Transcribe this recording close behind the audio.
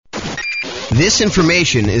This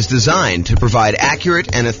information is designed to provide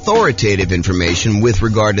accurate and authoritative information with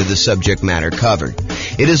regard to the subject matter covered.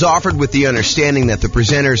 It is offered with the understanding that the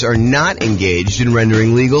presenters are not engaged in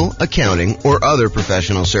rendering legal, accounting, or other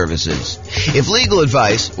professional services. If legal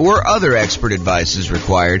advice or other expert advice is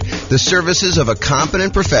required, the services of a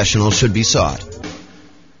competent professional should be sought.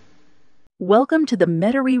 Welcome to the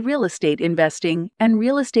Metairie Real Estate Investing and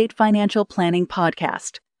Real Estate Financial Planning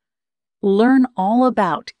Podcast. Learn all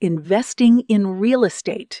about investing in real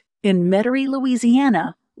estate in Metairie,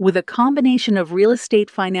 Louisiana, with a combination of real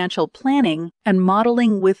estate financial planning and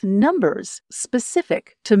modeling with numbers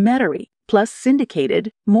specific to Metairie, plus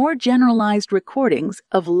syndicated, more generalized recordings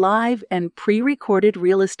of live and pre-recorded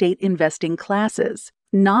real estate investing classes,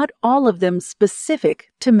 not all of them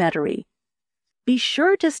specific to Metairie. Be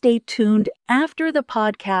sure to stay tuned after the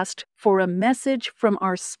podcast for a message from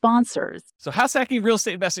our sponsors. So, house hacking real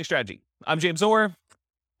estate investing strategy. I'm James Orr.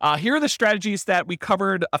 Here are the strategies that we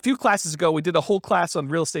covered a few classes ago. We did a whole class on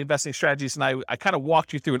real estate investing strategies, and I kind of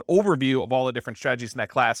walked you through an overview of all the different strategies in that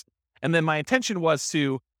class. And then my intention was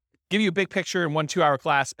to give you a big picture in 1 2-hour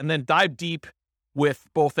class and then dive deep with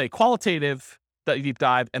both a qualitative deep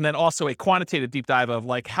dive and then also a quantitative deep dive of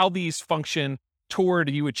like how these function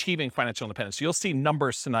toward you achieving financial independence. So you'll see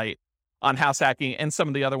numbers tonight on house hacking and some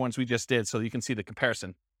of the other ones we just did so you can see the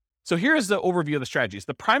comparison. So here's the overview of the strategies.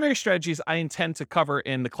 The primary strategies I intend to cover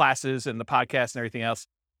in the classes and the podcast and everything else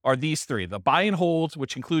are these three: the buy and hold,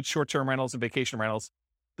 which includes short-term rentals and vacation rentals,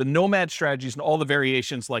 the nomad strategies and all the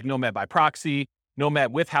variations like nomad by proxy,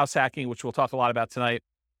 nomad with house hacking, which we'll talk a lot about tonight,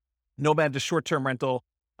 nomad to short-term rental,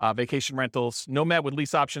 vacation rentals, nomad with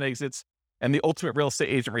lease option exits, and the ultimate real estate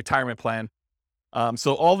agent retirement plan.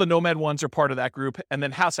 So all the nomad ones are part of that group, and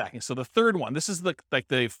then house hacking. So the third one, this is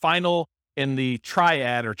the final in the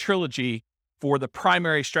triad or trilogy for the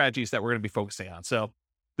primary strategies that we're going to be focusing on. So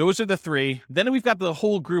those are the three. Then we've got the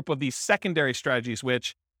whole group of these secondary strategies,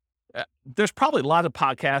 which there's probably a lot of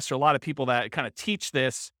podcasts or a lot of people that kind of teach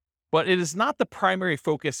this, but it is not the primary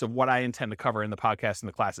focus of what I intend to cover in the podcast and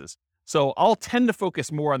the classes. So I'll tend to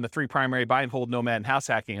focus more on the three primary: buy and hold, nomad, and house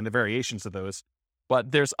hacking, and the variations of those.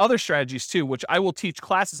 But there's other strategies too, which I will teach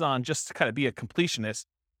classes on just to kind of be a completionist.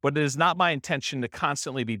 But it is not my intention to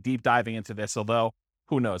constantly be deep diving into this, although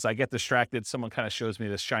who knows, I get distracted. Someone kind of shows me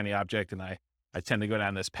this shiny object and I tend to go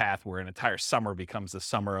down this path where an entire summer becomes the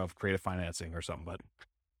summer of creative financing or something. But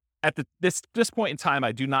at this point in time,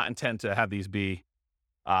 I do not intend to have these be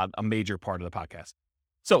a major part of the podcast.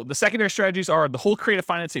 So the secondary strategies are the whole creative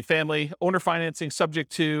financing family, owner financing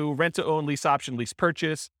subject to rent to own, lease option, lease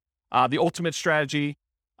purchase, the ultimate strategy,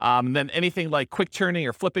 and then anything like quick turning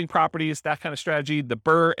or flipping properties, that kind of strategy, the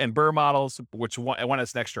BRRRR and BRRRR models, which one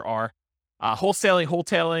has an extra R, wholesaling,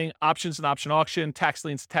 wholetailing, options and option auction, tax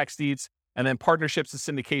liens, tax deeds, and then partnerships and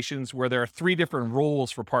syndications, where there are 3 different roles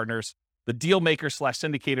for partners: the deal maker /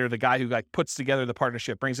 syndicator, the guy who like puts together the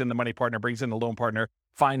partnership, brings in the money partner, brings in the loan partner,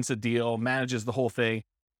 finds the deal, manages the whole thing.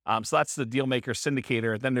 So that's the deal maker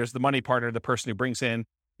syndicator. Then there's the money partner, the person who brings in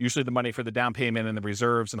usually the money for the down payment and the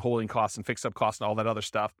reserves and holding costs and fixed up costs and all that other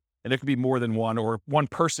stuff. And there could be more than one, or one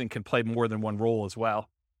person can play more than one role as well.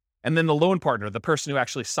 And then the loan partner, the person who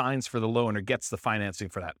actually signs for the loan or gets the financing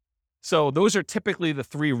for that. So those are typically the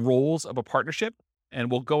 3 roles of a partnership. And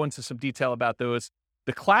we'll go into some detail about those.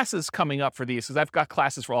 The classes coming up for these, because I've got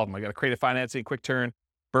classes for all of them. I got a creative financing, quick turn,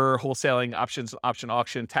 BRRRR, wholesaling, options, option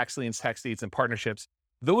auction, tax liens, tax deeds, and partnerships.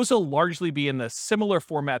 Those will largely be in the similar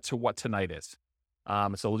format to what tonight is.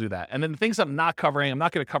 So we'll do that. And then the things I'm not covering, I'm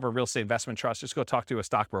not going to cover real estate investment trust. Just go talk to a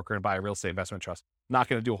stockbroker and buy a real estate investment trust. I'm not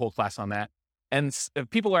going to do a whole class on that. And if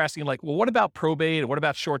people are asking like, well, what about probate? What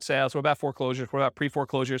about short sales? What about foreclosures? What about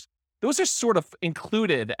pre-foreclosures? Those are sort of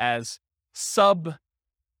included as sub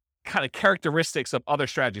kind of characteristics of other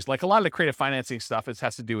strategies. Like a lot of the creative financing stuff, it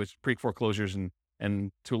has to do with pre-foreclosures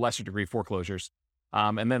and to a lesser degree foreclosures.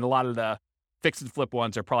 And then a lot of the fix and flip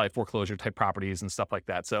ones are probably foreclosure type properties and stuff like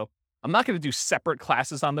that. So I'm not going to do separate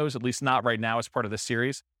classes on those, at least not right now as part of this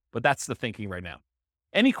series, but that's the thinking right now.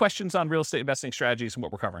 Any questions on real estate investing strategies and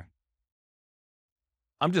what we're covering?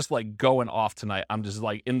 I'm just like going off tonight. I'm just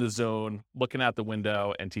like in the zone, looking out the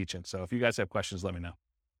window and teaching. So if you guys have questions, let me know.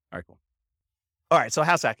 All right, cool. All right, so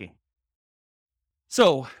house hacking.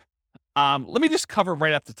 So let me just cover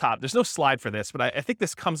right off the top. There's no slide for this, but I think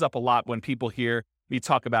this comes up a lot when people hear me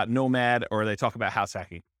talk about nomad or they talk about house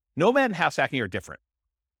hacking. Nomad and house hacking are different.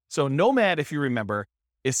 So nomad, if you remember,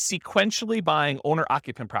 is sequentially buying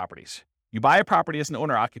owner-occupant properties. You buy a property as an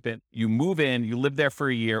owner-occupant, you move in, you live there for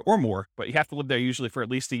a year or more, but you have to live there usually for at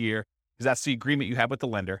least a year because that's the agreement you have with the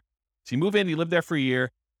lender. So you move in, you live there for a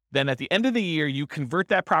year. Then at the end of the year, you convert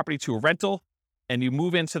that property to a rental and you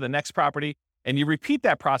move into the next property, and you repeat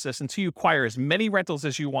that process until you acquire as many rentals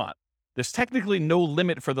as you want. There's technically no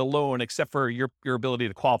limit for the loan except for your ability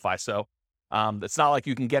to qualify. So it's not like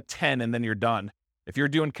you can get 10 and then you're done. If you're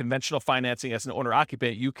doing conventional financing as an owner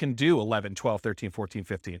occupant, you can do 11, 12, 13, 14,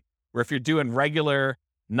 15. Where if you're doing regular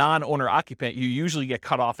non-owner occupant, you usually get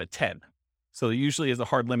cut off at 10. So there usually is a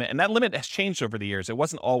hard limit. And that limit has changed over the years. It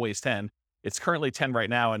wasn't always 10. It's currently 10 right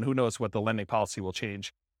now. And who knows what the lending policy will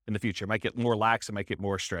change in the future. It might get more lax. It might get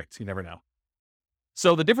more strict. You never know.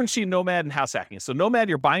 So the difference between nomad and house hacking. So nomad,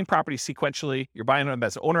 you're buying property sequentially. You're buying them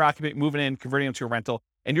as an owner occupant, moving in, converting them to a rental,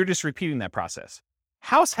 and you're just repeating that process.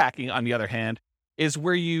 House hacking, on the other hand, is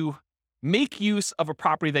where you make use of a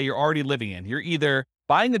property that you're already living in. You're either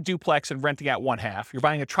buying a duplex and renting out one half, you're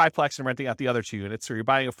buying a triplex and renting out the other 2 units, or you're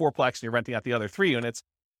buying a fourplex and you're renting out the other 3 units,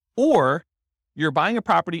 or you're buying a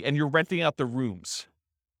property and you're renting out the rooms,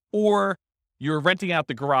 or you're renting out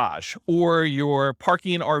the garage, or you're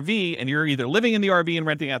parking an RV and you're either living in the RV and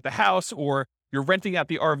renting out the house, or you're renting out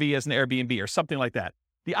the RV as an Airbnb or something like that.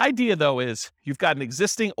 The idea, though, is you've got an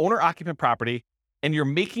existing owner-occupant property and you're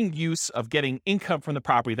making use of getting income from the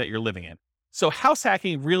property that you're living in. So house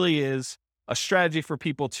hacking really is a strategy for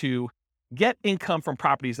people to get income from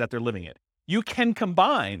properties that they're living in. You can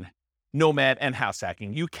combine nomad and house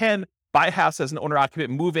hacking. You can buy a house as an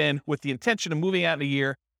owner-occupant, move in with the intention of moving out in a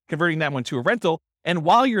year, converting that one to a rental. And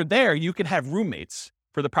while you're there, you can have roommates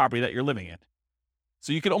for the property that you're living in.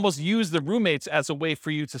 So you can almost use the roommates as a way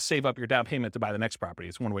for you to save up your down payment to buy the next property.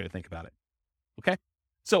 It's one way to think about it. Okay.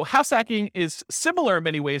 So house hacking is similar in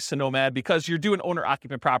many ways to nomad because you're doing owner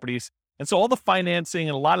occupant properties. And so all the financing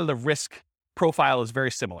and a lot of the risk profile is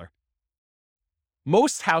very similar.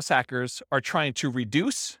 Most house hackers are trying to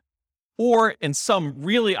reduce, or in some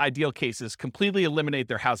really ideal cases, completely eliminate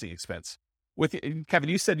their housing expense. With Kevin,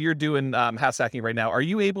 you said you're doing house hacking right now. Are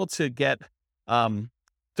you able to get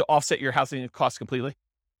to offset your housing costs completely?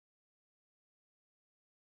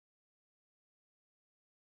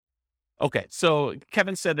 Okay, so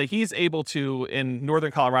Kevin said that he's able to, in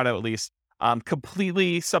Northern Colorado at least,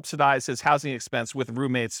 completely subsidize his housing expense with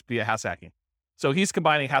roommates via house hacking. So he's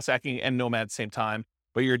combining house hacking and nomad at the same time,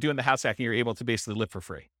 but you're doing the house hacking, you're able to basically live for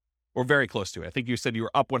free, or very close to it. I think you said you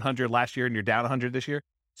were up 100 last year and you're down 100 this year.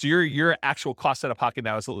 So your actual cost out of pocket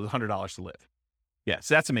now is $100 to live. Yeah,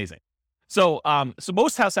 so that's amazing. So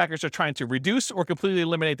most house hackers are trying to reduce or completely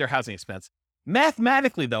eliminate their housing expense.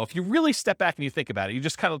 Mathematically, though, if you really step back and you think about it, you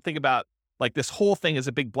just kind of think about like this whole thing is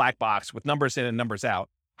a big black box with numbers in and numbers out.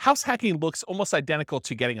 House hacking looks almost identical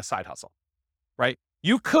to getting a side hustle, right?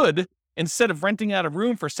 You could, instead of renting out a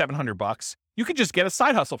room for $700, you could just get a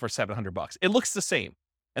side hustle for $700. It looks the same.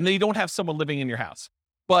 And then you don't have someone living in your house.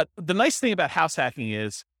 But the nice thing about house hacking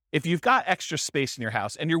is if you've got extra space in your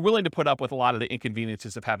house and you're willing to put up with a lot of the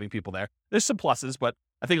inconveniences of having people there, there's some pluses, but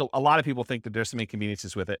I think a lot of people think that there's some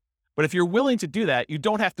inconveniences with it. But if you're willing to do that, you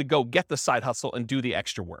don't have to go get the side hustle and do the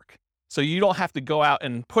extra work. So you don't have to go out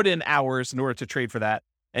and put in hours in order to trade for that.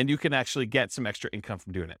 And you can actually get some extra income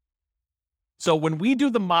from doing it. So when we do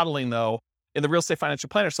the modeling, though, in the Real Estate Financial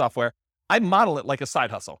Planner software, I model it like a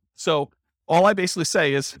side hustle. So all I basically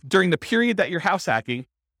say is during the period that you're house hacking,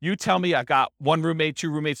 you tell me I got 1 roommate, 2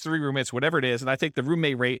 roommates, 3 roommates, whatever it is. And I take the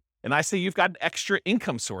roommate rate and I say you've got an extra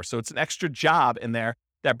income source. So it's an extra job in there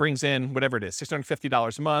that brings in whatever it is,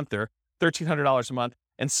 $650 a month or $1,300 a month.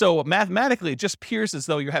 And so mathematically, it just appears as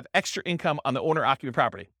though you have extra income on the owner occupant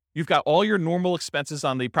property. You've got all your normal expenses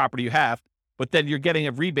on the property you have, but then you're getting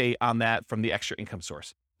a rebate on that from the extra income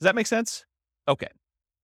source. Does that make sense? Okay.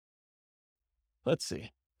 Let's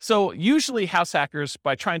see. So usually house hackers,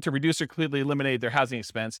 by trying to reduce or completely eliminate their housing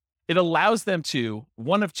expense, it allows them to,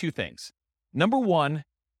 one of two things. Number one,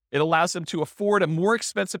 it allows them to afford a more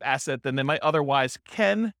expensive asset than they might otherwise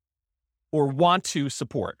can or want to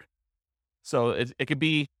support. So it could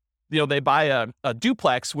be, they buy a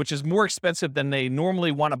duplex, which is more expensive than they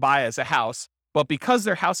normally want to buy as a house. But because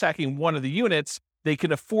they're house hacking one of the units, they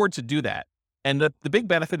can afford to do that. And the big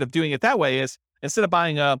benefit of doing it that way is instead of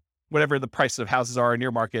buying whatever the price of houses are in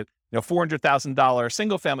your market, $400,000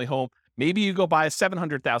 single family home, maybe you go buy a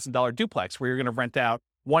 $700,000 duplex where you're going to rent out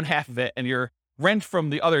one half of it and your rent from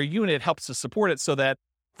the other unit helps to support it so that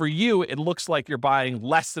for you, it looks like you're buying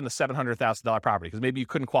less than a $700,000 property because maybe you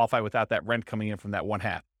couldn't qualify without that rent coming in from that one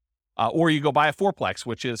half. Or you go buy a fourplex,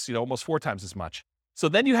 which is almost 4 times as much. So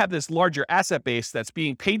then you have this larger asset base that's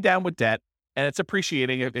being paid down with debt and it's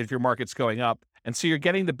appreciating if your market's going up. And so you're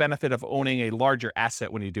getting the benefit of owning a larger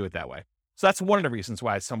asset when you do it that way. So that's one of the reasons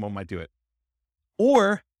why someone might do it.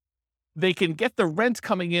 Or they can get the rent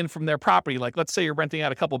coming in from their property. Like let's say you're renting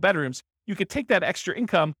out a couple bedrooms, you could take that extra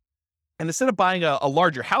income and instead of buying a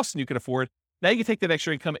larger house than you can afford, Now you can take that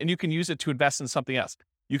extra income and you can use it to invest in something else.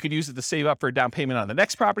 You could use it to save up for a down payment on the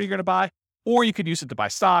next property you're going to buy, or you could use it to buy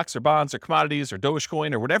stocks or bonds or commodities or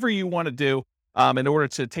Dogecoin or whatever you want to do in order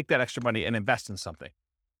to take that extra money and invest in something.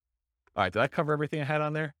 All right, did I cover everything I had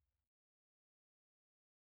on there?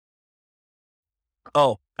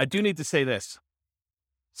 Oh, I do need to say this.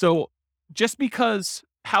 So just because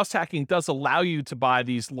house hacking does allow you to buy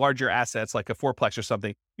these larger assets like a fourplex or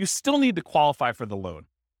something, you still need to qualify for the loan.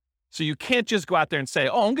 So you can't just go out there and say,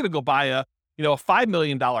 oh, I'm going to go buy a $5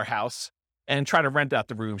 million house and try to rent out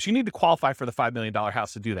the rooms. You need to qualify for the $5 million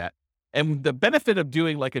house to do that. And the benefit of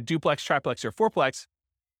doing like a duplex, triplex, or fourplex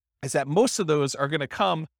is that most of those are going to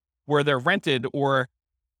come where they're rented, or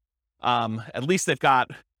at least they've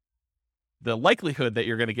got the likelihood that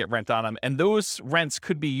you're going to get rent on them. And those rents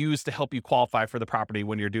could be used to help you qualify for the property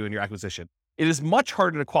when you're doing your acquisition. It is much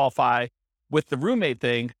harder to qualify with the roommate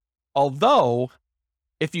thing. Although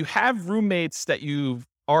if you have roommates that you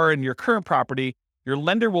are in your current property, your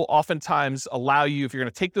lender will oftentimes allow you, if you're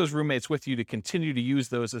going to take those roommates with you, to continue to use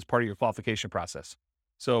those as part of your qualification process.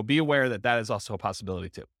 So be aware that that is also a possibility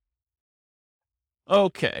too.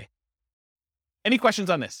 Okay. Any questions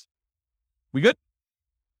on this? We good?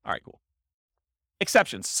 All right, cool.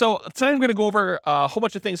 Exceptions. So tonight I'm going to go over a whole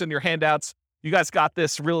bunch of things on your handouts. You guys got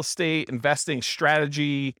this real estate investing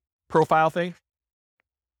strategy profile thing.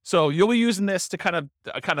 So you'll be using this to kind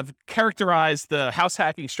of characterize the house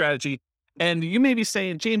hacking strategy. And you may be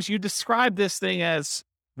saying, James, you described this thing as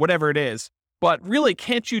whatever it is, but really,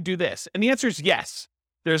 can't you do this? And the answer is yes.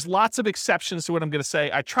 There's lots of exceptions to what I'm going to say.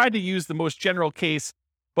 I tried to use the most general case,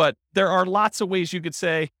 but there are lots of ways you could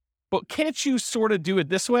say, but can't you sort of do it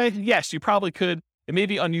this way? Yes, you probably could. It may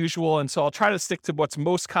be unusual, and so I'll try to stick to what's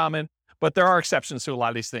most common, but there are exceptions to a lot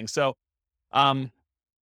of these things. So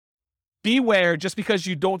beware, just because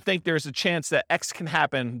you don't think there's a chance that X can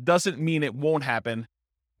happen doesn't mean it won't happen.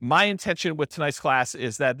 My intention with tonight's class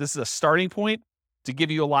is that this is a starting point to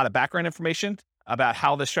give you a lot of background information about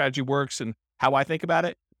how the strategy works and how I think about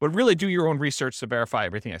it, but really do your own research to verify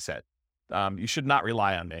everything I said. You should not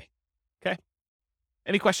rely on me. Okay?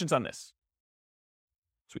 Any questions on this?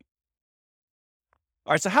 Sweet.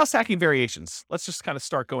 All right, so house hacking variations. Let's just kind of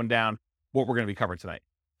start going down what we're going to be covering tonight.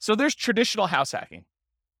 So there's traditional house hacking.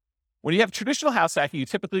 When you have traditional house hacking, you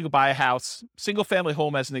typically go buy a house, single family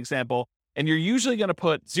home as an example, and you're usually going to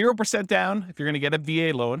put 0% down if you're going to get a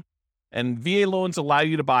VA loan. And VA loans allow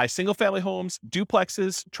you to buy single family homes,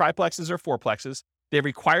 duplexes, triplexes, or fourplexes. They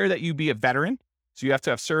require that you be a veteran. So you have to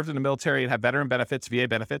have served in the military and have veteran benefits, VA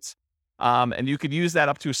benefits. And you could use that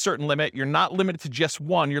up to a certain limit. You're not limited to just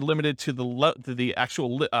one. You're limited to the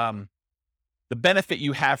actual the benefit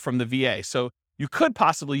you have from the VA. So you could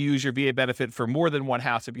possibly use your VA benefit for more than one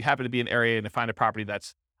house if you happen to be in an area and to find a property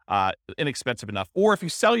that's inexpensive enough. Or if you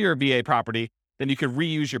sell your VA property, then you can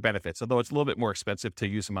reuse your benefits, although it's a little bit more expensive to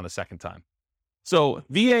use them on a second time. So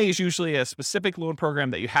VA is usually a specific loan program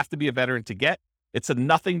that you have to be a veteran to get. It's a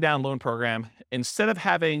nothing down loan program. Instead of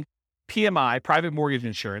having PMI, private mortgage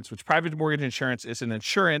insurance, which private mortgage insurance is an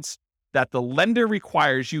insurance that the lender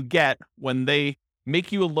requires you get when they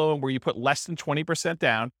make you a loan where you put less than 20%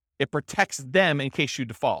 down, it protects them in case you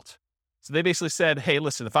default. So they basically said, hey,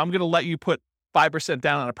 listen, if I'm going to let you put 5%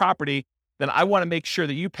 down on a property, then I want to make sure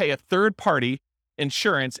that you pay a third party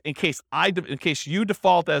insurance in case you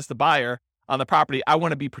default as the buyer on the property. I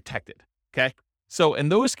want to be protected. Okay. So in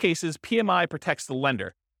those cases, PMI protects the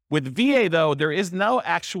lender. With VA though, there is no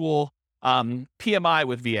actual PMI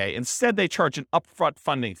with VA. Instead, they charge an upfront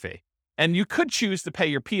funding fee. And you could choose to pay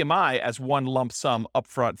your PMI as one lump sum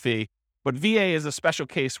upfront fee, but VA is a special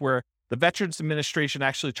case where the Veterans Administration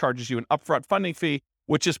actually charges you an upfront funding fee,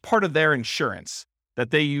 which is part of their insurance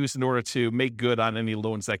that they use in order to make good on any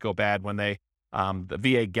loans that go bad when the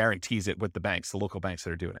VA guarantees it with the banks, the local banks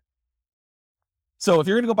that are doing it. So if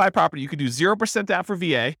you're going to go buy property, you could do 0% down for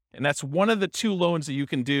VA, and that's one of the two loans that you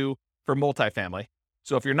can do for multifamily.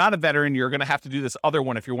 So if you're not a veteran, you're going to have to do this other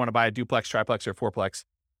one if you want to buy a duplex, triplex, or fourplex.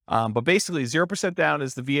 But basically 0% down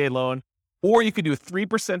is the VA loan, or you could do a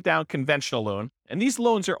 3% down conventional loan. And these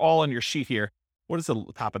loans are all on your sheet here. What does the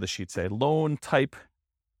top of the sheet say? Loan type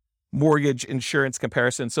mortgage insurance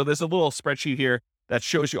comparison. So there's a little spreadsheet here that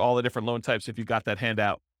shows you all the different loan types if you got that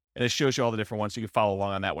handout, and it shows you all the different ones. So you can follow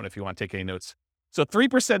along on that one if you want to take any notes. So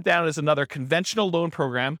 3% down is another conventional loan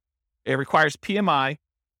program. It requires PMI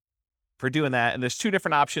for doing that. And there's two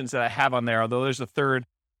different options that I have on there, although there's a third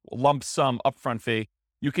lump sum upfront fee.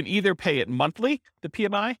 You can either pay it monthly, the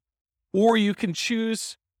PMI, or you can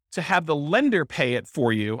choose to have the lender pay it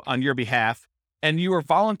for you on your behalf, and you are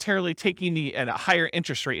voluntarily taking at a higher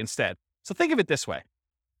interest rate instead. So think of it this way.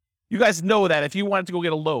 You guys know that if you wanted to go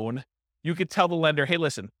get a loan, you could tell the lender, hey,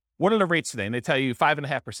 listen, what are the rates today? And they tell you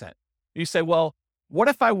 5.5%. You say, well, what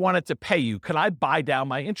if I wanted to pay you? Could I buy down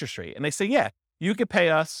my interest rate? And they say, yeah, you could pay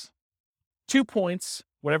us 2 points,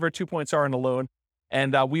 whatever 2 points are in the loan,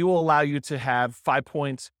 and we will allow you to have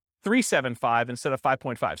 5.375 instead of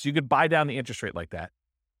 5.5. So you could buy down the interest rate like that.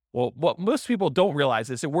 Well, what most people don't realize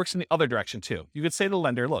is it works in the other direction too. You could say to the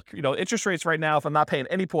lender, look, interest rates right now, if I'm not paying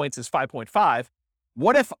any points, is 5.5.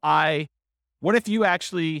 What if you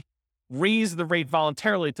actually raise the rate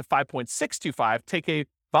voluntarily to 5.625, take a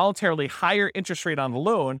voluntarily higher interest rate on the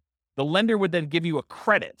loan? The lender would then give you a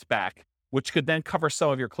credit back, which could then cover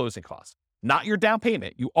some of your closing costs. Not your down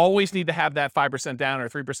payment. You always need to have that 5% down or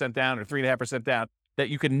 3% down or 3.5% down, that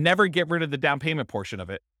you can never get rid of the down payment portion of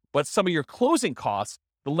it. But some of your closing costs,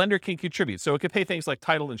 the lender can contribute. So it could pay things like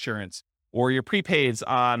title insurance or your prepaids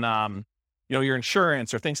on, your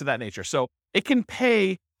insurance or things of that nature. So it can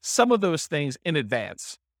pay some of those things in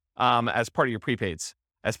advance as part of your prepaids,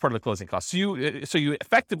 as part of the closing costs. So you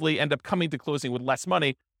effectively end up coming to closing with less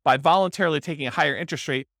money by voluntarily taking a higher interest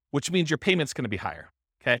rate, which means your payment's going to be higher.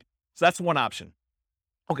 Okay, so that's one option.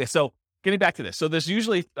 Okay, so getting back to this, so there's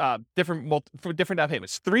usually different down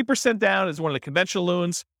payments. 3% down is one of the conventional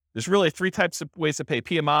loans. There's really 3 types of ways to pay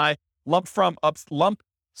PMI: lump sum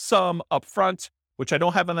upfront, which I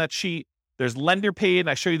don't have on that sheet. There's lender paid, and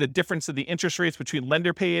I show you the difference of the interest rates between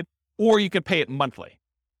lender paid, or you can pay it monthly.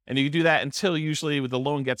 And you can do that until usually the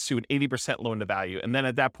loan gets to an 80% loan to value. And then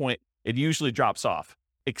at that point, it usually drops off,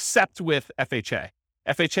 except with FHA.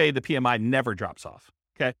 FHA, the PMI never drops off.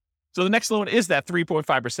 Okay. So the next loan is that 3.5%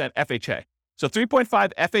 FHA. So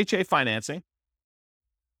 3.5 FHA financing.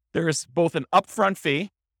 There is both an upfront fee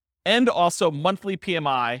and also monthly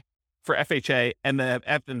PMI for FHA, and the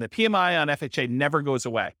PMI on FHA never goes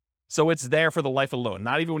away. So it's there for the life of the loan.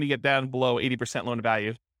 Not even when you get down below 80% loan to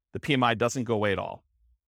value, the PMI doesn't go away at all.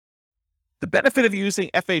 The benefit of using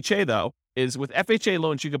FHA, though, is with FHA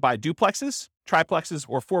loans, you could buy duplexes, triplexes,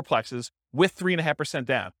 or fourplexes with 3.5%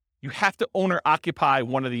 down. You have to owner-occupy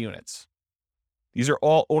one of the units. These are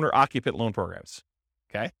all owner-occupant loan programs,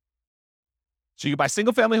 okay? So you can buy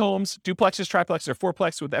single-family homes, duplexes, triplexes, or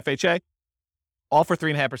fourplex with FHA, all for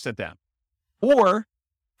 3.5% down, or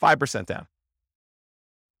 5% down.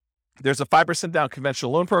 There's a 5% down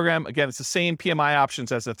conventional loan program. Again, it's the same PMI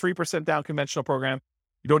options as a 3% down conventional program.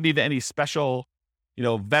 You don't need any special,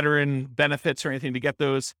 veteran benefits or anything to get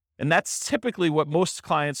those. And that's typically what most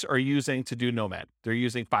clients are using to do Nomad. They're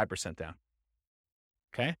using 5% down.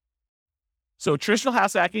 Okay. So traditional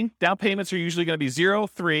house hacking, down payments are usually going to be 0,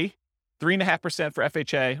 3, 3.5% for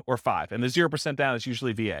FHA, or 5. And the 0% down is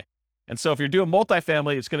usually VA. And so if you're doing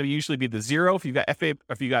multifamily, it's going to usually be the 0 if you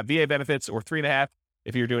got VA benefits, or 3.5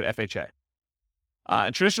 if you're doing FHA.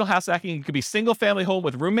 In traditional house hacking, it could be single family home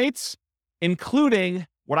with roommates, including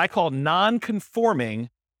what I call non-conforming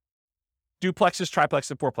duplexes,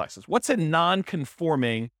 triplexes, and fourplexes. What's a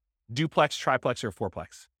non-conforming duplex, triplex, or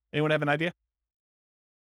fourplex? Anyone have an idea?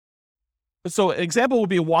 So an example would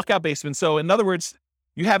be a walkout basement. So in other words,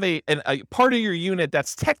 you have a part of your unit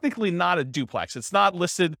that's technically not a duplex. It's not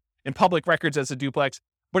listed in public records as a duplex,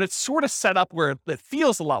 but it's sort of set up where it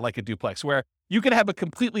feels a lot like a duplex, where you could have a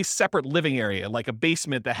completely separate living area, like a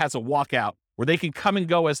basement that has a walkout where they can come and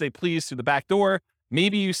go as they please through the back door.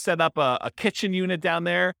 Maybe you set up a kitchen unit down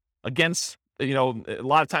there against, a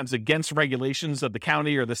lot of times against regulations of the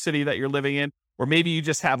county or the city that you're living in. Or maybe you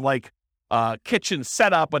just have like a kitchen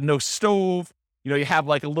set up, but no stove. You have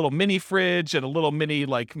like a little mini fridge and a little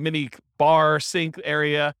mini bar sink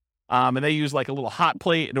area. And they use like a little hot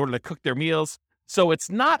plate in order to cook their meals. So it's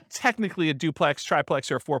not technically a duplex, triplex,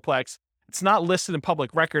 or fourplex. It's not listed in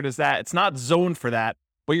public record as that. It's not zoned for that,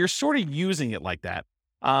 but you're sort of using it like that.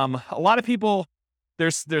 A lot of people,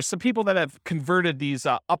 there's some people that have converted these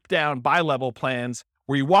up-down bi-level plans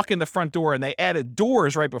where you walk in the front door and they added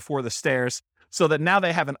doors right before the stairs so that now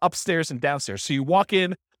they have an upstairs and downstairs. So you walk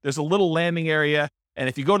in, there's a little landing area, and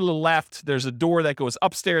if you go to the left, there's a door that goes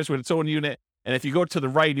upstairs with its own unit. And if you go to the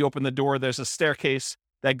right, you open the door, there's a staircase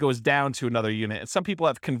that goes down to another unit. And some people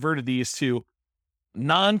have converted these to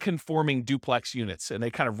non-conforming duplex units, and they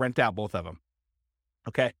kind of rent out both of them.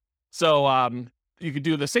 Okay. So you could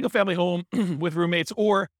do the single family home with roommates,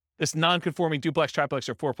 or this non-conforming duplex, triplex,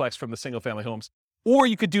 or fourplex from the single family homes. Or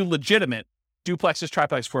you could do legitimate duplexes,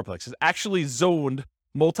 triplexes, fourplexes, actually zoned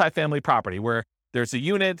multifamily property where there's a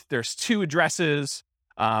unit, there's 2 addresses,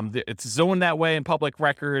 it's zoned that way in public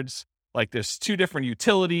records. Like there's 2 different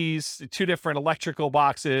utilities, 2 different electrical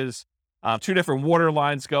boxes, 2 different water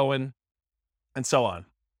lines going, and so on.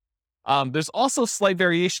 There's also slight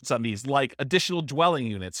variations on these, like additional dwelling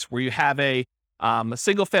units, where you have a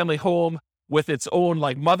single family home with its own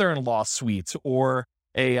like mother-in-law suite or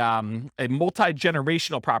a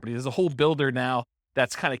multi-generational property. There's a whole builder now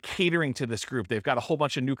that's kind of catering to this group. They've got a whole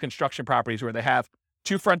bunch of new construction properties where they have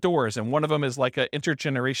 2 front doors, and one of them is like an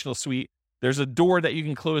intergenerational suite. There's a door that you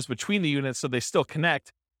can close between the units so they still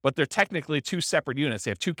connect, but they're technically 2 separate units.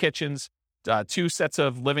 They have 2 kitchens, 2 sets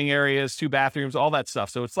of living areas, 2 bathrooms, all that stuff.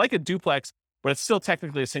 So it's like a duplex, but it's still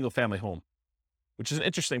technically a single family home, which is an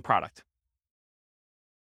interesting product.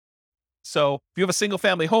 So if you have a single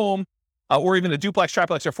family home, or even a duplex,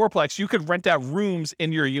 triplex, or fourplex, you could rent out rooms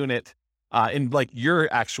in your unit, in like your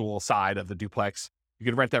actual side of the duplex. You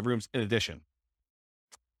could rent out rooms in addition.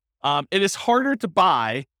 It is harder to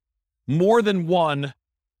buy more than one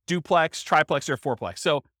duplex, triplex, or fourplex.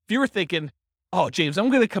 So if you were thinking, oh, James, I'm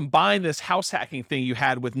going to combine this house hacking thing you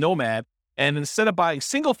had with Nomad, and instead of buying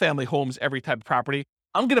single family homes, every type of property,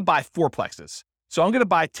 I'm going to buy fourplexes. So I'm going to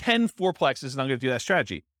buy 10 fourplexes, and I'm going to do that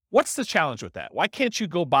strategy. What's the challenge with that? Why can't you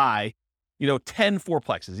go buy 10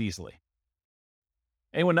 fourplexes easily?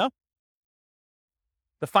 Anyone know?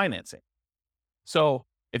 The financing. So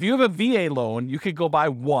if you have a VA loan, you could go buy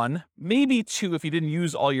 1, maybe 2 if you didn't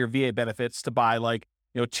use all your VA benefits to buy 2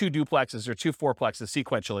 duplexes or 2 fourplexes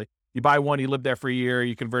sequentially. You buy 1, you live there for a year,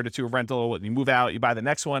 you convert it to a rental, you move out, you buy the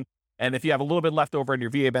next one. And if you have a little bit left over in your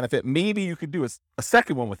VA benefit, maybe you could do a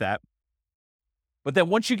second one with that. But then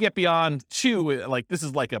once you get beyond 2, this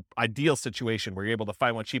is like an ideal situation where you're able to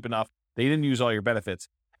find one cheap enough that you didn't use all your benefits.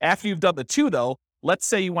 After you've done the 2 though, let's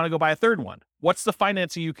say you want to go buy a third one. What's the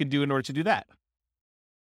financing you can do in order to do that?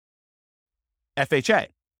 FHA.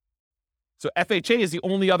 So FHA is the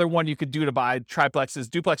only other one you could do to buy triplexes,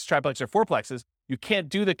 duplexes, triplexes, or fourplexes. You can't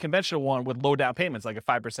do the conventional one with low down payments, like a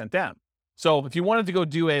 5% down. So if you wanted to go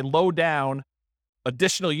do a low down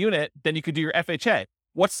additional unit, then you could do your FHA.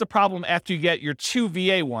 What's the problem after you get your 2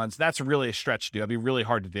 VA ones? That's really a stretch to do. That'd be really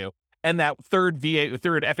hard to do. And that third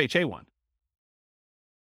FHA one.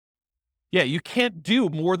 Yeah, you can't do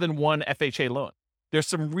more than 1 FHA loan. There's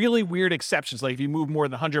some really weird exceptions, like if you move more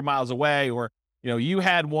than 100 miles away, or you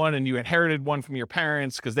had one and you inherited one from your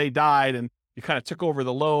parents because they died and you kind of took over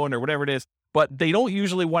the loan or whatever it is. But they don't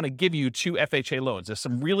usually want to give you 2 FHA loans. There's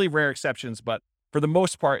some really rare exceptions, but for the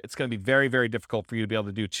most part, it's going to be very, very difficult for you to be able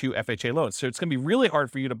to do 2 FHA loans. So it's going to be really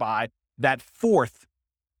hard for you to buy that 4th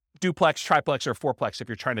duplex, triplex, or fourplex if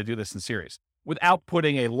you're trying to do this in series without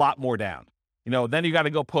putting a lot more down. Then you got to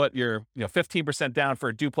go put your 15% down for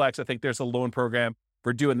a duplex. I think there's a loan program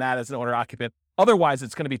for doing that as an owner occupant. Otherwise,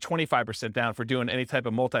 it's going to be 25% down for doing any type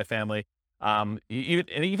of multifamily.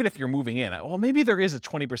 Even if you're moving in, well, maybe there is a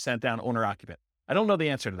 20% down owner occupant. I don't know the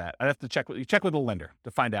answer to that. I'd have to check with a lender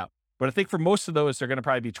to find out. But I think for most of those, they're going to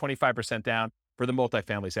probably be 25% down for the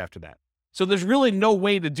multifamilies after that. So there's really no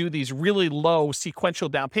way to do these really low sequential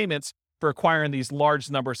down payments for acquiring these large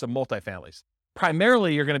numbers of multifamilies.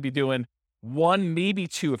 Primarily, you're going to be doing 1, maybe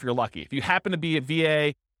 2 if you're lucky. If you happen to be a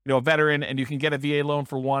VA, a veteran, and you can get a VA loan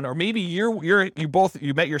for 1, or maybe you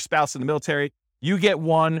met your spouse in the military, you get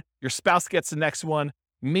 1, your spouse gets the next one.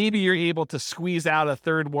 Maybe you're able to squeeze out a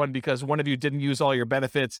third one because one of you didn't use all your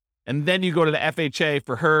benefits. And then you go to the FHA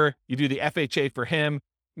for her, you do the FHA for him.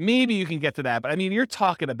 Maybe you can get to that. But you're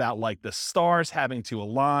talking about like the stars having to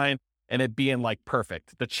align and it being like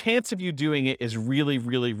perfect. The chance of you doing it is really,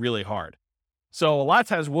 really, really hard. So a lot of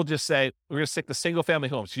times we'll just say, we're going to stick to single family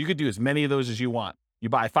homes. So you could do as many of those as you want. You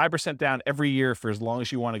buy 5% down every year for as long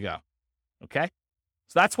as you want to go. Okay.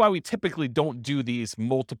 So that's why we typically don't do these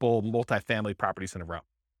multiple multifamily properties in a row.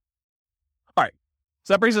 All right.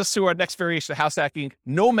 So that brings us to our next variation of house hacking,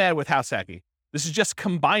 Nomad with house hacking. This is just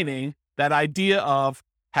combining that idea of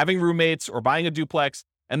having roommates or buying a duplex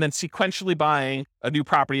and then sequentially buying a new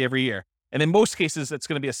property every year. And in most cases, it's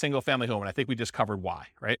going to be a single family home. And I think we just covered why,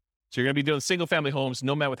 right? So you're going to be doing single family homes,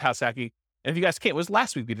 Nomad with house hacking. And if you guys can't, it was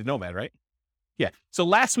last week we did Nomad, right? Yeah. So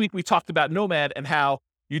last week we talked about Nomad and how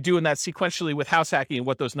you're doing that sequentially with house hacking and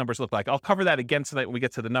what those numbers look like. I'll cover that again tonight when we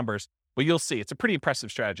get to the numbers, but you'll see it's a pretty impressive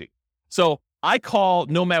strategy. So I call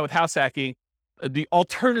Nomad with house hacking, the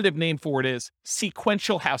alternative name for it is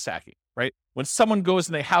sequential house hacking, right? When someone goes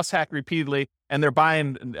and they house hack repeatedly and they're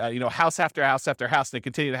buying, house after house after house, they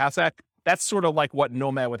continue to house hack. That's sort of like what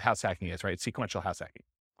Nomad with house hacking is, right? Sequential house hacking.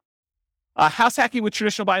 House hacking with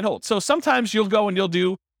traditional buy and hold. So sometimes you'll go and you'll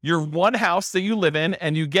do your one house that you live in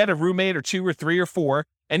and you get a roommate or 2 or 3 or 4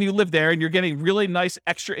 and you live there and you're getting really nice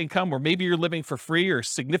extra income, or maybe you're living for free or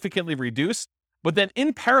significantly reduced. But then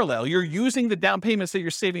in parallel, you're using the down payments that you're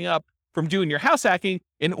saving up from doing your house hacking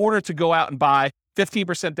in order to go out and buy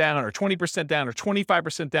 15% down or 20% down or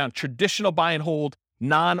 25% down traditional buy and hold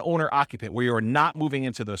non-owner occupant where you're not moving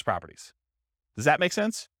into those properties. Does that make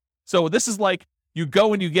sense? So this is like you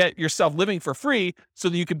go and you get yourself living for free so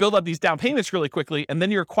that you can build up these down payments really quickly. And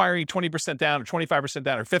then you're acquiring 20% down or 25%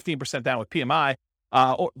 down or 15% down with PMI,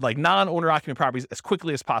 like non-owner occupant properties as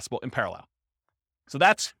quickly as possible in parallel. So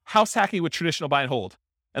that's house hacking with traditional buy and hold.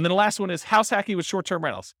 And then the last one is house hacking with short-term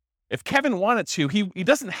rentals. If Kevin wanted to, he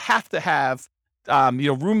doesn't have to have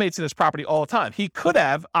roommates in his property all the time. He could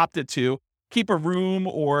have opted to keep a room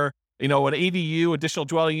or an ADU, additional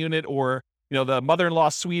dwelling unit, or the mother-in-law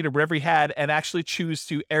suite or whatever he had, and actually choose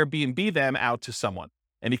to Airbnb them out to someone.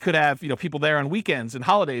 And he could have people there on weekends and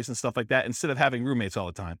holidays and stuff like that instead of having roommates all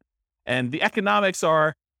the time. And the economics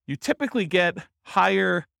are you typically get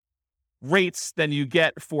higher rates than you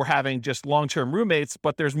get for having just long-term roommates,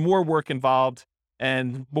 but there's more work involved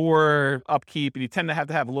and more upkeep, and you tend to have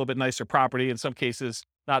a little bit nicer property in some cases.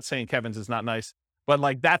 Not saying Kevin's is not nice, but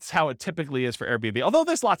like that's how it typically is for Airbnb. Although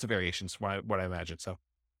there's lots of variations from what I imagine. So,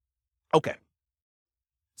 okay.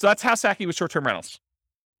 So that's house hacking with short-term rentals.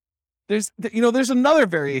 There's another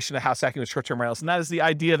variation of house hacking with short-term rentals, and that is the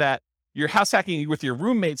idea that you're house hacking with your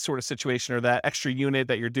roommate sort of situation or that extra unit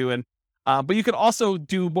that you're doing. But you could also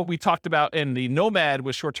do what we talked about in the nomad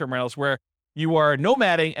with short-term rentals, where you are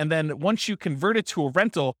nomading, and then once you convert it to a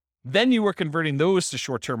rental, then you are converting those to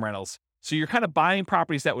short-term rentals. So you're kind of buying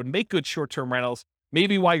properties that would make good short-term rentals.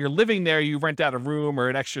 Maybe while you're living there, you rent out a room or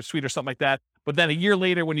an extra suite or something like that. But then a year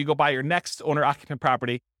later, when you go buy your next owner-occupant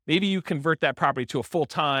property, maybe you convert that property to a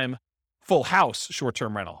full-time, full house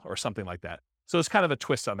short-term rental or something like that. So it's kind of a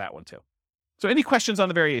twist on that one too. So any questions on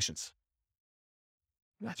the variations?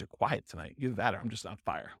 You guys are quiet tonight. Either that or I'm just on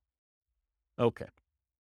fire. Okay.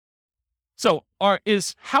 So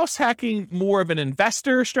is house hacking more of an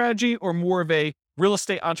investor strategy or more of a real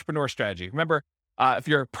estate entrepreneur strategy? Remember, if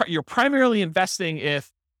you're primarily investing if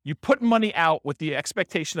you put money out with the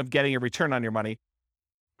expectation of getting a return on your money,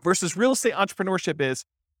 versus real estate entrepreneurship is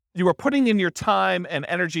you are putting in your time and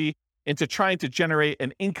energy into trying to generate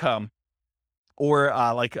an income or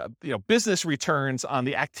business returns on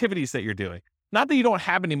the activities that you're doing. Not that you don't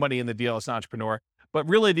have any money in the deal as an entrepreneur, but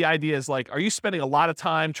really the idea is like, are you spending a lot of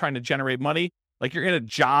time trying to generate money? Like you're in a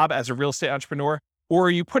job as a real estate entrepreneur, or are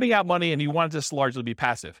you putting out money and you want it to just largely be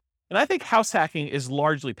passive? And I think house hacking is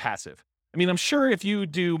largely passive. I mean, I'm sure if you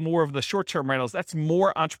do more of the short-term rentals, that's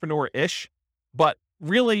more entrepreneur-ish, but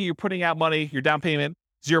really you're putting out money, your down payment,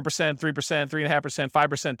 0%, 3%, 3.5%,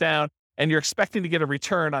 5% down, and you're expecting to get a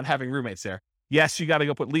return on having roommates there. Yes, you got to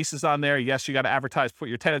go put leases on there. Yes, you got to advertise, put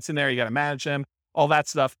your tenants in there. You got to manage them, all that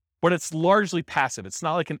stuff. But it's largely passive. It's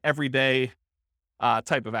not like an everyday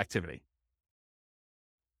type of activity.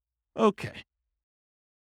 Okay.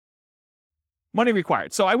 Money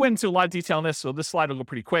required. So I went into a lot of detail on this, so this slide will go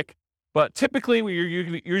pretty quick. But typically,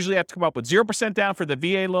 you usually have to come up with 0% down for the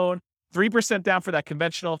VA loan, 3% down for that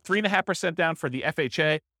conventional, 3.5% down for the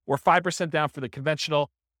FHA, or 5% down for the conventional,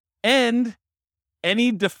 and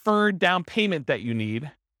any deferred down payment that you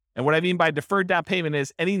need. And what I mean by deferred down payment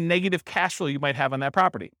is any negative cash flow you might have on that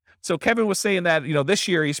property. So Kevin was saying that, this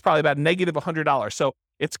year he's probably about negative $100. So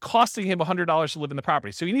it's costing him $100 to live in the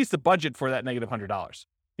property. So he needs to budget for that negative $100.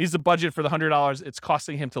 He needs to budget for the $100 it's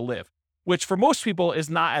costing him to live, which for most people is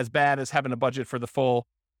not as bad as having a budget for the full,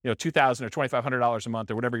 $2,000 or $2,500 a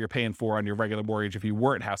month or whatever you're paying for on your regular mortgage if you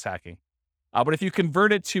weren't house hacking. But if you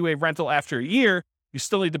convert it to a rental after a year, you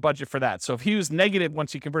still need to budget for that. So if he was negative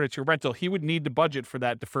once he converted to a rental, he would need to budget for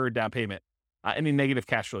that deferred down payment, any negative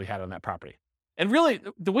cash flow he had on that property. And really,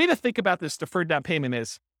 the way to think about this deferred down payment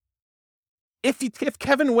is, if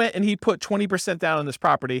Kevin went and he put 20% down on this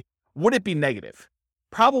property, would it be negative?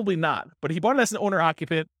 Probably not. But he bought it as an owner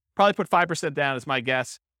occupant, probably put 5% down is my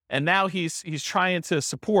guess. And now he's trying to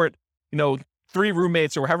support, 3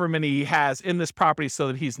 roommates or however many he has in this property so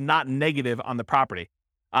that he's not negative on the property.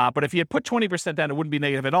 But if he had put 20% down, it wouldn't be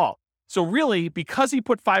negative at all. So really, because he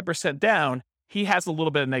put 5% down, he has a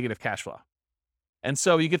little bit of negative cash flow. And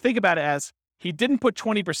so you could think about it as he didn't put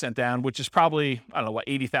 20% down, which is probably,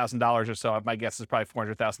 $80,000 or so. My guess is probably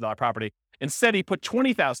 $400,000 property. Instead, he put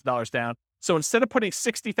 $20,000 down. So instead of putting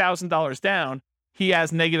 $60,000 down, he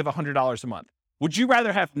has negative $100 a month. Would you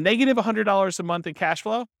rather have negative $100 a month in cash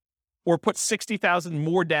flow or put $60,000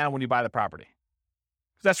 more down when you buy the property?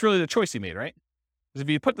 Because that's really the choice he made, right? Because if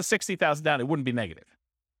you put the $60,000 down, it wouldn't be negative.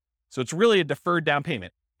 So it's really a deferred down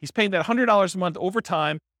payment. He's paying that $100 a month over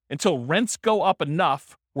time until rents go up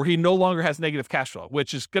enough where he no longer has negative cash flow,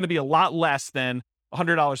 which is going to be a lot less than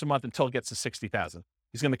 $100 a month until it gets to $60,000.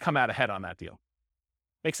 He's going to come out ahead on that deal.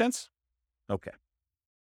 Make sense? Okay.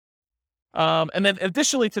 And then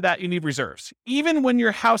additionally to that, you need reserves. Even when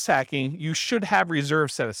you're house hacking, you should have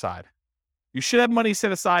reserves set aside. You should have money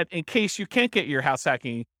set aside in case you can't get your house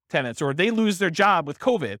hacking tenants or they lose their job with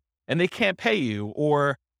COVID and they can't pay you,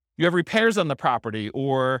 or you have repairs on the property,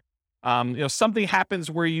 or something happens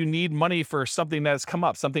where you need money for something that has come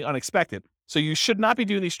up, something unexpected. So you should not be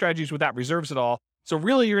doing these strategies without reserves at all. So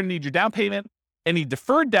really, you're going to need your down payment, any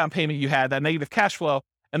deferred down payment you had, that negative cash flow,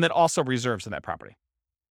 and then also reserves in that property.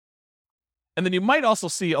 And then you might also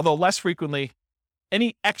see, although less frequently,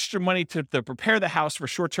 any extra money to prepare the house for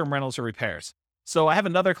short-term rentals or repairs. So I have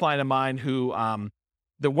another client of mine who,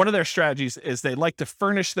 one of their strategies is they like to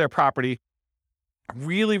furnish their property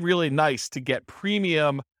really, really nice to get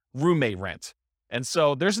premium roommate rent. And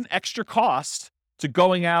so there's an extra cost to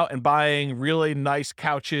going out and buying really nice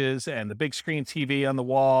couches and the big screen TV on the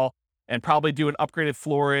wall, and probably doing upgraded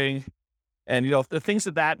flooring and, the things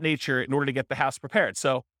of that nature in order to get the house prepared.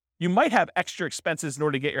 So you might have extra expenses in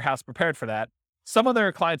order to get your house prepared for that. Some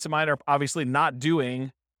other clients of mine are obviously not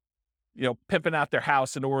doing, pimping out their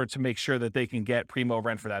house in order to make sure that they can get primo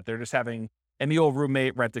rent for that. They're just having any old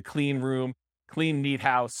roommate rent a clean room, clean, neat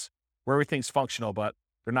house where everything's functional, but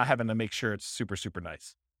they're not having to make sure it's super, super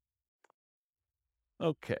nice.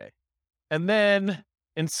 Okay. And then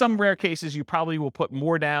in some rare cases, you probably will put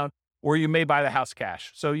more down, or you may buy the house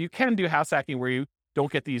cash. So you can do house hacking where you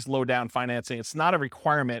don't get these low down financing. It's not a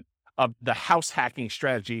requirement of the house hacking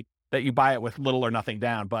strategy that you buy it with little or nothing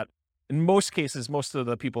down. But in most cases, most of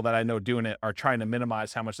the people that I know doing it are trying to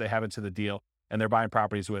minimize how much they have into the deal, and they're buying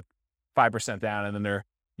properties with 5% down, and then they're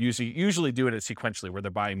usually doing it sequentially where they're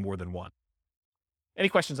buying more than one. Any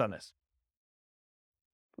questions on this?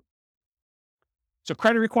 So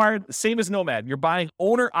credit required, the same as Nomad. You're buying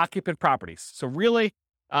owner-occupant properties. So really,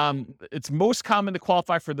 it's most common to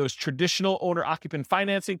qualify for those traditional owner-occupant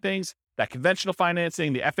financing things, that conventional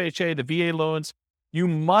financing, the FHA, the VA loans. You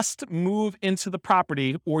must move into the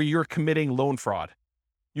property or you're committing loan fraud.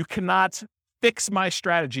 You cannot fix my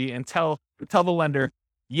strategy and tell the lender,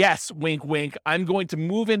 yes, wink, wink, I'm going to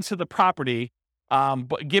move into the property,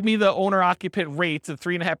 but give me the owner-occupant rate, the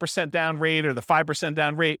 3.5% down rate or the 5%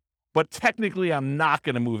 down rate. But technically, I'm not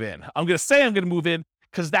going to move in. I'm going to say I'm going to move in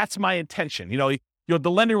because that's my intention. The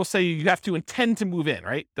lender will say you have to intend to move in,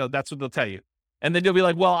 right? That's what they'll tell you. And then you'll be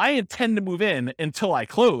like, well, I intend to move in until I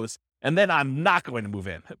close, and then I'm not going to move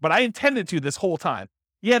in. But I intended to this whole time.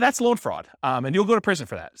 Yeah, that's loan fraud. And you'll go to prison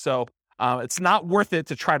for that. So it's not worth it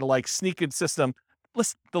to try to sneak in system.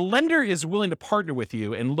 Listen, the lender is willing to partner with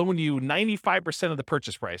you and loan you 95% of the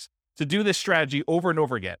purchase price to do this strategy over and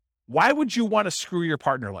over again. Why would you want to screw your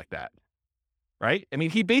partner like that? Right? I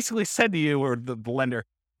mean, he basically said to you, or the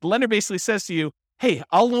lender basically says to you, hey,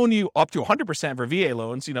 I'll loan you up to 100% for VA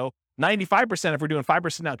loans, 95% if we're doing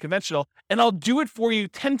 5% now conventional, and I'll do it for you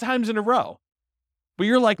 10 times in a row. But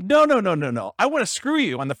you're like, no. I want to screw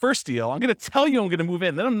you on the first deal. I'm going to tell you I'm going to move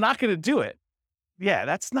in, then I'm not going to do it. Yeah,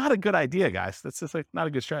 that's not a good idea, guys. That's just not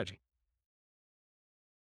a good strategy.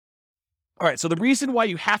 All right, so the reason why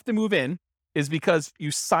you have to move in is because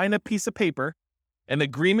you sign a piece of paper, an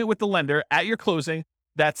agreement with the lender at your closing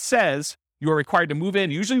that says you are required to move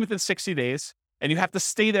in, usually within 60 days, and you have to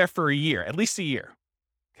stay there for a year, at least a year.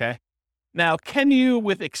 Okay. Now, can you,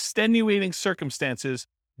 with extenuating circumstances,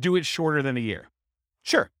 do it shorter than a year?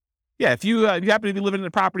 Sure. Yeah. If you happen to be living in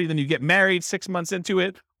a property, then you get married 6 months into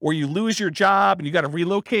it, or you lose your job and you got to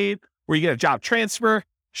relocate, or you get a job transfer.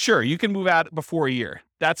 Sure. You can move out before a year.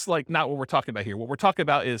 That's not what we're talking about here. What we're talking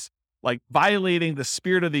about is violating the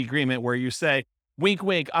spirit of the agreement where you say, wink,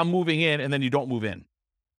 wink, I'm moving in, and then you don't move in.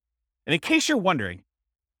 And in case you're wondering,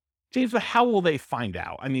 James, but how will they find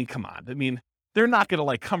out? I mean, come on. I mean, they're not going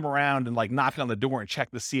to come around and knock on the door and check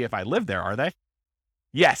to see if I live there, are they?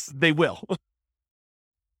 Yes, they will.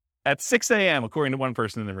 At 6 a.m., according to one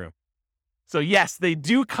person in the room. So yes, they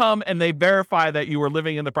do come and they verify that you are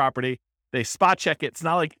living in the property. They spot check it. It's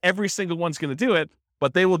not like every single one's going to do it,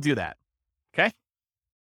 but they will do that. Okay.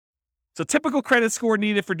 So typical credit score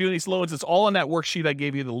needed for doing these loans, it's all on that worksheet I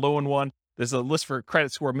gave you, the loan one. There's a list for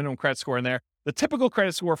credit score, minimum credit score in there. The typical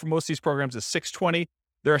credit score for most of these programs is 620.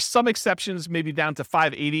 There are some exceptions, maybe down to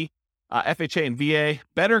 580, FHA and VA.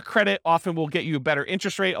 Better credit often will get you a better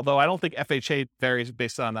interest rate, although I don't think FHA varies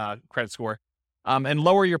based on credit score, and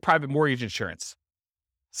lower your private mortgage insurance.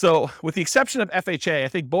 So with the exception of FHA, I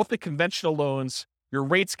think both the conventional loans, your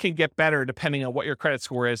rates can get better depending on what your credit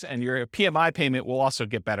score is, and your PMI payment will also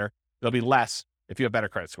get better. It'll be less if you have better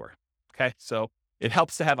credit score. Okay. So it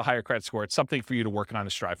helps to have a higher credit score. It's something for you to work on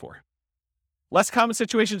and strive for. Less common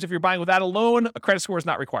situations, if you're buying without a loan, a credit score is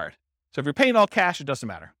not required. So if you're paying all cash, it doesn't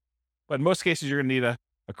matter. But in most cases, you're going to need a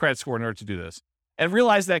credit score in order to do this. And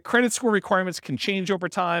realize that credit score requirements can change over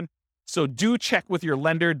time. So do check with your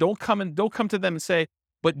lender. Don't come to them and say,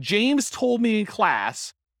 but James told me in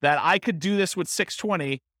class that I could do this with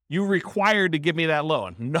 620. you're required to give me that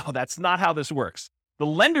loan. No, that's not how this works. The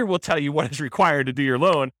lender will tell you what is required to do your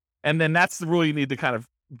loan, and then that's the rule you need to kind of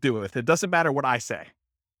do with. It doesn't matter what I say.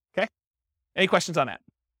 Okay? Any questions on that?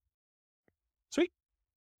 Sweet.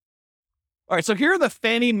 All right, so here are the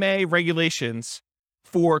Fannie Mae regulations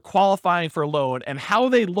for qualifying for a loan and how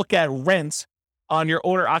they look at rents on your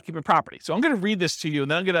owner-occupant property. So I'm going to read this to you,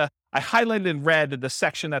 and then I highlighted in red the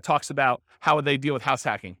section that talks about how they deal with house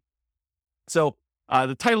hacking. So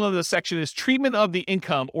the title of the section is Treatment of the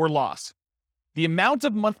Income or Loss. The amount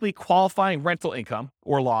of monthly qualifying rental income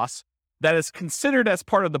or loss that is considered as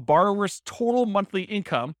part of the borrower's total monthly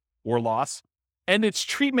income or loss, and its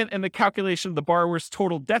treatment in the calculation of the borrower's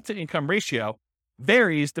total debt-to-income ratio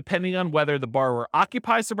varies depending on whether the borrower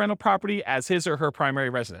occupies the rental property as his or her primary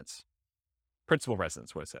residence. Principal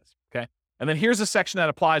residence, what it says, okay? And then here's a section that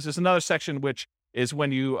applies. There's another section which is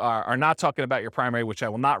when you are not talking about your primary, which I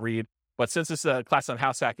will not read. But since this is a class on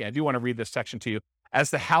house hacking, I do want to read this section to you as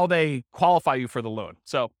to how they qualify you for the loan.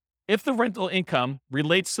 So if the rental income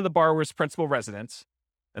relates to the borrower's principal residence,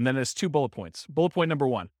 and then there's 2 bullet points. Bullet point number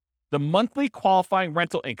 1, the monthly qualifying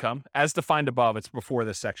rental income, as defined above, it's before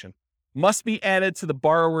this section, must be added to the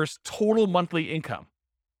borrower's total monthly income.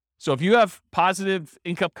 So if you have positive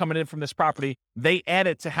income coming in from this property, they add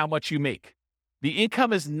it to how much you make. The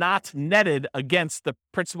income is not netted against the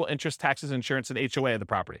principal, interest, taxes, insurance, and HOA of the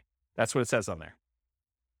property. That's what it says on there.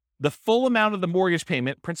 The full amount of the mortgage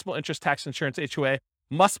payment, principal, interest, tax, insurance, HOA,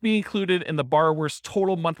 must be included in the borrower's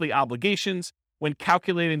total monthly obligations when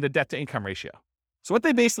calculating the debt-to-income ratio. So what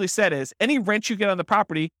they basically said is any rent you get on the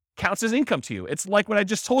property counts as income to you. It's like what I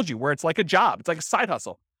just told you, where it's like a job. It's like a side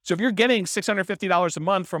hustle. So if you're getting $650 a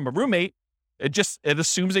month from a roommate, it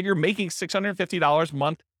assumes that you're making $650 a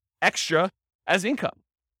month extra as income.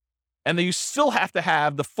 And then you still have to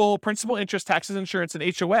have the full principal, interest, taxes, insurance, and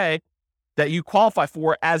HOA that you qualify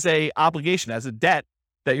for as a obligation, as a debt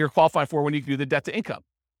that you're qualifying for when you do the debt to income.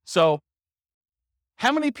 So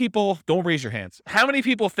how many people, don't raise your hands, how many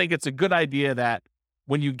people think it's a good idea that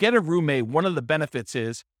when you get a roommate, one of the benefits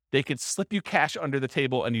is they can slip you cash under the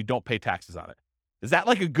table and you don't pay taxes on it? Is that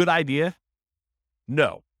like a good idea?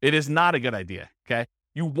 No, it is not a good idea, okay?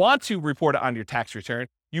 You want to report it on your tax return.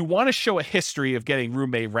 You want to show a history of getting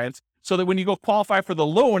roommate rent so that when you go qualify for the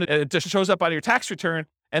loan, it just shows up on your tax return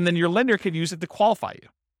and then your lender can use it to qualify you.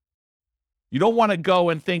 You don't want to go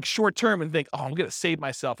and think short term and think, oh, I'm going to save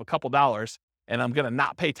myself a couple dollars and I'm going to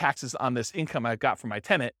not pay taxes on this income I got from my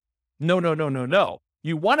tenant. No.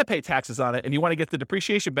 You want to pay taxes on it and you want to get the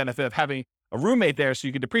depreciation benefit of having a roommate there so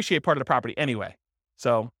you can depreciate part of the property anyway.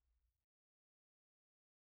 So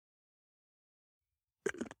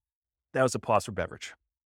that was a pause for beverage.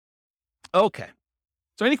 Okay.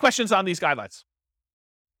 So any questions on these guidelines?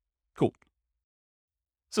 Cool.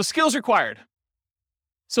 So skills required.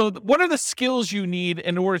 So what are the skills you need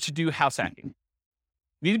in order to do house hacking?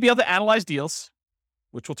 You need to be able to analyze deals,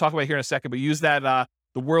 which we'll talk about here in a second, but use that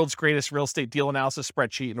the world's greatest real estate deal analysis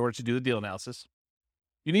spreadsheet in order to do the deal analysis.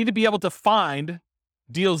 You need to be able to find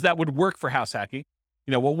deals that would work for house hacking.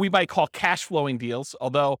 You know, what we might call cash flowing deals,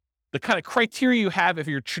 although the kind of criteria you have if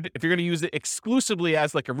you're going to use it exclusively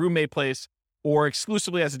as like a roommate place or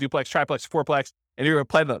exclusively as a duplex, triplex, fourplex, and you're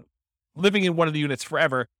planning on living in one of the units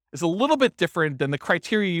forever is a little bit different than the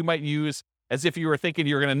criteria you might use as if you were thinking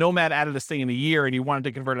you're going to nomad out of this thing in a year and you wanted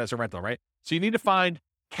to convert it as a rental, right? So you need to find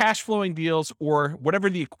cash flowing deals or whatever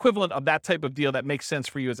the equivalent of that type of deal that makes sense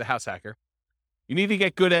for you as a house hacker. You need to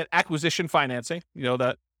get good at acquisition financing, know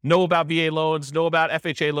about VA loans, know about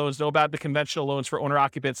FHA loans, know about the conventional loans for owner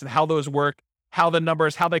occupants and how those work, how the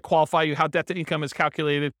numbers, how they qualify you, how debt to income is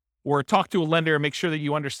calculated, or talk to a lender and make sure that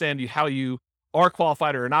you understand how you are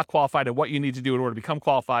qualified or not qualified and what you need to do in order to become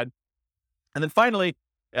qualified. And then finally,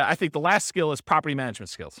 I think the last skill is property management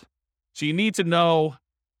skills. So you need to know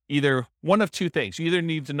either one of two things. You either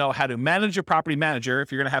need to know how to manage your property manager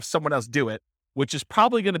if you're going to have someone else do it, which is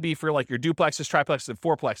probably going to be for like your duplexes, triplexes, and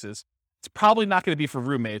fourplexes. It's probably not going to be for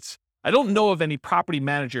roommates. I don't know of any property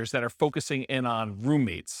managers that are focusing in on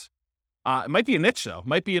roommates. It might be a niche though. It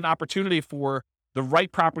might be an opportunity for the right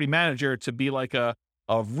property manager to be like a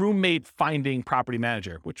roommate finding property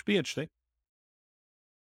manager, which would be interesting.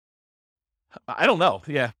 I don't know.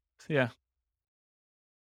 Yeah.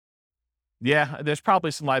 There's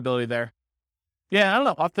probably some liability there. Yeah, I don't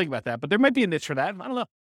know. I'll think about that, but there might be a niche for that. I don't know.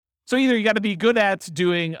 So either you got to be good at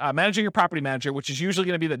doing managing your property manager, which is usually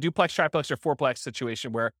going to be the duplex, triplex, or fourplex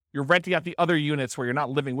situation where you're renting out the other units where you're not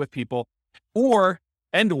living with people, or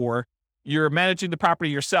you're managing the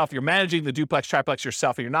property yourself. You're managing the duplex, triplex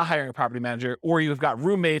yourself, and you're not hiring a property manager, or you've got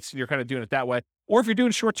roommates and you're kind of doing it that way. Or if you're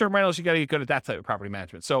doing short-term rentals, you got to get good at that type of property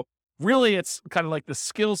management. So really it's kind of like the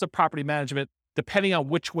skills of property management, depending on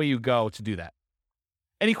which way you go to do that.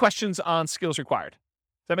 Any questions on skills required?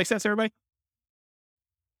 Does that make sense, everybody?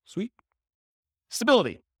 Sweet.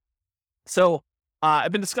 Stability. So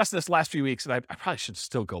I've been discussing this last few weeks, and I probably should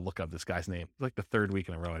still go look up this guy's name. It's like the third week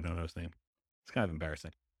in a row I don't know his name. It's kind of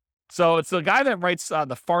embarrassing. So it's the guy that writes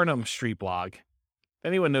the Farnham Street blog. If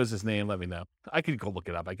anyone knows his name, let me know. I could go look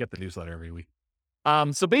it up. I get the newsletter every week.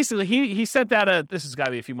 So basically, he sent out this has got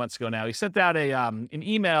to be a few months ago now. He sent out an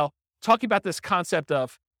email talking about this concept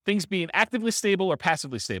of things being actively stable or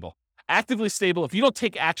passively stable. Actively stable, if you don't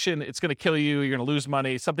take action, it's going to kill you. You're going to lose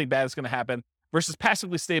money. Something bad is going to happen. Versus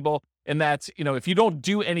passively stable, in that, if you don't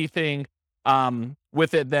do anything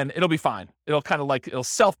with it, then it'll be fine. It'll kind of like, it'll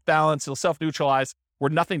self-balance, it'll self-neutralize, where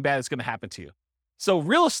nothing bad is going to happen to you. So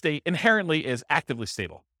real estate inherently is actively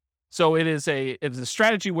stable. So it's a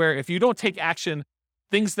strategy where if you don't take action,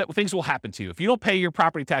 things will happen to you. If you don't pay your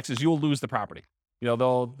property taxes, you'll lose the property.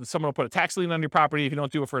 Someone will put a tax lien on your property. If you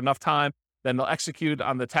don't do it for enough time, then they'll execute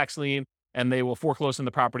on the tax lien and they will foreclose on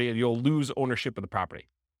the property and you'll lose ownership of the property.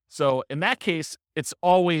 So in that case, it's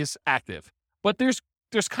always active. But there's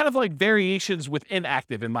kind of like variations within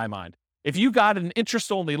active in my mind. If you got an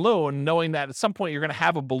interest-only loan, knowing that at some point you're going to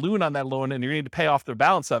have a balloon on that loan and you're going to need to pay off the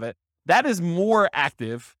balance of it, that is more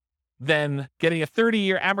active than getting a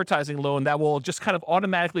 30-year amortizing loan that will just kind of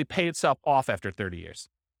automatically pay itself off after 30 years.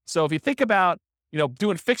 So if you think about,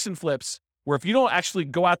 doing fix and flips, where if you don't actually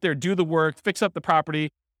go out there, do the work, fix up the property,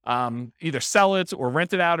 either sell it or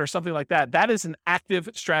rent it out or something like that, that is an active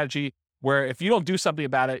strategy where if you don't do something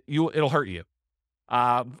about it, it'll hurt you.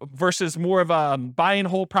 Versus more of a buy and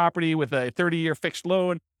hold property with a 30-year fixed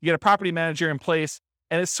loan, you get a property manager in place,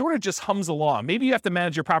 and it sort of just hums along. Maybe you have to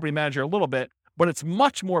manage your property manager a little bit, but it's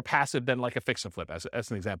much more passive than like a fix and flip as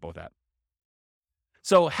an example of that.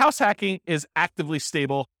 So house hacking is actively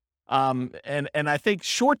stable. And I think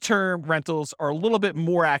short-term rentals are a little bit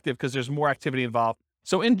more active because there's more activity involved.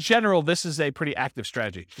 So in general, this is a pretty active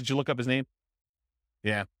strategy. Did you look up his name?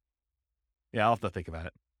 Yeah, I'll have to think about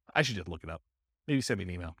it. I should just look it up. Maybe send me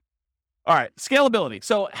an email. All right, scalability.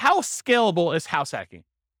 So how scalable is house hacking?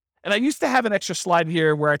 And I used to have an extra slide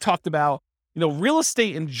here where I talked about, real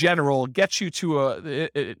estate in general gets you to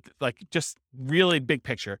just really big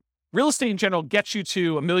picture. Real estate in general gets you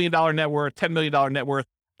to $1 million net worth, $10 million net worth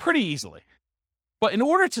pretty easily. But in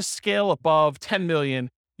order to scale above 10 million,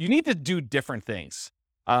 you need to do different things.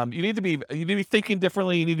 You need to be thinking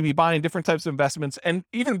differently. You need to be buying different types of investments. And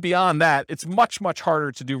even beyond that, it's much, much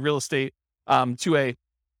harder to do real estate to a,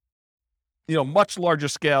 much larger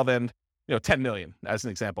scale than, 10 million as an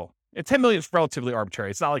example. And 10 million is relatively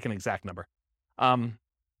arbitrary. It's not like an exact number.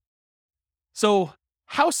 So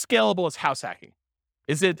how scalable is house hacking?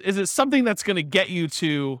 Is it something that's going to get you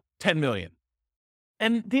to 10 million?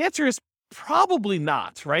 And the answer is probably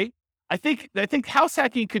not, right? I think house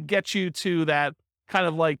hacking could get you to that kind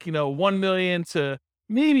of like, 1 million to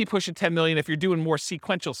maybe pushing 10 million if you're doing more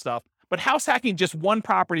sequential stuff. But house hacking just one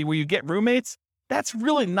property where you get roommates, that's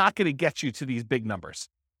really not going to get you to these big numbers.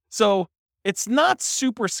 So it's not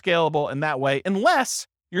super scalable in that way, unless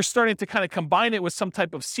you're starting to kind of combine it with some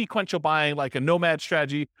type of sequential buying, like a nomad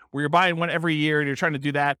strategy where you're buying one every year and you're trying to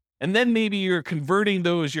do that. And then maybe you're converting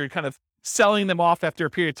those, you're kind of selling them off after a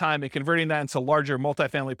period of time and converting that into larger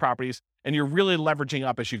multifamily properties. And you're really leveraging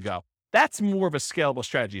up as you go. That's more of a scalable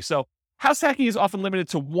strategy. So house hacking is often limited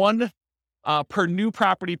to one per new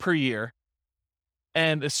property per year.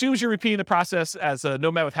 And as soon as you're repeating the process as a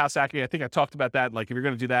nomad with house hacking, I think I talked about that, like if you're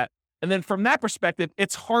going to do that. And then from that perspective,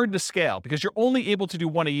 it's hard to scale because you're only able to do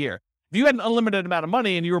one a year. If you had an unlimited amount of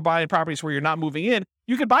money and you were buying properties where you're not moving in,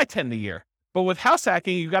 you could buy 10 a year. But with house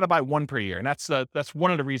hacking, you got to buy one per year. And that's one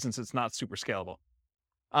of the reasons it's not super scalable.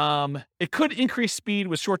 It could increase speed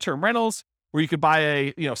with short-term rentals where you could buy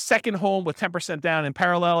a second home with 10% down in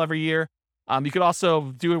parallel every year. You could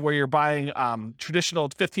also do it where you're buying traditional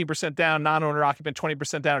 15% down, non-owner occupant,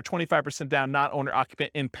 20% down, or 25% down, non-owner occupant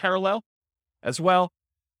in parallel as well.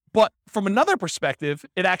 But from another perspective,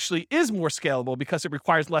 it actually is more scalable because it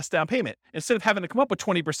requires less down payment. Instead of having to come up with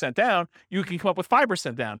 20% down, you can come up with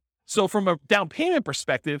 5% down. So from a down payment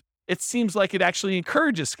perspective, it seems like it actually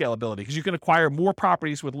encourages scalability because you can acquire more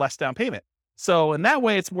properties with less down payment. So in that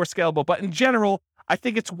way, it's more scalable. But in general, I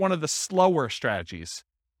think it's one of the slower strategies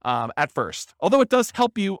at first, although it does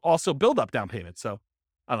help you also build up down payment. So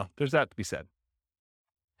I don't know, there's that to be said.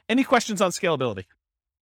 Any questions on scalability?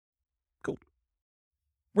 Cool.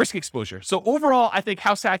 Risk exposure. So overall, I think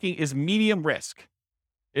house hacking is medium risk,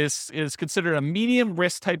 is considered a medium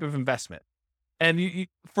risk type of investment. And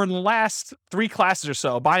for the last 3 classes or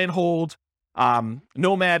so, buy and hold,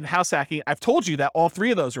 Nomad, and house hacking, I've told you that all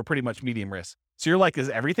three of those are pretty much medium risk. So you're like, is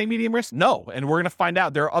everything medium risk? No. And we're going to find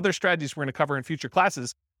out. There are other strategies we're going to cover in future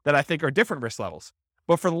classes that I think are different risk levels.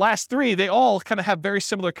 But for the last three, they all kind of have very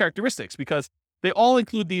similar characteristics because they all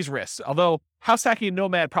include these risks. Although house hacking and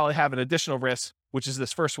Nomad probably have an additional risk, which is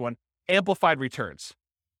this first one, amplified returns.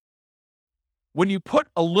 When you put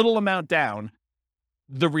a little amount down,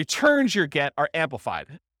 the returns you get are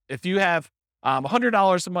amplified. If you have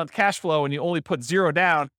 $100 a month cash flow and you only put $0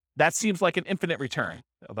 down, that seems like an infinite return,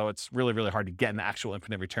 although it's really, really hard to get an actual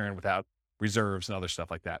infinite return without reserves and other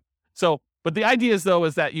stuff like that. So, but the idea is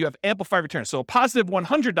that you have amplified returns. So a positive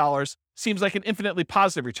 $100 seems like an infinitely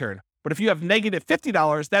positive return. But if you have negative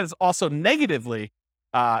 $50, that is also negatively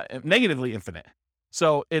infinite.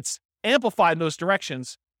 So it's amplified in those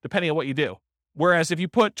directions depending on what you do. Whereas if you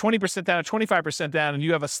put 20% down or 25% down and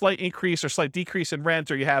you have a slight increase or slight decrease in rent,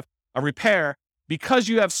 or you have a repair, because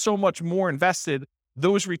you have so much more invested,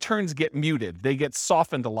 those returns get muted. They get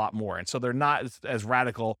softened a lot more. And so they're not as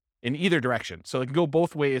radical in either direction. So it can go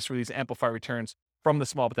both ways for these amplified returns from the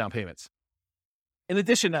small down payments. In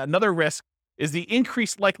addition, another risk is the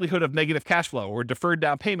increased likelihood of negative cash flow or deferred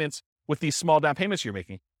down payments with these small down payments you're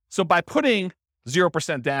making. So by putting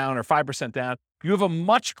 0% down or 5% down, you have a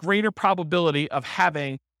much greater probability of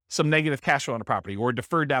having some negative cash flow on a property or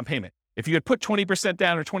deferred down payment. If you had put 20%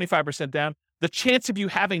 down or 25% down, the chance of you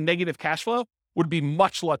having negative cash flow would be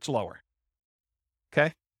much, much lower.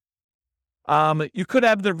 Okay. You could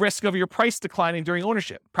have the risk of your price declining during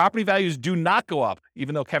ownership. Property values do not go up,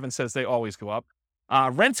 even though Kevin says they always go up.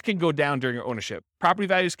 Rents can go down during your ownership. Property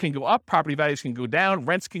values can go up, property values can go down,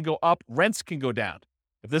 rents can go up, rents can go down.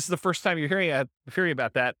 If this is the first time you're hearing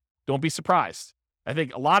about that, don't be surprised. I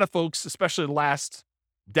think a lot of folks, especially the last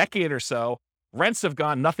decade or so, rents have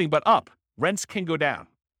gone nothing but up. Rents can go down.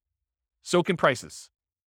 So can prices.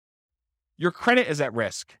 Your credit is at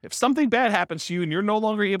risk. If something bad happens to you and you're no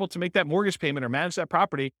longer able to make that mortgage payment or manage that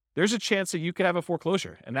property, there's a chance that you could have a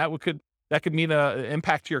foreclosure, and that could mean an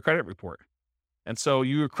impact to your credit report. And so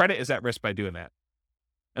your credit is at risk by doing that.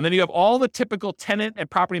 And then you have all the typical tenant and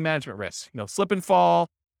property management risks, slip and fall,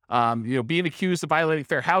 being accused of violating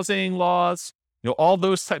fair housing laws, all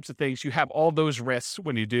those types of things. You have all those risks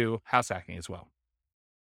when you do house hacking as well.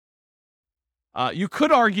 You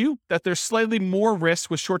could argue that there's slightly more risk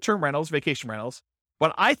with short-term rentals, vacation rentals,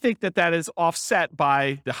 but I think that is offset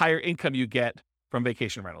by the higher income you get from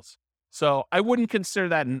vacation rentals. So I wouldn't consider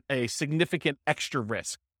that a significant extra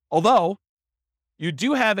risk. Although you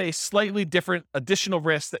do have a slightly different additional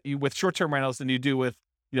risk that you with short-term rentals than you do with,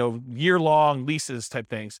 year-long leases type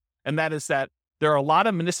things. And that is that there are a lot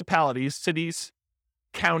of municipalities, cities,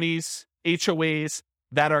 counties, HOAs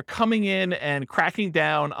that are coming in and cracking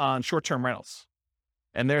down on short-term rentals.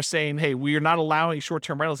 And they're saying, hey, we are not allowing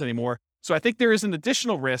short-term rentals anymore. So I think there is an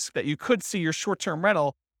additional risk that you could see your short-term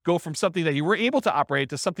rental go from something that you were able to operate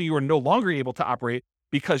to something you are no longer able to operate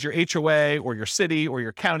because your HOA or your city or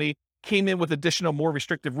your county came in with additional, more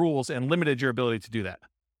restrictive rules and limited your ability to do that.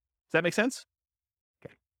 Does that make sense?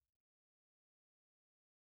 Okay.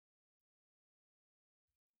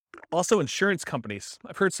 Also, insurance companies.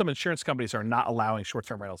 I've heard some insurance companies are not allowing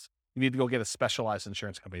short-term rentals. You need to go get a specialized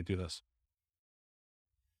insurance company to do this.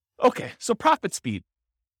 Okay, so profit speed.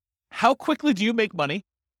 How quickly do you make money?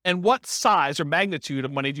 And what size or magnitude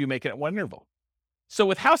of money do you make at one interval? So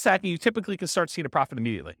with house hacking, you typically can start seeing a profit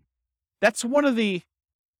immediately. That's one of the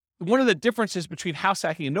differences between house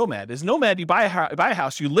hacking and nomad. Is nomad, you buy a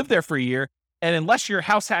house, you live there for a year, and unless you're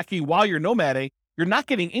house hacking while you're nomading, you're not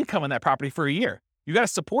getting income on that property for a year. You got to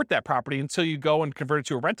support that property until you go and convert it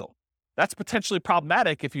to a rental. That's potentially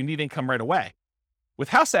problematic if you need income right away. With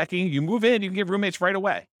house hacking, you move in, you can get roommates right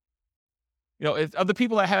away. Of the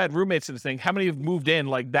people that had roommates in this thing, how many have moved in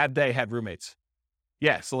like that day had roommates?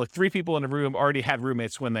 Yeah, so like 3 people in the room already had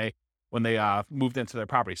roommates when they moved into their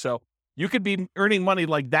property. So you could be earning money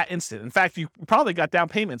like that instant. In fact, you probably got down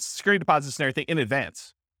payments, security deposits and everything in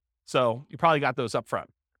advance. So you probably got those up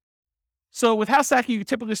front. So with house hacking, you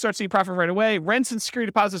typically start seeing profit right away. Rents and security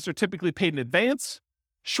deposits are typically paid in advance.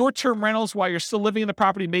 Short-term rentals while you're still living in the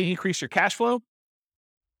property may increase your cash flow.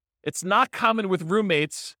 It's not common with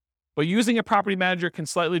roommates, but using a property manager can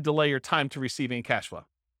slightly delay your time to receiving cash flow.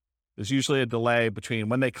 There's usually a delay between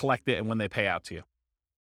when they collect it and when they pay out to you.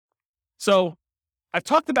 So I've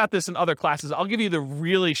talked about this in other classes. I'll give you the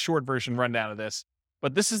really short version rundown of this,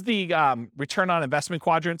 but this is the return on investment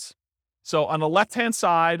quadrants. So on the left-hand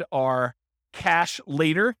side are cash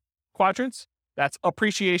later quadrants. That's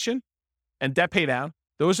appreciation and debt pay down.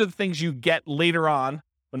 Those are the things you get later on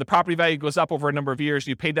when the property value goes up over a number of years.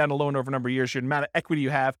 You pay down a loan over a number of years. Your amount of equity you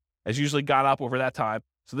have has usually gone up over that time.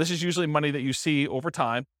 So this is usually money that you see over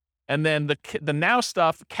time. And then the now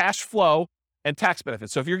stuff, cash flow and tax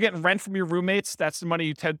benefits. So if you're getting rent from your roommates, that's the money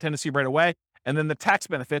you tend to see right away. And then the tax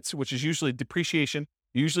benefits, which is usually depreciation,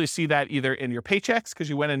 you usually see that either in your paychecks because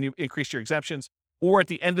you went and you increased your exemptions, or at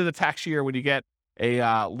the end of the tax year when you get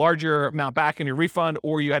a larger amount back in your refund,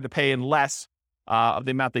 or you had to pay in less of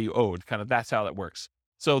the amount that you owed. Kind of that's how that works.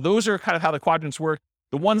 So those are kind of how the quadrants work.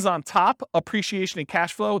 The ones on top, appreciation and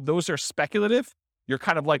cash flow, those are speculative. You're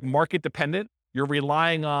kind of like market dependent. You're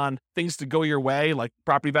relying on things to go your way, like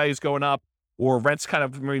property values going up or rents kind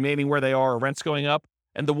of remaining where they are or rents going up.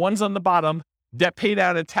 And the ones on the bottom, debt pay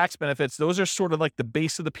down and tax benefits, those are sort of like the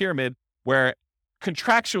base of the pyramid where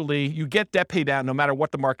contractually you get debt pay down no matter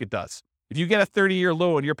what the market does. If you get a 30-year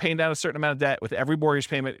loan, you're paying down a certain amount of debt with every mortgage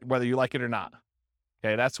payment, whether you like it or not.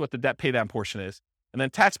 Okay, that's what the debt pay down portion is. And then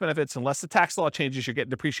tax benefits, unless the tax law changes, you're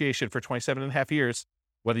getting depreciation for 27 and a half years,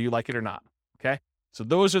 whether you like it or not. Okay, so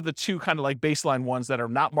those are the two kind of like baseline ones that are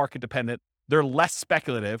not market dependent. They're less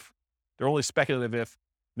speculative. They're only speculative if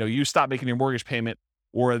you stop making your mortgage payment,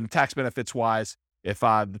 or in tax benefits wise, if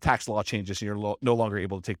the tax law changes and you're no longer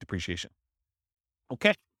able to take depreciation.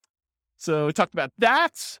 Okay, so we talked about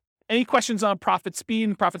that. Any questions on profit speed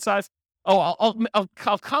and profit size? Oh,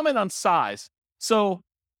 I'll comment on size. So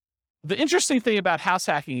the interesting thing about house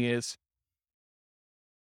hacking is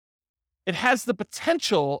it has the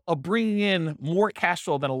potential of bringing in more cash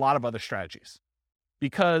flow than a lot of other strategies.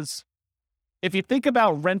 Because if you think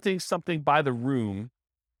about renting something by the room,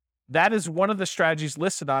 that is one of the strategies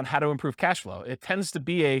listed on how to improve cash flow. It tends to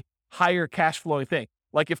be a higher cash flowing thing.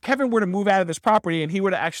 Like if Kevin were to move out of his property and he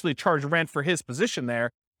were to actually charge rent for his position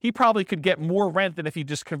there, he probably could get more rent than if he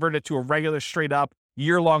just converted it to a regular straight up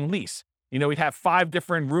year-long lease. He'd have 5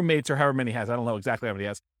 different roommates or however many he has. I don't know exactly how many he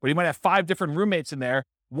has, but he might have 5 different roommates in there.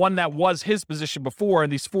 One that was his position before,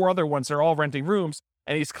 and these 4 other ones are all renting rooms,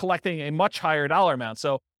 and he's collecting a much higher dollar amount.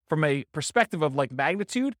 So from a perspective of like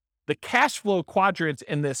magnitude, the cash flow quadrant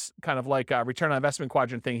in this kind of like return on investment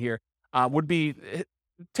quadrant thing here would be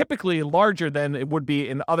typically larger than it would be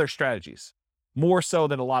in other strategies, more so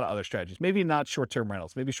than a lot of other strategies. Maybe not short-term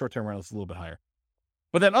rentals. Maybe short-term rentals is a little bit higher.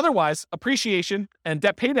 But then otherwise, appreciation and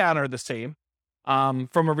debt pay down are the same. From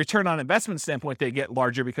a return on investment standpoint, they get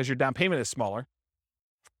larger because your down payment is smaller.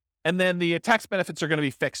 And then the tax benefits are going to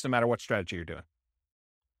be fixed no matter what strategy you're doing.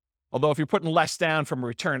 Although if you're putting less down from a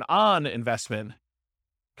return on investment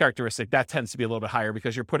characteristic, that tends to be a little bit higher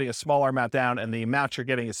because you're putting a smaller amount down and the amount you're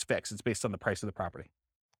getting is fixed. It's based on the price of the property.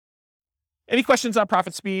 Any questions on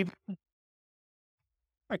profit speed? All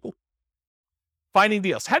right, cool. Finding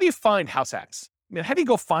deals. How do you find house hacks? How do you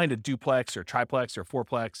go find a duplex or triplex or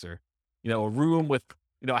fourplex or, a room with,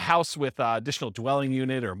 a house with additional dwelling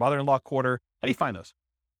unit or mother-in-law quarter? How do you find those?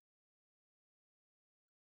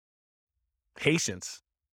 Patience.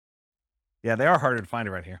 Yeah, they are harder to find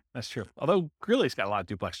around here. That's true. Although Greeley's got a lot of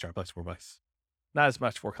duplex, triplex, fourplex. Not as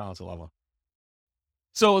much Fort Collins, a lot of them.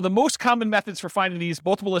 So the most common methods for finding these,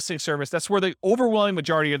 multiple listing service, that's where the overwhelming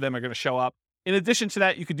majority of them are going to show up. In addition to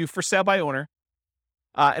that, you could do for sale by owner.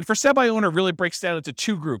 And for sale by owner really breaks down into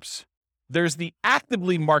 2 groups. There's the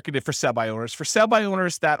actively marketed for sale by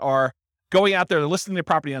owners that are going out there, they're listing their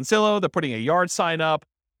property on Zillow, they're putting a yard sign up,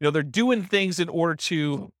 they're doing things in order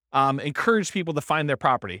to encourage people to find their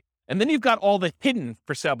property. And then you've got all the hidden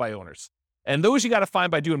for sale by owners. And those you got to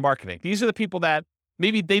find by doing marketing. These are the people that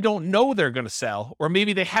maybe they don't know they're going to sell, or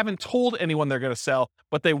maybe they haven't told anyone they're going to sell,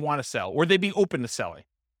 but they want to sell, or they'd be open to selling.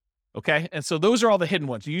 Okay. And so those are all the hidden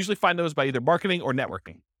ones. You usually find those by either marketing or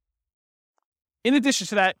networking. In addition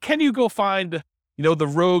to that, can you go find, the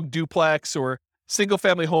rogue duplex or single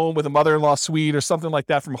family home with a mother-in-law suite or something like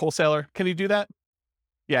that from a wholesaler? Can you do that?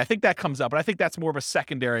 Yeah, I think that comes up, but I think that's more of a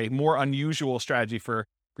secondary, more unusual strategy for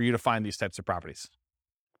you to find these types of properties.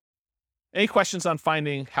 Any questions on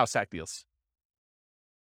finding house hack deals?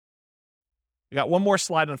 We got one more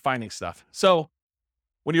slide on finding stuff. So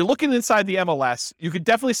when you're looking inside the MLS, you could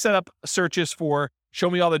definitely set up searches for show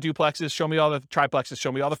me all the duplexes, show me all the triplexes,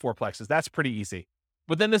 show me all the fourplexes. That's pretty easy.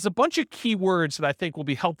 But then there's a bunch of keywords that I think will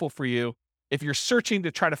be helpful for you if you're searching to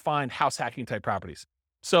try to find house hacking type properties.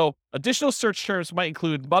 So additional search terms might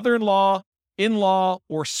include mother-in-law, in-law,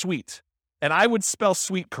 or suite. And I would spell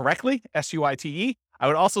suite correctly, S-U-I-T-E. I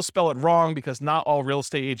would also spell it wrong because not all real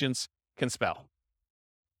estate agents can spell.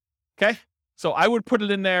 Okay? So I would put it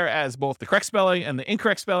in there as both the correct spelling and the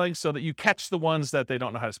incorrect spelling so that you catch the ones that they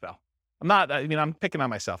don't know how to spell. I'm picking on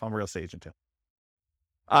myself. I'm a real estate agent too.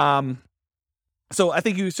 So I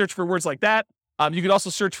think you search for words like that. You could also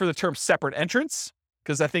search for the term separate entrance,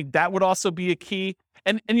 because I think that would also be a key.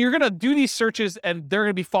 And you're going to do these searches and there are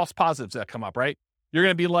going to be false positives that come up, right? You're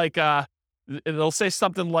going to be like, It'll say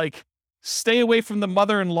something like, stay away from the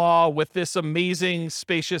mother-in-law with this amazing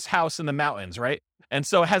spacious house in the mountains, right? And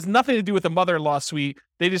so it has nothing to do with the mother-in-law suite.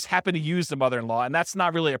 They just happen to use the mother-in-law, and that's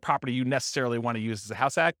not really a property you necessarily want to use as a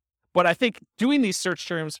house hack. But I think doing these search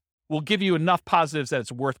terms will give you enough positives that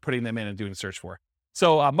it's worth putting them in and doing a search for.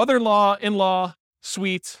 So mother-in-law, in-law,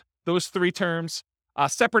 suite, those three terms.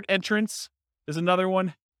 Separate entrance is another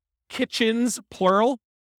one. Kitchens, plural.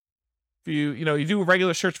 If you do a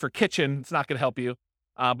regular search for kitchen, it's not going to help you.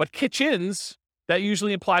 But kitchens, that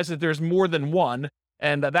usually implies that there's more than one,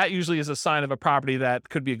 and that usually is a sign of a property that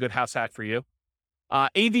could be a good house hack for you.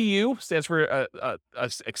 ADU stands for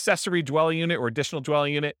accessory dwelling unit or additional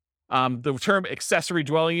dwelling unit. The term accessory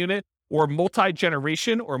dwelling unit or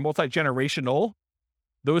multi-generation or multi-generational,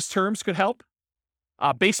 those terms could help.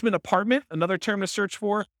 Basement apartment, another term to search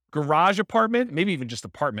for. Garage apartment, maybe even just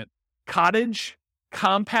apartment. Cottage,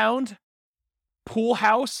 compound, pool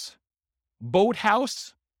house, boat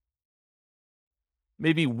house,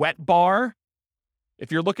 maybe wet bar.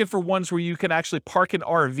 If you're looking for ones where you can actually park an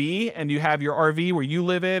RV and you have your RV where you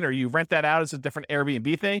live in, or you rent that out as a different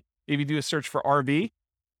Airbnb thing, if you do a search for RV.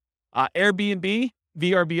 Airbnb,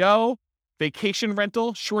 VRBO, vacation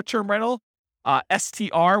rental, short-term rental,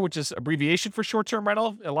 STR, which is abbreviation for short-term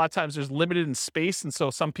rental. A lot of times there's limited in space, and so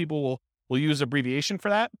some people will use abbreviation for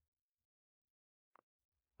that.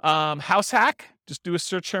 House hack, just do a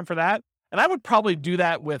search term for that. And I would probably do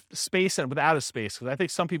that with space and without a space, because I think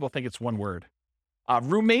some people think it's one word.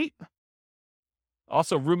 Roommate,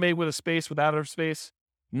 also roommate with a space, without a space.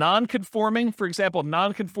 Non-conforming, for example,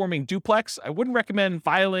 non-conforming duplex. I wouldn't recommend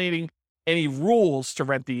violating any rules to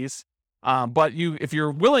rent these, but if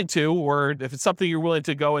you're willing to, or if it's something you're willing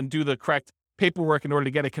to go and do the correct paperwork in order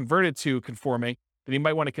to get it converted to conforming, then you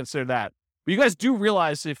might want to consider that. But you guys do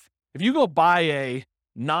realize if you go buy a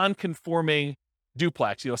non-conforming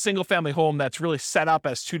duplex, a single family home that's really set up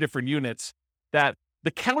as two different units, that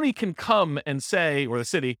the county can come and say, or the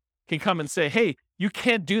city can come and say, hey, you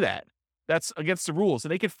can't do that. That's against the rules.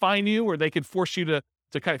 And they could fine you, or they could force you to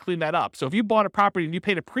kind of clean that up. So if you bought a property and you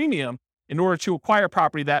paid a premium in order to acquire a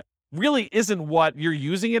property that really isn't what you're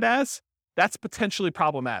using it as, that's potentially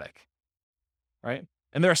problematic, right?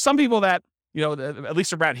 And there are some people that, at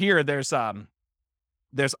least around here, there's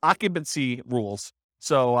occupancy rules.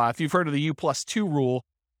 So if you've heard of the U+2 rule,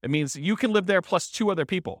 it means you can live there plus two other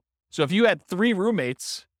people. So if you had 3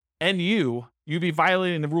 roommates and you'd be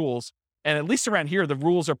violating the rules. And at least around here, the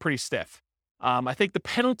rules are pretty stiff. I think the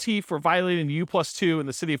penalty for violating the U+2 in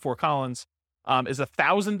the city of Fort Collins is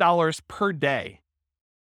 $1,000 per day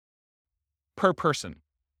per person.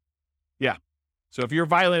 Yeah. So if you're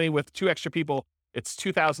violating with 2 extra people, it's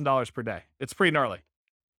 $2,000 per day. It's pretty gnarly.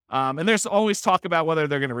 And there's always talk about whether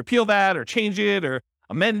they're going to repeal that or change it or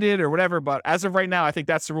amend it or whatever. But as of right now, I think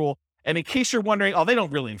that's the rule. And in case you're wondering, they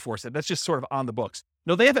don't really enforce it. That's just sort of on the books.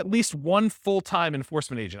 No, they have at least one full-time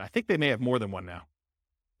enforcement agent. I think they may have more than one now,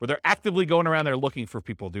 where they're actively going around there looking for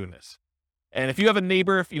people doing this. And if you have a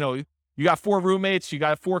neighbor, if you got 4 roommates, you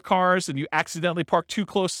got 4 cars, and you accidentally park too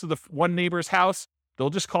close to the one neighbor's house, they'll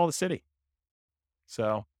just call the city.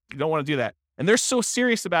 So you don't want to do that. And they're so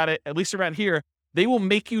serious about it, at least around here, they will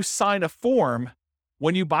make you sign a form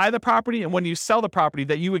when you buy the property and when you sell the property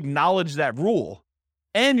that you acknowledge that rule.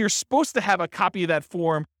 And you're supposed to have a copy of that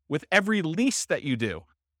form with every lease that you do.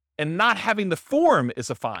 And not having the form is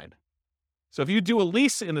a fine. So if you do a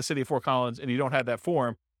lease in the city of Fort Collins and you don't have that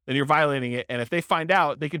form, then you're violating it. And if they find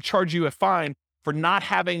out, they can charge you a fine for not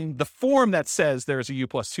having the form that says there's a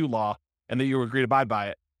U+2 law and that you agree to abide by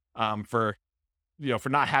it, for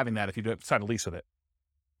not having that if you don't sign a lease with it.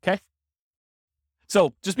 Okay?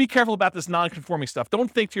 So just be careful about this non-conforming stuff.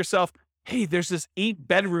 Don't think to yourself, hey, there's this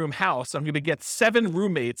 8-bedroom house. I'm going to get 7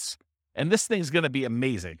 roommates, and this thing's going to be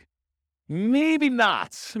amazing. Maybe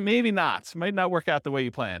not. Maybe not. Might not work out the way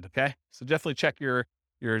you planned, okay? So definitely check your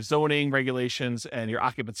zoning regulations and your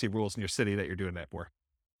occupancy rules in your city that you're doing that for.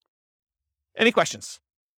 Any questions?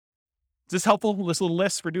 Is this helpful, this little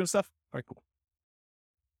list for doing stuff? All right, cool.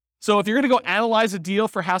 So if you're going to go analyze a deal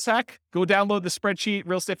for House Hack, go download the spreadsheet,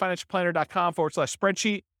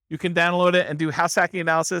 realestatefinancialplanner.com/spreadsheet. You can download it and do house hacking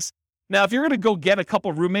analysis. Now, if you're going to go get a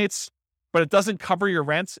couple roommates, but it doesn't cover your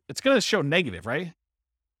rent, it's going to show negative, right?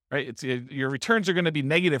 Right? Your returns are going to be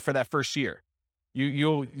negative for that first year.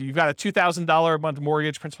 You've got a $2,000 a month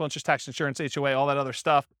mortgage, principal, interest, tax, insurance, HOA, all that other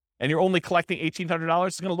stuff, and you're only collecting $1,800.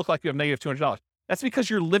 It's going to look like you have negative $200. That's because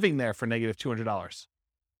you're living there for negative $200.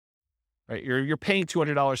 Right? You're paying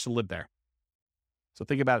 $200 to live there. So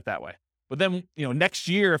think about it that way. But then, next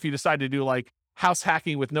year, if you decide to do like house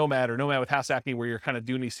hacking with Nomad or Nomad with house hacking, where you're kind of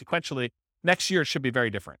doing these sequentially, next year it should be very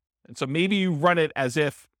different. And so maybe you run it as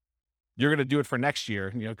if you're going to do it for next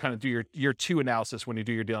year, kind of do your year 2 analysis when you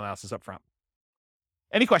do your deal analysis up front.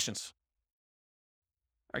 Any questions?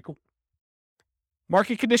 All right, cool.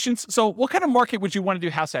 Market conditions. So what kind of market would you want to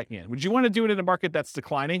do house hacking in? Would you want to do it in a market that's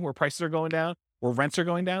declining, where prices are going down, where rents are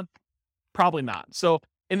going down? Probably not. So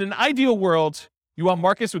in an ideal world, you want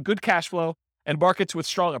markets with good cash flow and markets with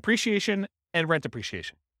strong appreciation and rent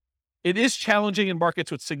appreciation. It is challenging in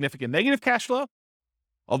markets with significant negative cash flow,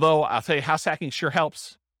 although I'll tell you, house hacking sure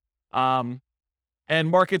helps. And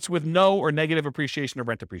markets with no or negative appreciation or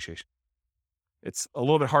rent appreciation. It's a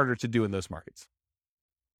little bit harder to do in those markets.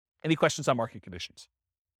 Any questions on market conditions?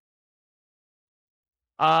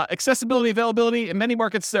 Accessibility, availability. In many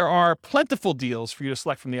markets, there are plentiful deals for you to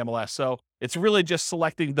select from the MLS. So it's really just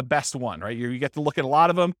selecting the best one, right? You get to look at a lot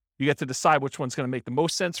of them. You get to decide which one's going to make the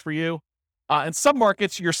most sense for you. In some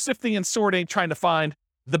markets, you're sifting and sorting, trying to find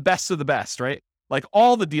the best of the best, right? Like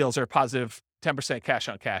all the deals are positive 10% cash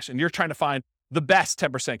on cash, and you're trying to find the best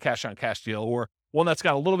 10% cash on cash deal, or one that's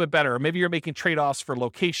got a little bit better. Or maybe you're making trade-offs for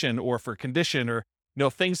location or for condition, or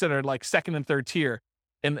things that are like second and third tier.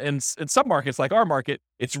 And in some markets, like our market,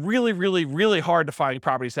 it's really, really, really hard to find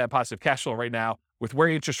properties that have positive cash flow right now with where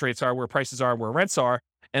interest rates are, where prices are, where rents are.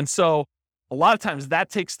 And so a lot of times that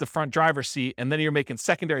takes the front driver's seat, and then you're making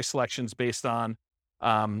secondary selections based on,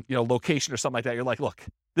 location or something like that. You're like, look,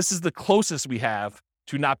 this is the closest we have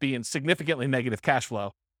to not being significantly negative cash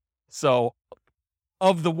flow. So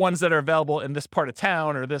of the ones that are available in this part of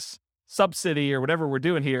town or this sub-city or whatever we're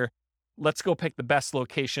doing here, let's go pick the best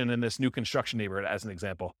location in this new construction neighborhood as an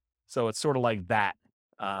example. So it's sort of like that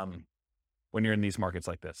when you're in these markets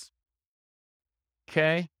like this.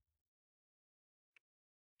 Okay.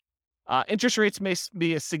 Interest rates may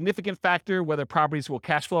be a significant factor whether properties will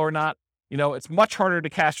cash flow or not. It's much harder to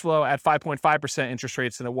cash flow at 5.5% interest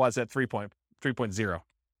rates than it was at 3.0.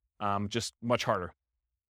 Just much harder.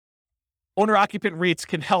 Owner-occupant REITs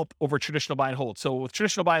can help over traditional buy and hold. So with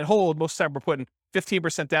traditional buy and hold, most of the time we're putting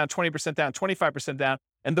 15% down, 20% down, 25% down,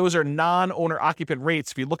 and those are non-owner-occupant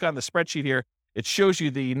rates. If you look on the spreadsheet here, it shows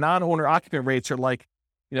you the non-owner-occupant rates are like,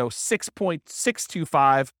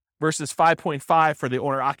 6.625 versus 5.5 for the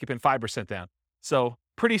owner-occupant 5% down. So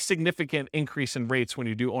pretty significant increase in rates when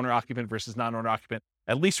you do owner-occupant versus non-owner-occupant,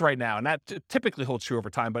 at least right now. And that typically holds true over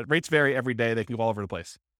time, but rates vary every day. They can go all over the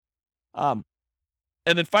place.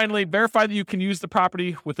 And then finally, verify that you can use the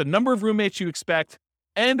property with the number of roommates you expect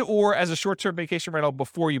and or as a short-term vacation rental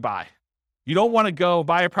before you buy. You don't want to go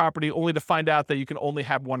buy a property only to find out that you can only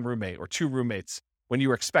have one roommate or two roommates when you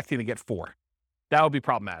were expecting to get four. That would be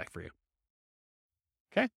problematic for you.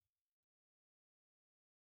 Okay?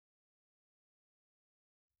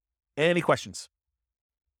 Any questions?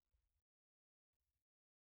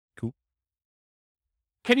 Cool.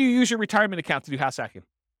 Can you use your retirement account to do house hacking?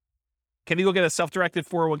 Can you go get a self-directed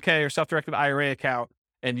 401k or self-directed IRA account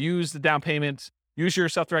and use the down payments, use your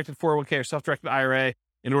self-directed 401k or self-directed IRA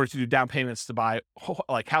in order to do down payments to buy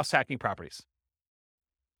like house hacking properties?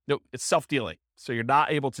 Nope, it's self-dealing. So you're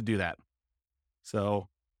not able to do that. So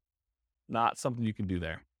not something you can do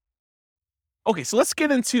there. Okay, so let's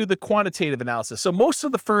get into the quantitative analysis. So most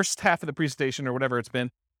of the first half of the presentation or whatever it's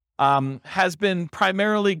been has been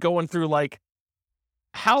primarily going through like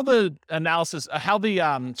how the analysis, how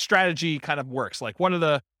the strategy kind of works. Like what are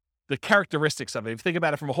the characteristics of it? If you think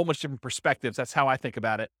about it from a whole bunch of different perspectives, that's how I think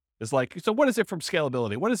about it. Is like, so what is it from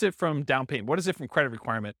scalability? What is it from down payment? What is it from credit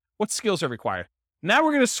requirement? What skills are required? Now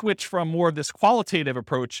we're going to switch from more of this qualitative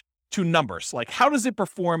approach to numbers. Like how does it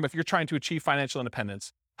perform if you're trying to achieve financial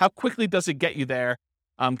independence? How quickly does it get you there?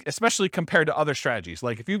 Especially compared to other strategies.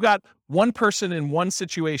 Like if you've got one person in one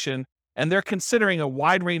situation and they're considering a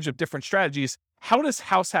wide range of different strategies, how does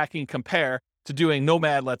house hacking compare to doing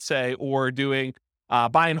Nomad, let's say, or doing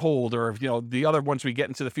buy and hold, or the other ones we get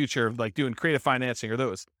into the future, like doing creative financing or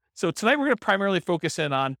those? So tonight we're going to primarily focus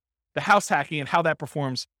in on the house hacking and how that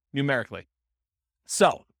performs numerically.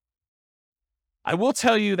 So I will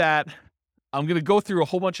tell you that I'm going to go through a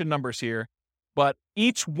whole bunch of numbers here, but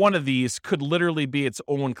each one of these could literally be its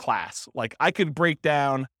own class. Like I could break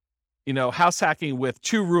down, house hacking with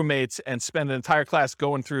two roommates and spend an entire class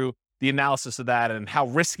going through the analysis of that and how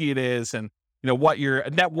risky it is and, what your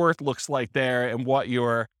net worth looks like there and what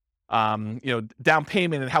your, down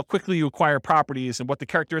payment and how quickly you acquire properties and what the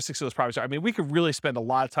characteristics of those properties are. I mean, we could really spend a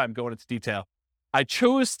lot of time going into detail. I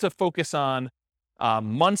chose to focus on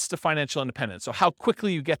months to financial independence. So how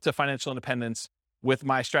quickly you get to financial independence with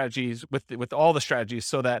my strategies, with all the strategies,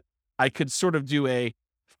 so that I could sort of do a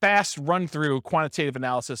fast run through quantitative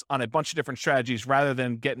analysis on a bunch of different strategies rather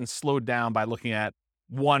than getting slowed down by looking at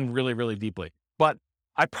one really, really deeply. But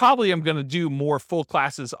I probably am going to do more full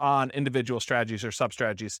classes on individual strategies or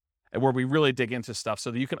sub-strategies and where we really dig into stuff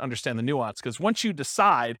so that you can understand the nuance. Because once you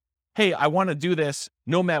decide, hey, I want to do this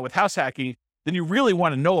nomad with house hacking, then you really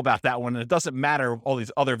want to know about that one. And it doesn't matter all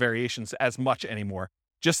these other variations as much anymore.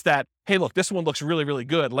 Just that, hey, look, this one looks really, really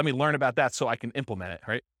good. Let me learn about that so I can implement it,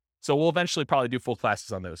 right? So we'll eventually probably do full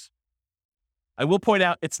classes on those. I will point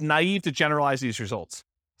out it's naive to generalize these results.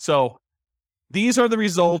 So these are the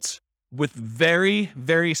results with very,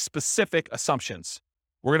 very specific assumptions.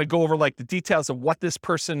 We're going to go over like the details of what this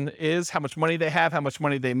person is, how much money they have, how much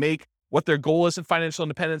money they make, what their goal is in financial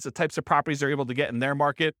independence, the types of properties they're able to get in their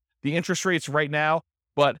market, the interest rates right now.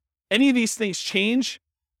 But any of these things change,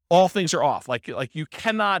 all things are off. Like you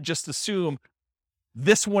cannot just assume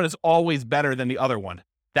this one is always better than the other one.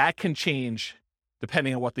 That can change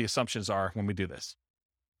depending on what the assumptions are when we do this.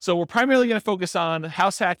 So we're primarily going to focus on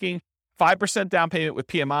house hacking, 5% down payment with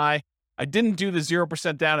PMI. I didn't do the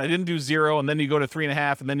 0% down. I didn't do 0. And then you go to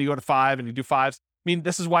 3.5 and then you go to 5 and you do 5s. I mean,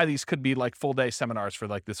 this is why these could be like full day seminars for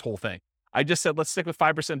like this whole thing. I just said, let's stick with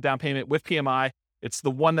 5% down payment with PMI. It's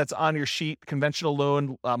the one that's on your sheet, conventional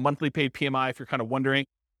loan, monthly paid PMI, if you're kind of wondering.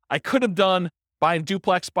 I could have done buying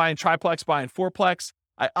duplex, buying triplex, buying fourplex.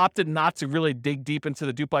 I opted not to really dig deep into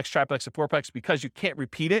the duplex, triplex, and fourplex because you can't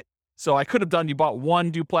repeat it. So I could have done, you bought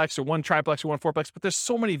one duplex or one triplex or one fourplex, but there's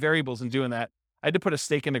so many variables in doing that. I had to put a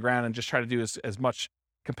stake in the ground and just try to do as much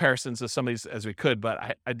comparisons of some of these as we could.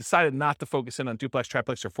 But I decided not to focus in on duplex,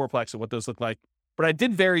 triplex, or fourplex and what those look like. But I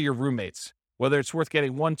did vary your roommates, whether it's worth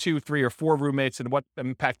getting 1, 2, 3, or 4 roommates and what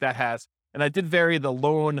impact that has. And I did vary the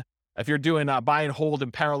loan. If you're doing buy and hold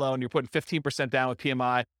in parallel and you're putting 15% down with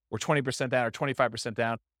PMI or 20% down or 25%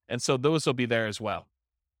 down. And so those will be there as well.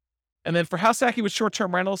 And then for house hacking with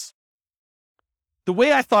short-term rentals, the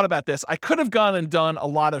way I thought about this, I could have gone and done a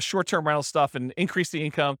lot of short-term rental stuff and increased the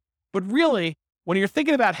income. But really, when you're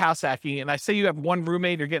thinking about house hacking, and I say you have one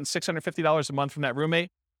roommate, you're getting $650 a month from that roommate,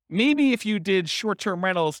 maybe if you did short-term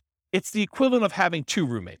rentals, it's the equivalent of having 2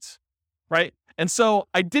 roommates, right? And so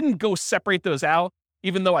I didn't go separate those out,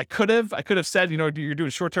 even though I could have said, you're doing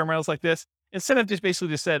short-term rentals like this. Instead, I've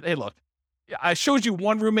just said, hey, look, I showed you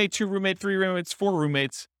 1 roommate, 2 roommates, 3 roommates, 4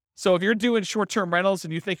 roommates. So if you're doing short-term rentals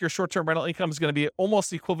and you think your short-term rental income is going to be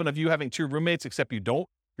almost the equivalent of you having 2 roommates, except you don't,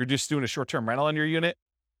 you're just doing a short-term rental on your unit,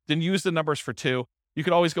 then use the numbers for 2. You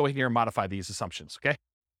can always go in here and modify these assumptions, okay?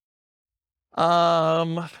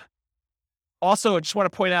 Also, I just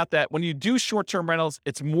want to point out that when you do short-term rentals,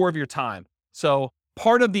 it's more of your time. So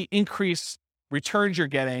part of the increased returns you're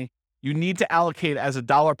getting, you need to allocate as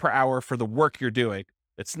 $1 per hour for the work you're doing.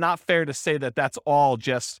 It's not fair to say that that's all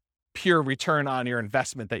just pure return on your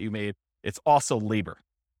investment that you made. It's also labor.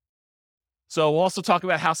 So we'll also talk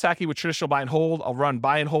about house hacking with traditional buy and hold. I'll run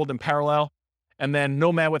buy and hold in parallel. And then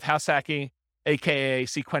nomad with house hacking, AKA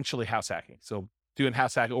sequentially house hacking. So doing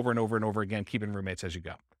house hack over and over and over again, keeping roommates as you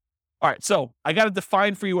go. All right, so I got to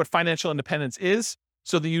define for you what financial independence is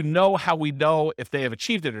so that you know how we know if they have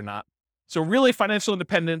achieved it or not. So really, financial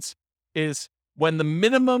independence is when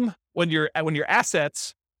your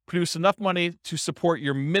assets produce enough money to support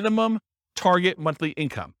your minimum target monthly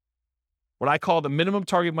income. What I call the minimum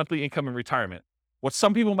target monthly income in retirement. What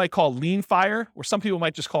some people might call lean fire, or some people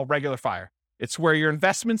might just call regular fire. It's where your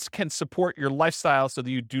investments can support your lifestyle so that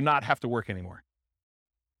you do not have to work anymore.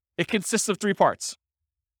 It consists of 3 parts.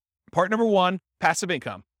 Part number 1, passive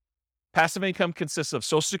income. Passive income consists of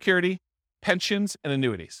Social Security, pensions, and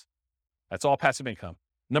annuities. That's all passive income.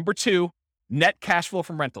 Number 2, net cash flow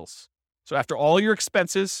from rentals. So after all your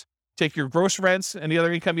expenses, take your gross rents and the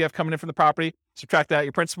other income you have coming in from the property, subtract out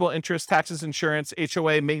your principal, interest, taxes, insurance,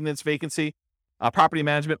 HOA, maintenance, vacancy, property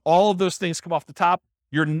management, all of those things come off the top.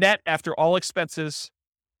 Your net after all expenses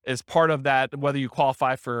is part of that, whether you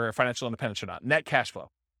qualify for financial independence or not, net cash flow.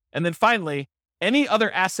 And then finally, any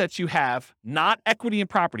other assets you have, not equity in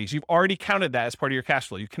properties, you've already counted that as part of your cash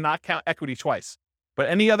flow. You cannot count equity twice. But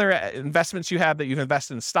any other investments you have that you've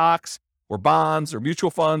invested in stocks or bonds or mutual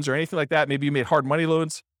funds or anything like that, maybe you made hard money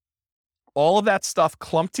loans, all of that stuff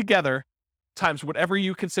clumped together times whatever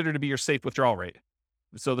you consider to be your safe withdrawal rate.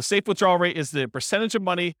 So the safe withdrawal rate is the percentage of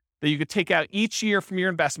money that you could take out each year from your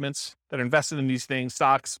investments that are invested in these things,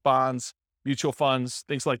 stocks, bonds, mutual funds,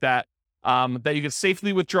 things like that, that you can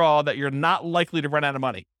safely withdraw that you're not likely to run out of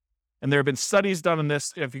money. And there have been studies done on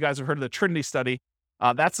this. If you guys have heard of the Trinity study,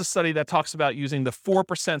 that's a study that talks about using the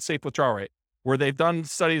 4% safe withdrawal rate, where they've done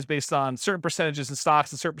studies based on certain percentages in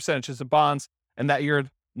stocks and certain percentages in bonds, and that you're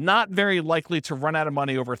not very likely to run out of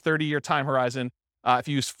money over a 30-year time horizon if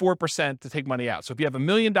you use 4% to take money out. So if you have $1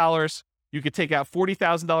 million, you could take out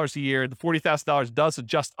 $40,000 a year. The $40,000 does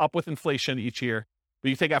adjust up with inflation each year, but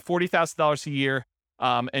you take out $40,000 a year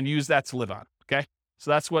and use that to live on, okay? So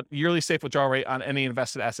that's what yearly safe withdrawal rate on any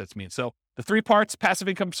invested assets means. So the three parts: passive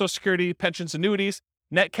income, Social Security, pensions, annuities,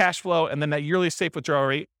 net cash flow, and then that yearly safe withdrawal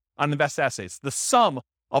rate on invested assets. The sum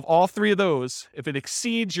of all three of those, if it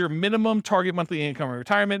exceeds your minimum target monthly income in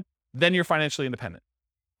retirement, then you're financially independent.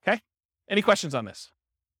 Okay? Any questions on this?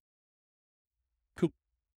 Cool.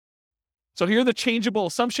 So here are the changeable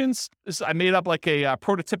assumptions. I made up like a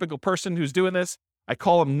prototypical person who's doing this. I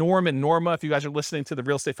call them Norm and Norma if you guys are listening to the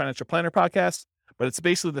Real Estate Financial Planner podcast, but it's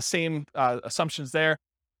basically the same assumptions there.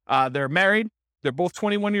 They're married. They're both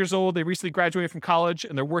 21 years old. They recently graduated from college,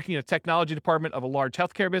 and they're working in a technology department of a large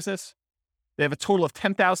healthcare business. They have a total of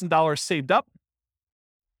 $10,000 saved up.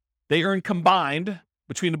 They earn combined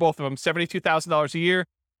between the both of them $72,000 a year.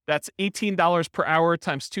 That's $18 per hour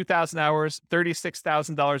times 2,000 hours,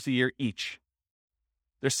 $36,000 a year each.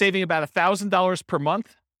 They're saving about $1,000 per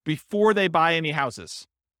month before they buy any houses.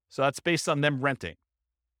 So that's based on them renting.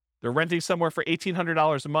 They're renting somewhere for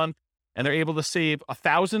 $1,800 a month, and they're able to save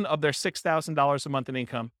 $1,000 of their $6,000 a month in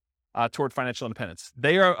income toward financial independence.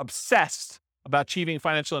 They are obsessed about achieving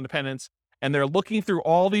financial independence, and they're looking through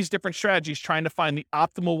all these different strategies, trying to find the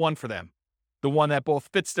optimal one for them, the one that both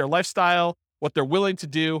fits their lifestyle, what they're willing to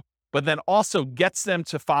do, but then also gets them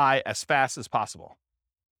to FI as fast as possible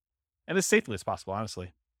and as safely as possible,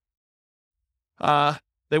 honestly.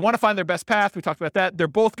 They want to find their best path. We talked about that. They're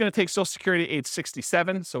both going to take Social Security at age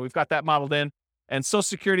 67. So we've got that modeled in. And Social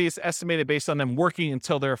Security is estimated based on them working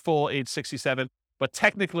until they're full age 67. But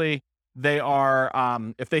technically, they are,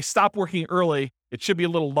 if they stop working early, it should be a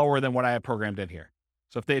little lower than what I have programmed in here.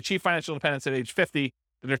 So if they achieve financial independence at age 50,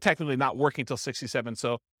 then they're technically not working until 67.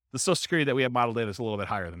 So the Social Security that we have modeled in is a little bit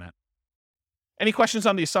higher than that. Any questions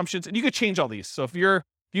on the assumptions? And you could change all these. So if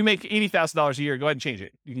you make $80,000 a year, go ahead and change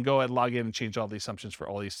it. You can go ahead and log in and change all the assumptions for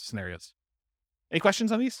all these scenarios. Any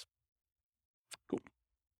questions on these? Cool.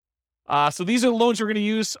 So these are the loans we're going to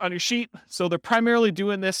use on your sheet. So they're primarily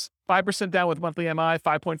doing this 5% down with monthly MI,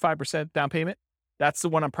 5.5% down payment. That's the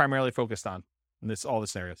one I'm primarily focused on in all the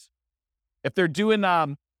scenarios. If they're doing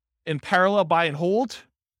in parallel buy and hold,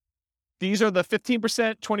 these are the 15%,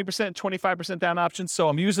 20%, 25% down options. So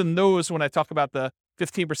I'm using those when I talk about the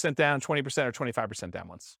 15% down, 20% or 25% down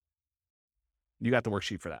ones. You got the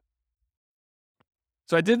worksheet for that.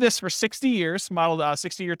 So I did this for 60 years, modeled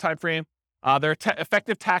 60-year time frame. Their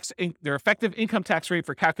effective income tax rate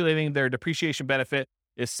for calculating their depreciation benefit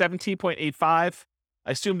is 17.85.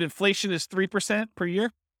 I assumed inflation is 3% per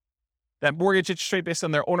year. That mortgage interest rate based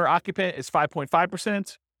on their owner occupant is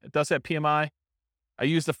 5.5%. It does have PMI. I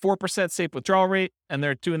used the 4% safe withdrawal rate, and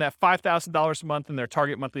they're doing that $5,000 a month in their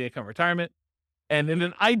target monthly income retirement. And in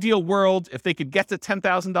an ideal world, if they could get to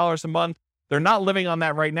 $10,000 a month, they're not living on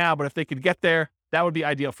that right now, but if they could get there, that would be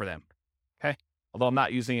ideal for them. Okay. Although I'm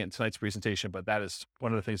not using it in tonight's presentation, but that is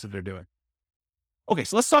one of the things that they're doing. Okay.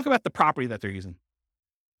 So let's talk about the property that they're using.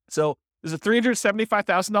 So there's a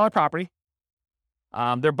 $375,000 property.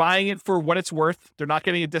 They're buying it for what it's worth. They're not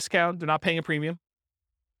getting a discount. They're not paying a premium.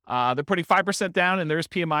 They're putting 5% down, and there's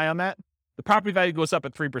PMI on that. The property value goes up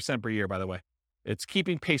at 3% per year, by the way. It's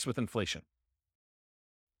keeping pace with inflation.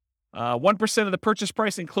 1% of the purchase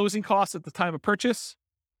price and closing costs at the time of purchase.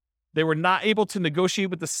 They were not able to negotiate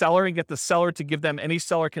with the seller and get the seller to give them any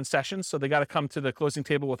seller concessions, so they got to come to the closing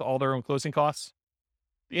table with all their own closing costs.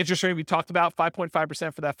 The interest rate we talked about,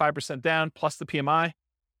 5.5% for that 5% down, plus the PMI.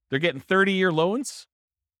 They're getting 30-year loans.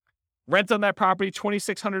 Rent on that property,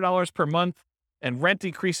 $2,600 per month, and rent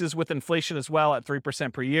increases with inflation as well at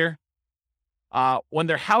 3% per year. When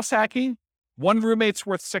they're house hacking, one roommate's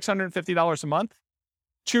worth $650 a month.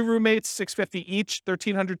 Two roommates, $650 each,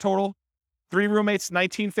 $1,300 total. Three roommates,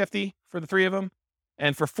 $1,950 for the three of them.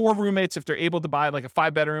 And for four roommates, if they're able to buy like a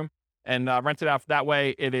 5-bedroom and rent it out that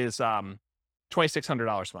way, it is $2,600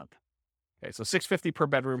 a month. Okay, so $650 per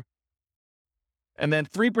bedroom. And then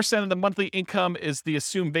 3% of the monthly income is the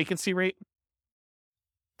assumed vacancy rate.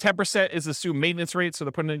 10% is assumed maintenance rate, so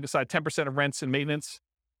they're putting aside 10% of rents and maintenance.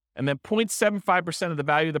 And then 0.75% of the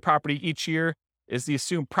value of the property each year is the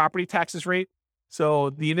assumed property taxes rate. So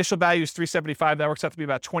the initial value is $375. That works out to be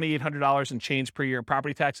about $2,800 and change per year in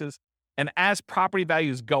property taxes. And as property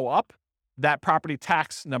values go up, that property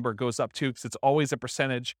tax number goes up too, because it's always a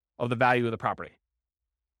percentage of the value of the property.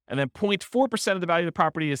 And then 0.4% of the value of the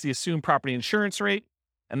property is the assumed property insurance rate.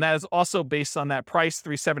 And that is also based on that price,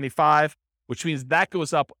 $375, which means that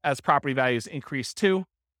goes up as property values increase too.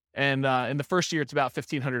 And in the first year, it's about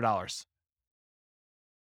 $1,500.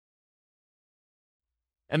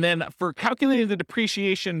 And then for calculating the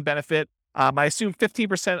depreciation benefit, I assume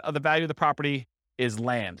 15% of the value of the property is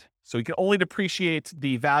land. So you can only depreciate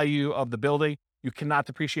the value of the building. You cannot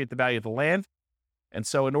depreciate the value of the land. And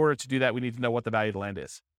so in order to do that, we need to know what the value of the land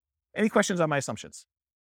is. Any questions on my assumptions?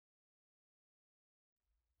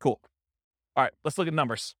 Cool. All right, let's look at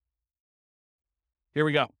numbers. Here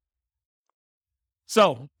we go.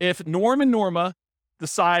 So if Norm and Norma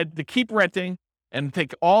decide to keep renting and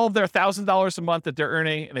take all of their $1,000 a month that they're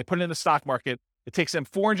earning and they put it in the stock market, it takes them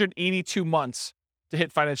 482 months to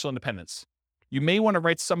hit financial independence. You may want to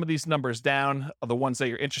write some of these numbers down, of the ones that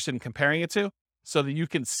you're interested in comparing it to, so that you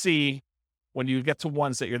can see when you get to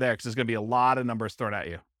ones that you're there, because there's going to be a lot of numbers thrown at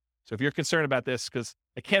you. So if you're concerned about this, because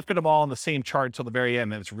I can't fit them all in the same chart until the very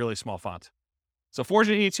end, and it's really small font. So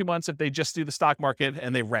 482 months if they just do the stock market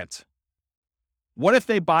and they rent. What if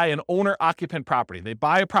they buy an owner-occupant property? They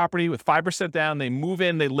buy a property with 5% down, they move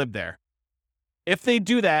in, they live there. If they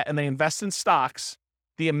do that and they invest in stocks,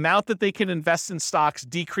 the amount that they can invest in stocks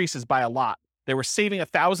decreases by a lot. They were saving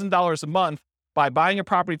 $1,000 a month by buying a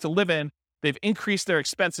property to live in. They've increased their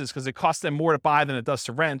expenses because it costs them more to buy than it does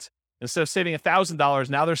to rent. Instead of saving $1,000,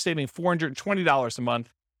 now they're saving $420 a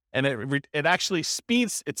month. And it actually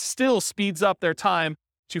still speeds up their time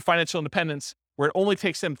to financial independence, where it only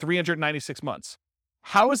takes them 396 months.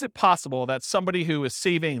 How is it possible that somebody who is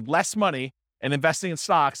saving less money and investing in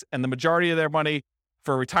stocks, and the majority of their money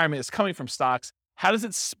for retirement is coming from stocks, how does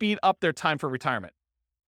it speed up their time for retirement?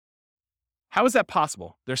 How is that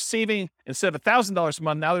possible? They're saving, instead of $1,000 a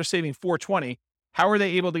month, now they're saving $420. How are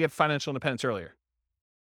they able to get financial independence earlier?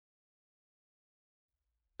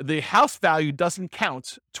 The house value doesn't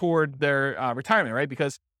count toward their retirement, right?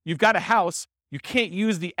 Because you've got a house, you can't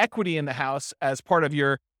use the equity in the house as part of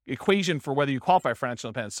your equation for whether you qualify for financial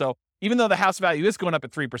independence. So even though the house value is going up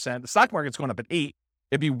at 3%, the stock market's going up at 8%,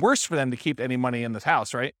 it'd be worse for them to keep any money in this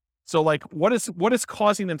house, right? So like, what is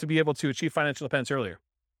causing them to be able to achieve financial independence earlier?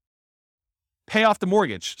 Pay off the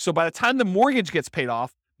mortgage. So by the time the mortgage gets paid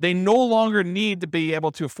off, they no longer need to be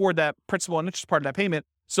able to afford that principal and interest part of that payment.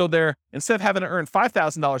 So they're, instead of having to earn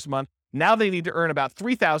 $5,000 a month, now they need to earn about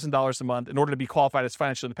 $3,000 a month in order to be qualified as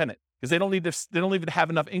financially independent, because they don't even have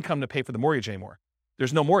enough income to pay for the mortgage anymore.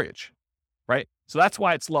 There's no mortgage, right? So that's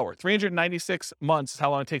why it's lower. 396 months is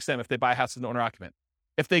how long it takes them if they buy a house as an owner occupant.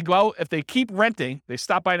 If they keep renting, they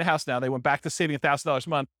stop buying a house now, they went back to saving $1,000 a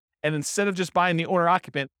month, and instead of just buying the owner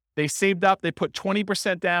occupant, they saved up, they put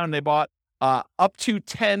 20% down, and they bought up to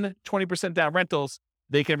 20% down rentals.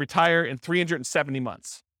 They can retire in 370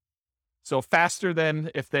 months. So faster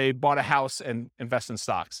than if they bought a house and invest in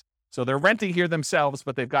stocks. So they're renting here themselves,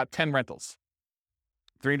 but they've got 10 rentals,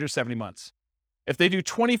 370 months. If they do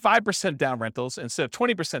 25% down rentals instead of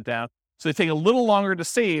 20% down, so they take a little longer to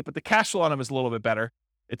save, but the cash flow on them is a little bit better,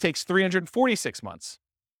 it takes 346 months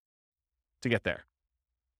to get there.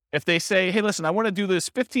 If they say, hey, listen, I want to do this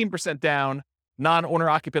 15% down non-owner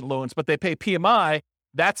occupant loans, but they pay PMI,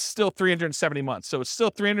 that's still 370 months. So it's still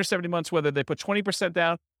 370 months whether they put 20%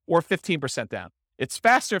 down or 15% down. It's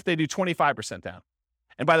faster if they do 25% down.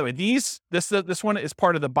 And by the way, this one is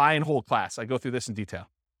part of the buy and hold class. I go through this in detail.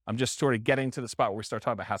 I'm just sort of getting to the spot where we start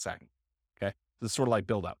talking about house hacking. Okay. This is sort of like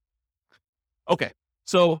build up. Okay.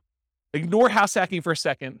 So ignore house hacking for a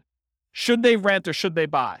second. Should they rent or should they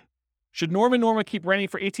buy? Should Norm and Norma keep renting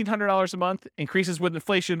for $1,800 a month, increases with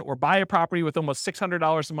inflation, or buy a property with almost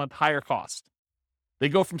 $600 a month higher cost? They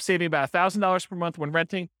go from saving about $1,000 per month when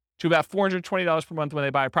renting to about $420 per month when they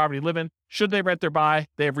buy a property to live in. Should they rent or buy?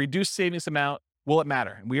 They have reduced savings amount. Will it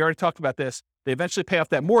matter? And we already talked about this. They eventually pay off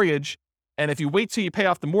that mortgage. And if you wait till you pay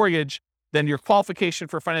off the mortgage, then your qualification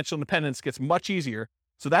for financial independence gets much easier.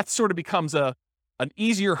 So that sort of becomes an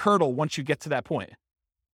easier hurdle once you get to that point.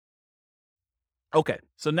 Okay,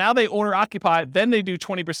 so now they owner occupy, then they do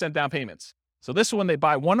 20% down payments. So this one, they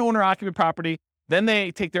buy one owner occupant property, then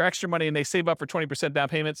they take their extra money and they save up for 20% down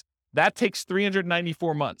payments. That takes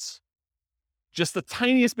 394 months. Just the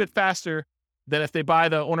tiniest bit faster than if they buy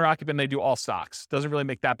the owner occupant and they do all stocks. Doesn't really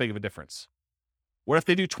make that big of a difference. What if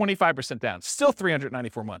they do 25% down? Still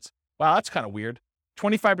 394 months. Wow, that's kind of weird.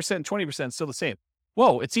 25% and 20% is still the same.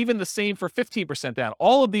 Whoa, it's even the same for 15% down.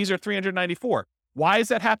 All of these are 394. Why is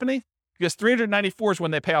that happening? Because 394 is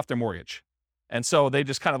when they pay off their mortgage. And so they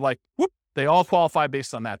just kind of like, whoop, they all qualify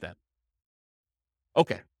based on that then.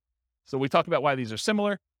 Okay, so we talked about why these are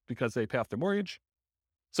similar, because they pay off their mortgage.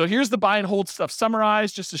 So here's the buy and hold stuff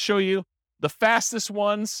summarized just to show you the fastest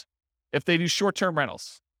ones if they do short-term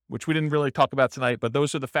rentals, which we didn't really talk about tonight, but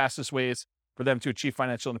those are the fastest ways for them to achieve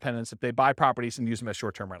financial independence if they buy properties and use them as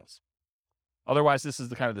short-term rentals. Otherwise, this is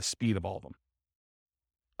the kind of the speed of all of them.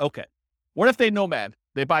 Okay, what if they nomad?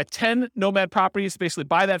 They buy 10 nomad properties, basically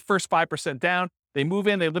buy that first 5% down. They move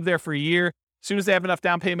in, they live there for a year. As soon as they have enough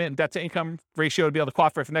down payment and debt to income ratio to be able to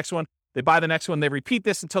qualify for the next one, they buy the next one. They repeat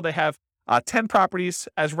this until they have 10 properties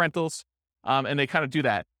as rentals. And they kind of do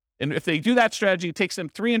that. And if they do that strategy, it takes them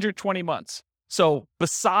 320 months. So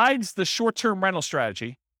besides the short-term rental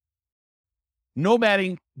strategy,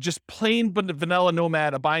 nomading, just plain vanilla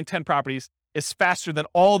nomad of buying 10 properties, is faster than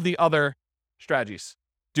all the other strategies.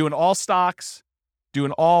 Doing all stocks,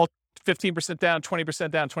 doing all 15% down,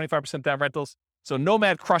 20% down, 25% down rentals. So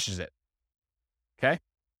nomad crushes it. Okay?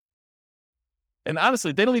 And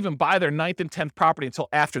honestly, they don't even buy their 9th and 10th property until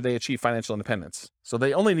after they achieve financial independence. So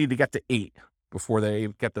they only need to get to 8 before they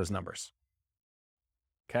get those numbers.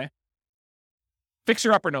 Okay?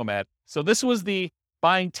 Fixer Upper Nomad. So this was the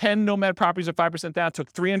buying 10 nomad properties at 5% down, took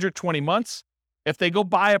 320 months. If they go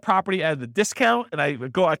buy a property at the discount, and I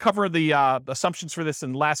cover the assumptions for this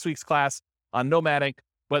in last week's class on nomading,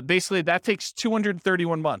 but basically that takes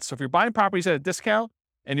 231 months. So if you're buying properties at a discount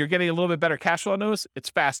and you're getting a little bit better cash flow on those, it's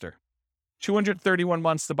faster. 231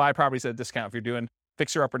 months to buy properties at a discount if you're doing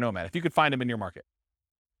Fixer Upper Nomad, if you could find them in your market.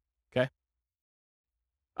 Okay.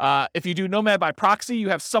 If you do nomad by proxy, you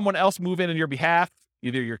have someone else move in on your behalf,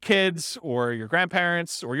 either your kids or your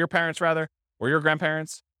grandparents, or your parents rather, or your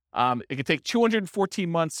grandparents. It could take 214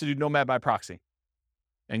 months to do nomad by proxy.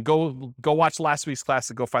 And go watch last week's class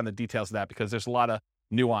and go find the details of that, because there's a lot of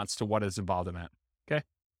nuance to what is involved in that. Okay.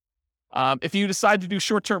 If you decide to do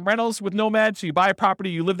short-term rentals with nomad, so you buy a property,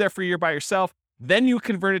 you live there for a year by yourself, then you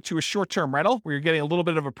convert it to a short-term rental where you're getting a little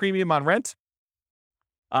bit of a premium on rent.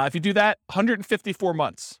 If you do that, 154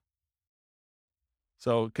 months.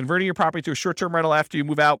 So converting your property to a short-term rental after you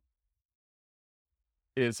move out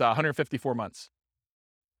is 154 months.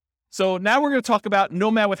 So now we're going to talk about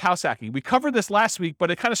nomad with house hacking. We covered this last week, but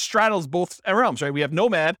it kind of straddles both realms, right? We have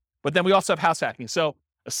nomad, but then we also have house hacking. So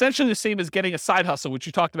essentially the same as getting a side hustle, which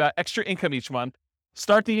you talked about, extra income each month.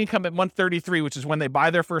 Start the income at month 33, which is when they buy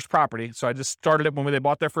their first property. So I just started it when they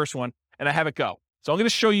bought their first one, and I have it go. So I'm going to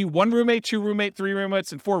show you 1 roommate, 2 roommate, 3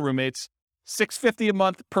 roommates, and 4 roommates, $650 a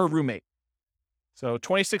month per roommate. So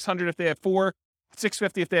 $2,600 if they have 4,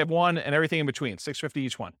 $650 if they have 1, and everything in between, $650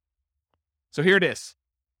 each one. So here it is.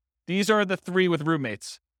 These are the 3 with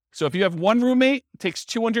roommates. So if you have 1 roommate, it takes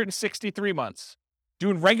 263 months.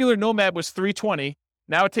 Doing regular nomad was 320.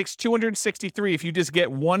 Now it takes 263 if you just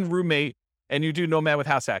get 1 roommate and you do nomad with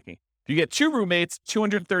house hacking. If you get 2 roommates,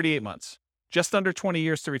 238 months, just under 20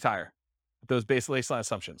 years to retire with those baseline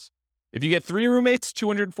assumptions. If you get 3 roommates,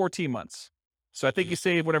 214 months. So I think you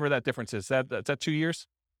save whatever that difference is. That's 2 years,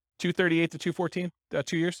 238 to 214,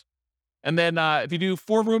 2 years. And then if you do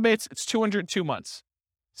 4 roommates, it's 202 months.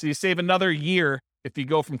 So you save another year if you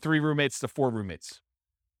go from 3 roommates to 4 roommates.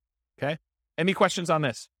 Okay. Any questions on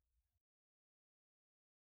this?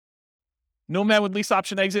 Nomad with lease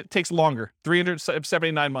option exit takes longer,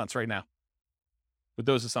 379 months right now with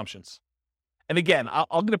those assumptions. And again, I'm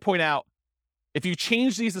going to point out, if you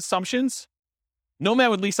change these assumptions,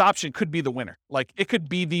 nomad with lease option could be the winner. Like, it could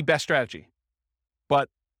be the best strategy. But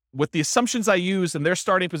with the assumptions I use and their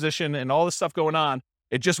starting position and all this stuff going on,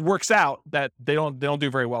 it just works out that they don't do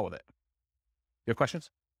very well with it. You have questions?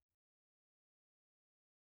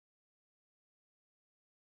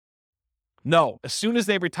 No. As soon as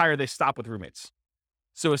they retire, they stop with roommates.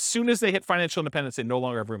 So as soon as they hit financial independence, they no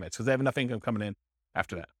longer have roommates because they have enough income coming in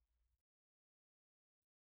after that.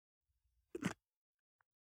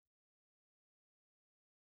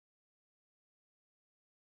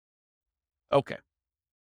 Okay.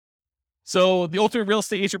 So the ultimate real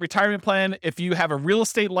estate agent retirement plan, if you have a real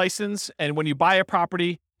estate license and when you buy a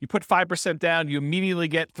property, you put 5% down, you immediately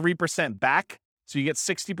get 3% back. So you get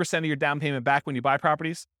 60% of your down payment back when you buy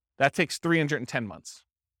properties. That takes 310 months.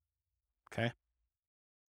 Okay.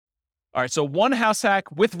 All right. So 1 house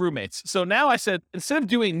hack with roommates. So now I said, instead of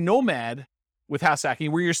doing nomad with house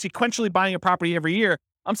hacking, where you're sequentially buying a property every year,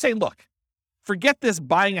 I'm saying, look, forget this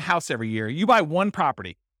buying a house every year. You buy 1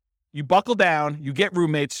 property. You buckle down, you get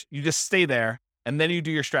roommates, you just stay there, and then you do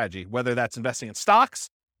your strategy, whether that's investing in stocks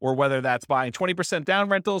or whether that's buying 20% down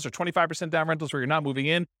rentals or 25% down rentals where you're not moving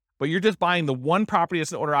in, but you're just buying the 1 property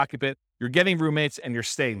as an owner occupant, you're getting roommates, and you're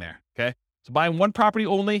staying there, okay? So buying 1 property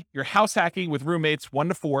only, you're house hacking with roommates, 1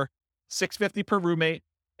 to 4, $650 per roommate,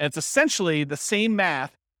 and it's essentially the same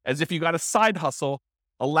math as if you got a side hustle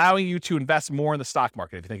allowing you to invest more in the stock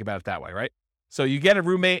market, if you think about it that way, right? So you get a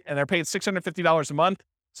roommate, and they're paying $650 a month,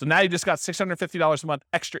 so now you just got $650 a month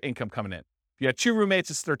extra income coming in. If you had 2 roommates,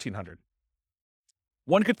 it's $1,300.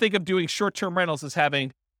 One could think of doing short-term rentals as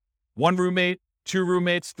having 1 roommate, 2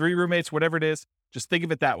 roommates, 3 roommates, whatever it is. Just think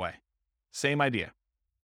of it that way. Same idea.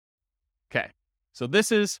 Okay. So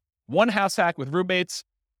this is 1 house hack with roommates.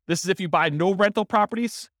 This is if you buy no rental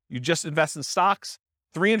properties, you just invest in stocks,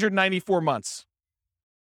 394 months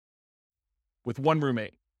with 1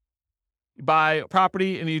 roommate. You buy a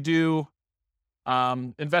property and you do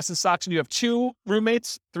Invest in stocks and you have 2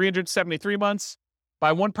 roommates, 373 months.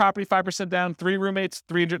 Buy 1 property, 5% down, 3 roommates,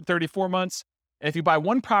 334 months. And if you buy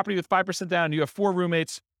 1 property with 5% down, you have 4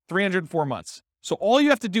 roommates, 304 months. So all you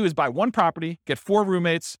have to do is buy 1 property, get 4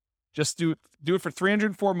 roommates, just do it for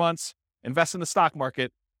 304 months, invest in the stock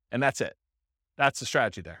market, and that's it. That's the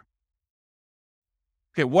strategy there.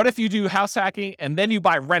 Okay, what if you do house hacking and then you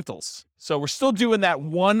buy rentals? So we're still doing that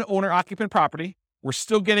 1 owner-occupant property. We're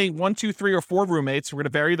still getting 1, 2, 3, or 4 roommates. We're going to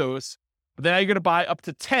vary those. But then you're going to buy up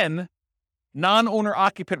to 10 non-owner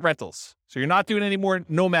occupant rentals. So you're not doing any more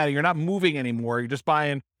nomading. You're not moving anymore. You're just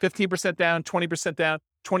buying 15% down, 20% down,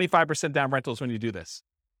 25% down rentals when you do this.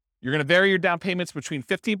 You're going to vary your down payments between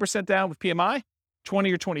 15% down with PMI,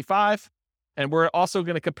 20 or 25. And we're also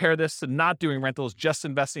going to compare this to not doing rentals, just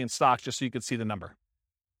investing in stocks, just so you can see the number.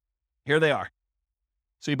 Here they are.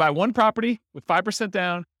 So you buy 1 property with 5%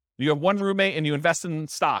 down. You have 1 roommate and you invest in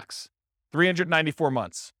stocks, 394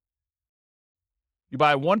 months. You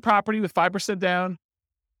buy 1 property with 5% down,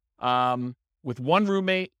 with 1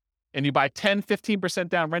 roommate, and you buy 10, 15%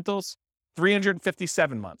 down rentals,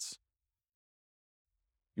 357 months.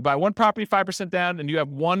 You buy 1 property, 5% down, and you have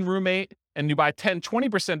 1 roommate, and you buy 10,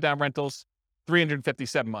 20% down rentals,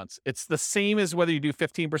 357 months. It's the same as whether you do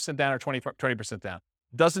 15% down or 20% down.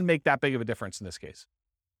 Doesn't make that big of a difference in this case.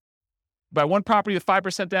 Buy 1 property with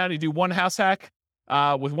 5% down, you do 1 house hack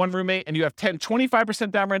with 1 roommate, and you have 10,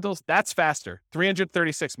 25% down rentals. That's faster,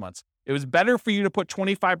 336 months. It was better for you to put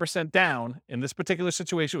 25% down in this particular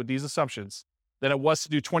situation with these assumptions than it was to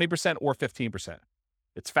do 20% or 15%.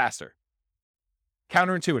 It's faster.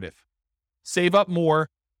 Counterintuitive. Save up more,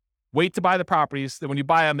 wait to buy the properties, then when you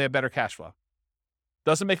buy them, they have better cash flow.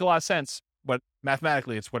 Doesn't make a lot of sense, but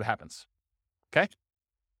mathematically, it's what happens. Okay?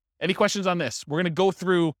 Any questions on this? We're going to go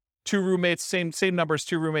through 2 roommates, same numbers,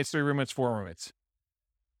 2 roommates, 3 roommates, 4 roommates.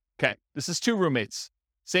 Okay, this is 2 roommates.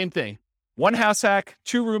 Same thing. 1 house hack,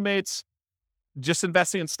 2 roommates, just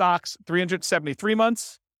investing in stocks, 373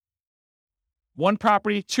 months. 1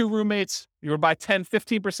 property, 2 roommates, you would buy 10,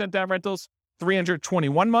 15% down rentals,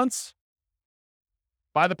 321 months.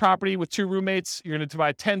 Buy the property with 2 roommates, you're going to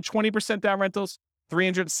buy 10, 20% down rentals,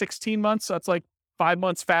 316 months. So that's like 5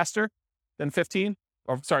 months faster than 15.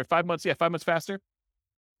 Or sorry, 5 months. Yeah, 5 months faster.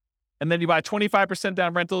 And then you buy 25%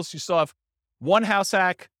 down rentals. You still have 1 house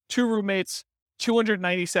hack, 2 roommates,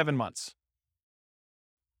 297 months.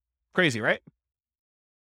 Crazy, right?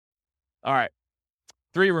 All right.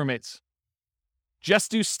 3 roommates. Just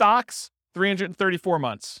do stocks, 334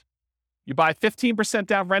 months. You buy 15%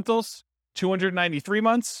 down rentals, 293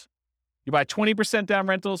 months. You buy 20% down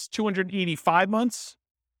rentals, 285 months.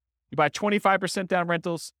 You buy 25% down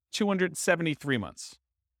rentals, 273 months.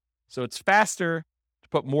 So it's faster to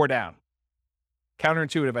put more down.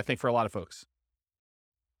 Counterintuitive, I think, for a lot of folks.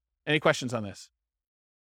 Any questions on this?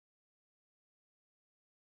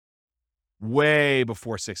 Way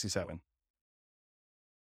before 67.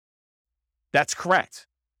 That's correct.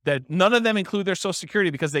 That none of them include their Social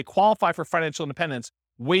Security because they qualify for financial independence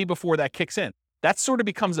way before that kicks in. That sort of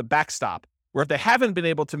becomes a backstop, where if they haven't been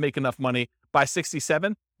able to make enough money by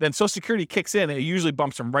 67, then Social Security kicks in and it usually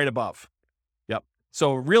bumps them right above. Yep.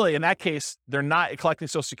 So really, in that case, they're not collecting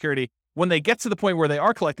Social Security. When they get to the point where they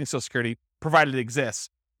are collecting Social Security, provided it exists,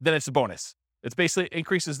 then it's a bonus. It's basically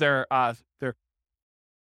increases their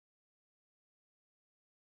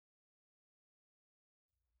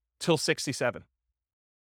till 67.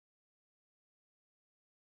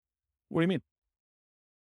 What do you mean?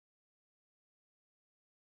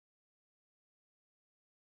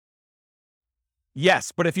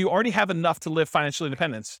 Yes, but if you already have enough to live financial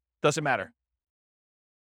independence, doesn't matter.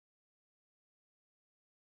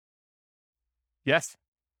 Yes.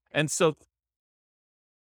 And so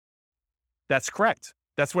that's correct.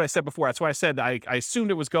 That's what I said before. That's why I said I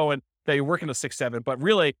assumed it was going that you're working to 6-7, but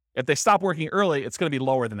really, if they stop working early, it's going to be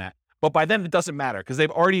lower than that. But by then, it doesn't matter because they've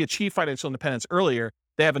already achieved financial independence earlier.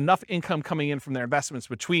 They have enough income coming in from their investments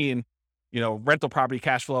between, rental property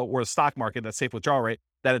cash flow or the stock market, that safe withdrawal rate,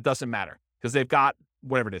 that it doesn't matter because they've got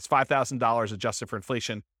whatever it is, $5,000 adjusted for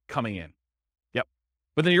inflation coming in. Yep.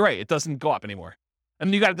 But then you're right. It doesn't go up anymore. And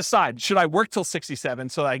then you got to decide, should I work till 67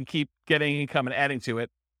 so that I can keep getting income and adding to it?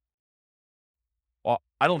 Well,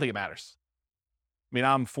 I don't think it matters. I mean,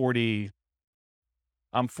 I'm 47.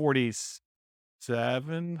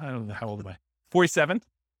 I don't know. How old am I? 47.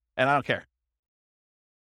 And I don't care.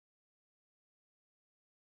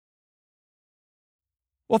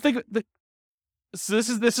 Well, so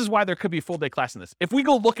this is why there could be a full day class in this. If we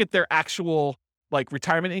go look at their actual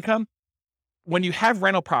retirement income, when you have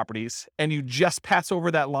rental properties and you just pass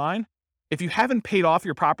over that line, if you haven't paid off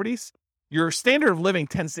your properties, your standard of living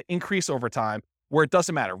tends to increase over time where it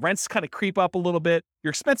doesn't matter. Rents kind of creep up a little bit. Your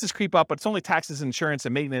expenses creep up, but it's only taxes, insurance,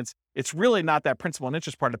 and maintenance. It's really not that principal and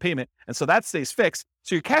interest part of the payment. And so that stays fixed.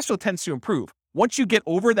 So your cash flow tends to improve. Once you get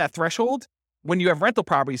over that threshold, when you have rental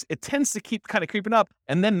properties, it tends to keep kind of creeping up.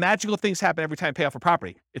 And then magical things happen every time you pay off a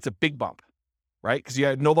property. It's a big bump, right? Because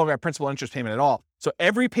you no longer have principal and interest payment at all. So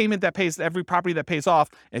every property that pays off,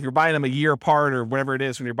 if you're buying them a year apart or whatever it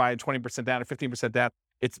is, when you're buying 20% down or 15% down,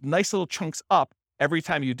 it's nice little chunks up every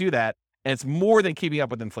time you do that. And it's more than keeping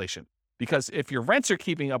up with inflation, because if your rents are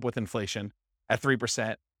keeping up with inflation at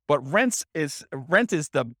 3%, but rent is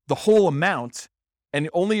the whole amount, and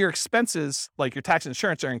only your expenses like your tax and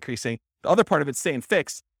insurance are increasing, the other part of it's staying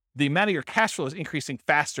fixed, the amount of your cash flow is increasing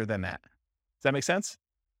faster than that. Does that make sense?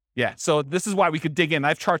 Yeah. So this is why we could dig in. I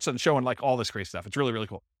have charts on showing like all this great stuff. It's really, really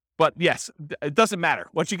cool. But yes, it doesn't matter.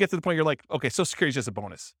 Once you get to the point, you're like, okay, Social Security is just a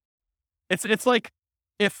bonus. It's like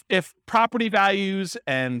if property values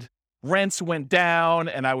and rents went down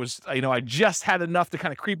and I just had enough to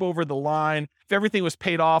kind of creep over the line. If everything was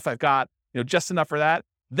paid off, I've got, just enough for that.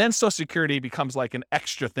 Then Social Security becomes like an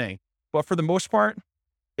extra thing. But for the most part,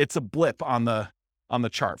 it's a blip on the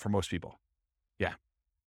chart for most people. Yeah.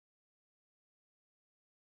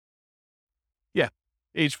 Yeah.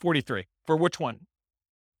 Age 43. For which one?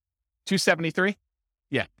 273?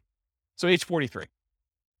 Yeah. So age 43.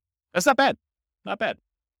 That's not bad. Not bad.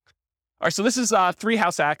 All right, so this is 3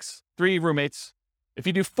 house hacks, 3 roommates. If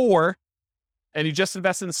you do 4 and you just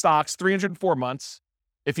invest in the stocks, 304 months.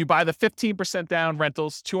 If you buy the 15% down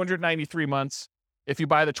rentals, 293 months. If you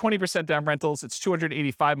buy the 20% down rentals, it's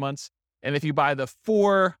 285 months. And if you buy the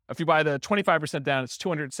 25% down, it's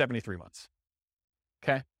 273 months.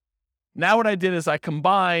 Okay. Now what I did is I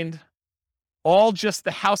combined all just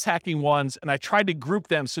the house hacking ones, and I tried to group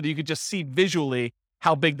them so that you could just see visually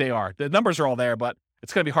how big they are. The numbers are all there, but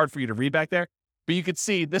it's going to be hard for you to read back there. But you could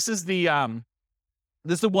see this is the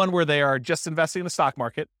one where they are just investing in the stock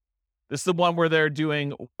market. This is the one where they're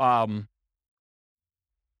doing one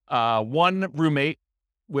roommate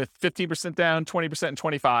with 15% down, 20% and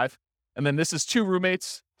 25. And then this is 2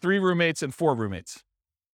 roommates, 3 roommates, and 4 roommates.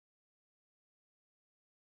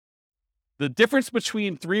 The difference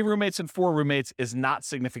between 3 roommates and 4 roommates is not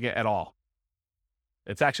significant at all.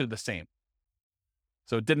 It's actually the same.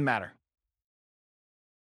 So it didn't matter.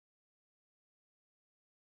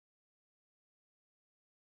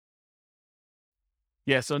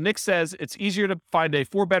 Yeah, so Nick says it's easier to find a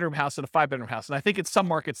 4-bedroom house than a 5-bedroom house. And I think in some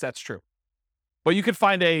markets that's true. But you could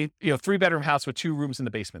find a 3-bedroom house with 2 rooms in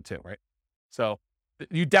the basement too, right? So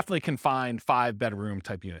you definitely can find 5-bedroom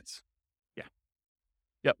type units. Yeah.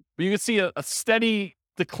 Yep. But you can see a steady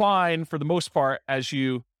decline for the most part as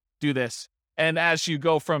you do this. And as you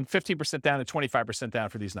go from 15% down to 25% down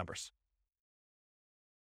for these numbers.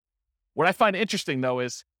 What I find interesting though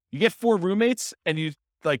is you get 4 roommates and you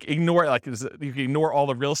ignore all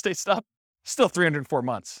the real estate stuff, still 304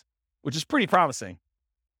 months, which is pretty promising,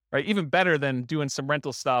 right? Even better than doing some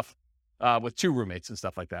rental stuff with 2 roommates and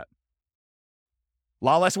stuff like that. A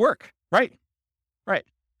lot less work, right? Right.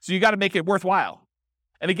 So you got to make it worthwhile.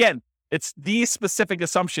 And again, it's these specific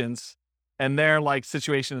assumptions and their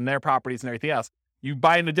situation and their properties and everything else. You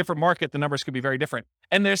buy in a different market, the numbers could be very different.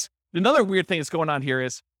 And there's another weird thing that's going on here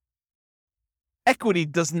is equity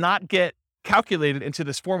does not get calculated into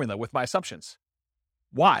this formula with my assumptions.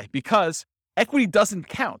 Why? Because equity doesn't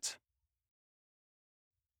count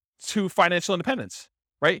to financial independence,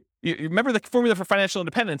 right? You remember the formula for financial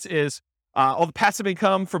independence is all the passive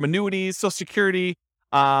income from annuities, Social Security,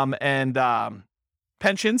 and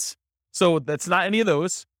pensions. So that's not any of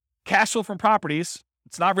those. Cash flow from properties,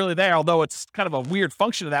 it's not really there, although it's kind of a weird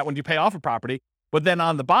function of that when you pay off a property. But then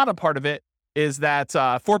on the bottom part of it is that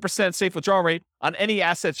 4% safe withdrawal rate on any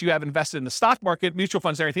assets you have invested in the stock market, mutual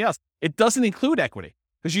funds, and everything else. It doesn't include equity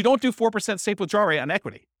because you don't do 4% safe withdrawal rate on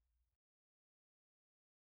equity.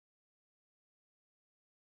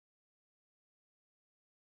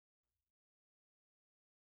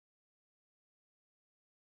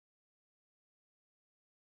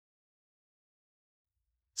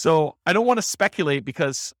 So I don't want to speculate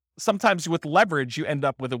because sometimes with leverage, you end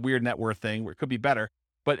up with a weird net worth thing where it could be better.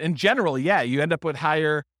 But in general, yeah, you end up with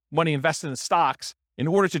higher money invested in stocks in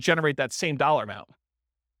order to generate that same dollar amount.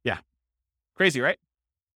 Yeah. Crazy, right?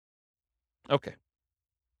 Okay.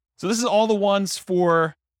 So this is all the ones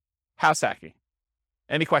for house hacking.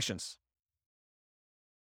 Any questions?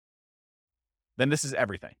 Then this is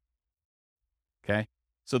everything. Okay.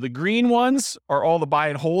 So the green ones are all the buy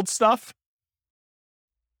and hold stuff.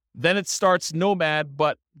 Then it starts Nomad,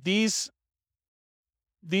 but these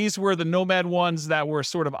were the Nomad ones that were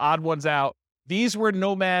sort of odd ones out. These were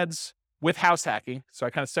Nomads with house hacking. So I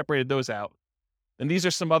kind of separated those out. And these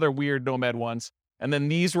are some other weird Nomad ones. And then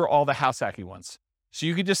these were all the house hacking ones. So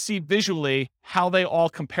you could just see visually how they all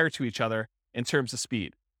compare to each other in terms of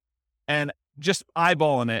speed. And just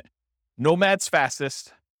eyeballing it, Nomad's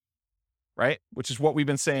fastest, right? Which is what we've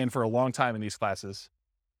been saying for a long time in these classes.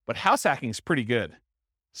 But house hacking is pretty good,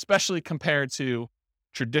 especially compared to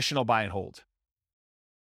traditional buy and hold,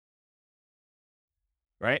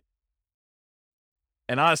 right?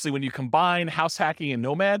 And honestly, when you combine house hacking and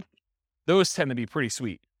Nomad, those tend to be pretty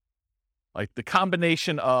sweet. Like the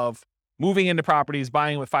combination of moving into properties,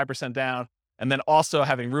 buying with 5% down, and then also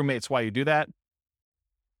having roommates while you do that,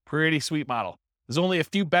 pretty sweet model. There's only a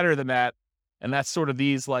few better than that, and that's sort of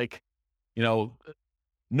these like,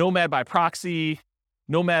 Nomad by proxy,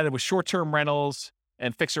 Nomad with short-term rentals,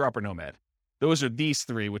 and fixer-upper Nomad. Those are these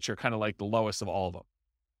three, which are kind of like the lowest of all of them.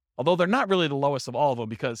 Although they're not really the lowest of all of them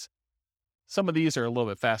because some of these are a little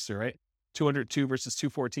bit faster, right? 202 versus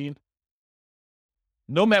 214.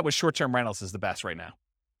 Nomad with short-term rentals is the best right now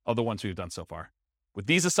of the ones we've done so far. With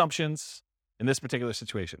these assumptions in this particular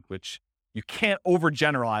situation, which you can't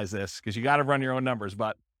overgeneralize this because you got to run your own numbers.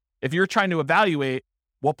 But if you're trying to evaluate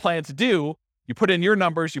what plan to do, you put in your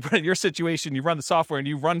numbers, you put in your situation, you run the software, and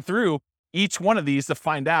you run through each one of these to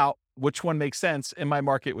find out which one makes sense in my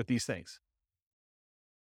market with these things.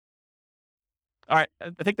 All right,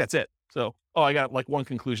 I think that's it. So, I got like one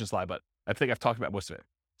conclusion slide, but I think I've talked about most of it.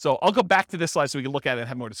 So I'll go back to this slide so we can look at it and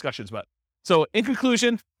have more discussions. But so in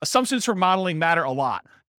conclusion, assumptions for modeling matter a lot.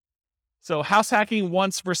 So house hacking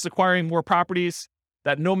once versus acquiring more properties,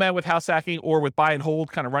 that Nomad with house hacking or with buy and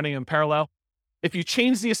hold kind of running in parallel. If you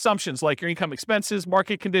change the assumptions like your income expenses,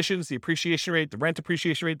 market conditions, the appreciation rate, the rent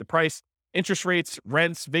appreciation rate, the price, interest rates,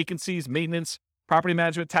 rents, vacancies, maintenance, property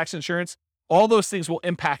management, tax insurance, all those things will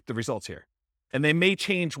impact the results here. And they may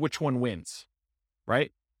change which one wins,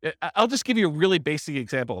 right? I'll just give you a really basic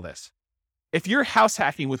example of this. If you're house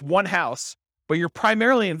hacking with one house, but you're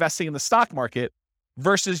primarily investing in the stock market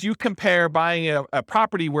versus you compare buying a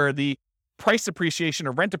property where the price appreciation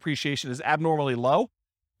or rent appreciation is abnormally low,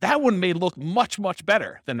 that one may look much, much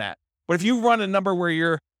better than that. But if you run a number where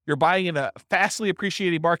you're buying in a fastly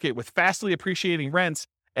appreciating market with fastly appreciating rents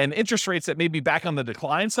and interest rates that may be back on the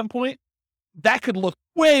decline at some point, that could look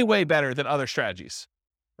way, way better than other strategies,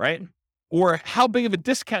 right? Or how big of a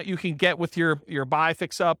discount you can get with your buy,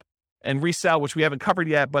 fix up, and resell, which we haven't covered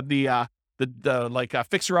yet, but the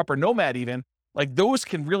fixer up or Nomad even, like those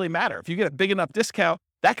can really matter. If you get a big enough discount,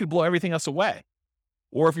 that could blow everything else away.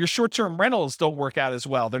 Or if your short-term rentals don't work out as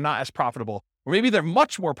well, they're not as profitable, or maybe they're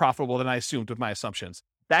much more profitable than I assumed with my assumptions.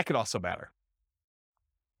 That could also matter.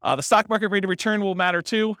 The stock market rate of return will matter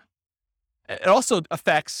too. It also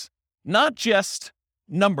affects not just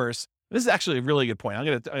numbers. This is actually a really good point. I'm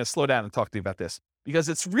going to slow down and talk to you about this because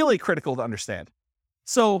it's really critical to understand.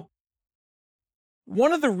 So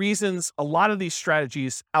one of the reasons a lot of these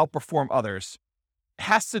strategies outperform others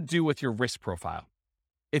has to do with your risk profile.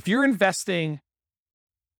 If you're investing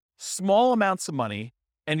small amounts of money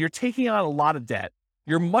and you're taking on a lot of debt,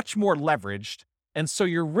 you're much more leveraged. And so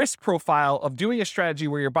your risk profile of doing a strategy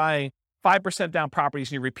where you're buying 5% down properties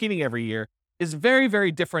and you're repeating every year is very,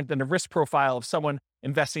 very different than the risk profile of someone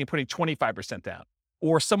investing and putting 25% down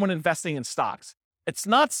or someone investing in stocks. It's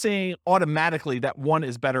not saying automatically that one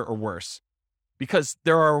is better or worse because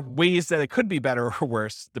there are ways that it could be better or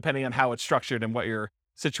worse depending on how it's structured and what your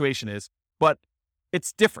situation is, but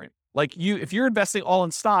it's different. Like if you're investing all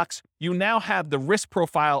in stocks, you now have the risk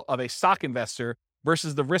profile of a stock investor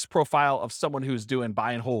versus the risk profile of someone who's doing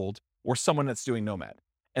buy and hold or someone that's doing Nomad.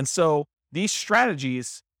 And so these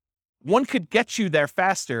strategies, one could get you there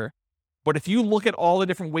faster, but if you look at all the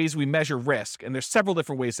different ways we measure risk, and there's several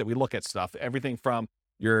different ways that we look at stuff, everything from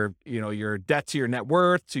your debt to your net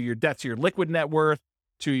worth, to your debt to your liquid net worth,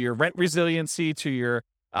 to your rent resiliency, to your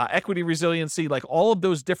equity resiliency, like all of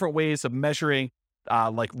those different ways of measuring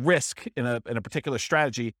like risk in a particular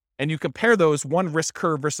strategy, and you compare those one risk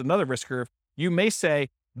curve versus another risk curve, you may say,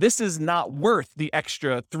 this is not worth the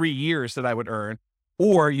extra 3 years that I would earn.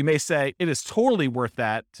 Or you may say, it is totally worth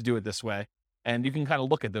that to do it this way. And you can kind of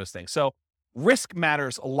look at those things. So risk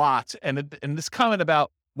matters a lot. And this comment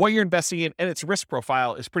about what you're investing in and its risk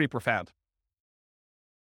profile is pretty profound.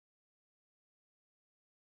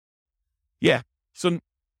 Yeah. So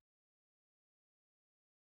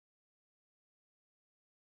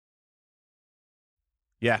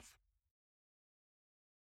yeah.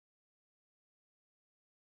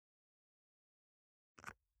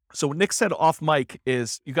 So what Nick said off mic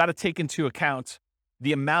is you got to take into account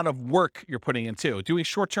the amount of work you're putting into. Doing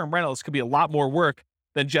short-term rentals could be a lot more work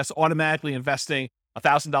than just automatically investing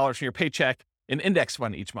 $1,000 from your paycheck in index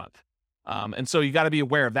fund each month. And so you got to be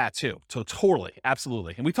aware of that too. So totally,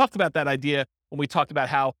 absolutely. And we talked about that idea when we talked about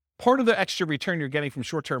how part of the extra return you're getting from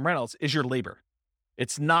short-term rentals is your labor.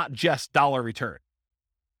 It's not just dollar return.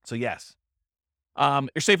 So yes. Your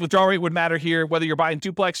safe withdrawal rate would matter here. Whether you're buying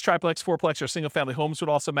duplex, triplex, fourplex, or single-family homes would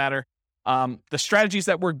also matter. The strategies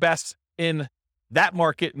that work best in that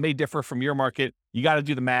market may differ from your market. You got to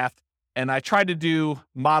do the math. And I tried to do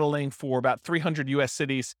modeling for about 300 U.S.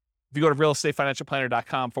 cities. If you go to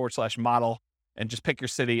realestatefinancialplanner.com/model and just pick your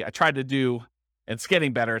city, I tried to do, and it's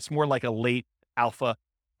getting better. It's more like a late alpha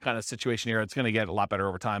kind of situation here. It's going to get a lot better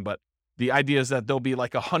over time. But the idea is that there'll be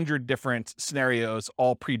like 100 different scenarios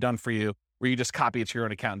all pre-done for you where you just copy it to your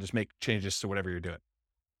own account and just make changes to whatever you're doing.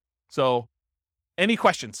 So any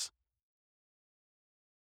questions?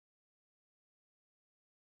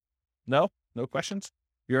 No questions?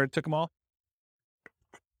 You already took them all?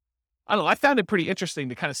 I don't know. I found it pretty interesting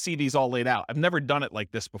to kind of see these all laid out. I've never done it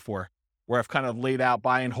like this before, where I've kind of laid out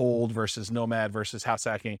buy and hold versus nomad versus house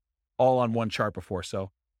hacking all on one chart before. So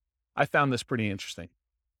I found this pretty interesting.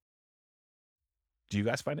 Do you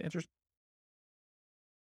guys find it interesting?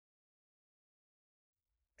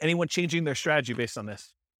 Anyone changing their strategy based on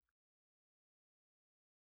this?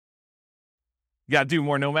 You got to do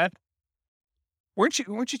more nomad? Weren't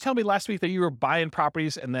you telling me last week that you were buying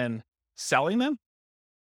properties and then selling them?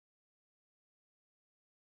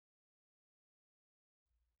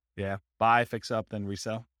 Yeah. Buy, fix up, then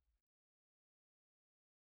resell.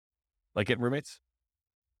 Like getting roommates?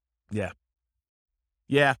 Yeah.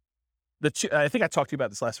 Yeah. I think I talked to you about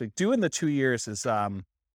this last week. Doing the 2 years is,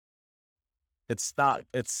 it's not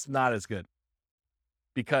as good,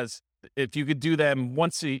 because if you could do them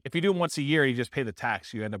if you do them once a year, you just pay the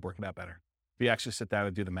tax, you end up working out better. If you actually sit down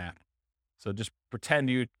and do the math. So just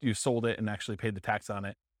pretend you sold it and actually paid the tax on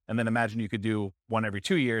it. And then imagine you could do one every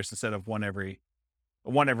 2 years instead of one every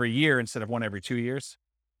year instead of one every 2 years.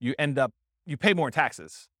 You pay more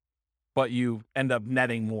taxes, but you end up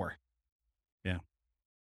netting more. Yeah.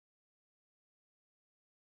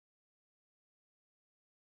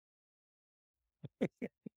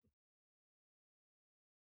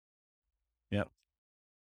 Yep.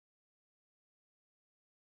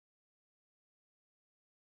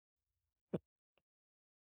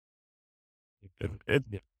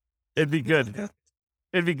 It'd be good.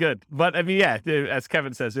 It'd be good. But I mean, yeah, as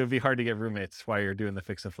Kevin says, it would be hard to get roommates while you're doing the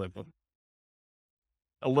fix and flip.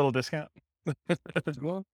 A little discount.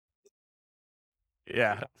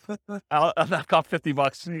 Yeah. I'll knock off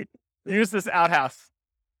 $50. Use this outhouse.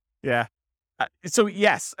 Yeah. So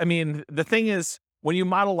yes, I mean, the thing is, when you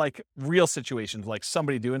model like real situations, like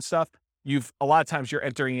somebody doing stuff, a lot of times you're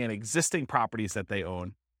entering in existing properties that they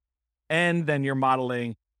own. And then you're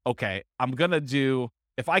modeling, okay,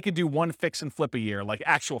 if I could do one fix and flip a year, like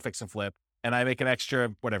actual fix and flip, and I make an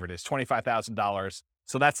extra, whatever it is, $25,000.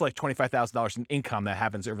 So that's like $25,000 in income that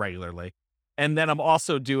happens irregularly. And then I'm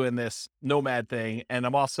also doing this nomad thing, and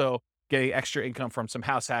I'm also getting extra income from some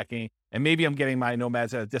house hacking, and maybe I'm getting my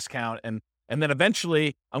nomads at a discount. And then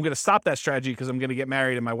eventually I'm going to stop that strategy because I'm going to get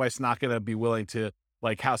married and my wife's not going to be willing to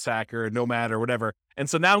like house hack or nomad or whatever. And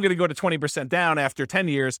so now I'm going to go to 20% down after 10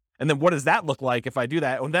 years. And then what does that look like if I do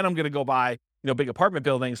that? And then I'm going to go buy, big apartment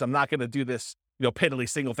buildings. I'm not going to do this, piddly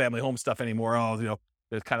single family home stuff anymore.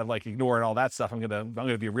 It's kind of like ignoring all that stuff. I'm going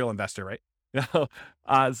to be a real investor, right?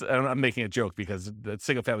 I'm making a joke because the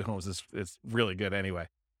single family homes is really good anyway.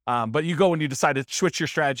 But you go and you decide to switch your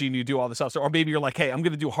strategy and you do all this stuff. Or maybe you're like, hey, I'm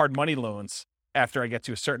going to do hard money loans after I get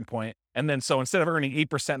to a certain point. And then so instead of earning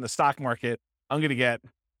 8% in the stock market, I'm going to get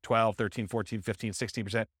 12, 13, 14, 15,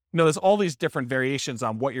 16%. There's all these different variations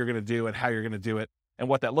on what you're going to do and how you're going to do it and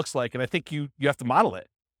what that looks like. And I think you have to model it.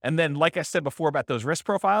 And then, like I said before about those risk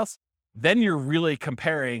profiles, then you're really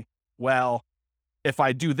comparing, well, if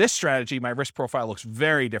I do this strategy, my risk profile looks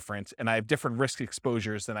very different and I have different risk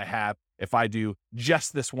exposures than I have if I do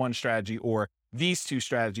just this one strategy or these two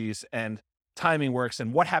strategies, and timing works.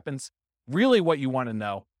 And what happens, really what you want to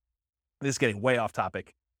know, this is getting way off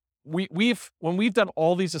topic. When we've done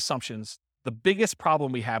all these assumptions, the biggest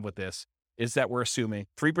problem we have with this is that we're assuming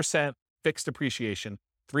 3% fixed appreciation,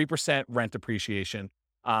 3% rent appreciation,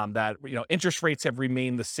 that, interest rates have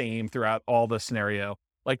remained the same throughout all the scenario.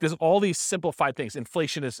 Like there's all these simplified things.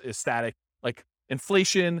 Inflation is static, like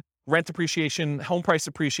inflation, rent appreciation, home price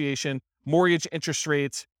appreciation, mortgage interest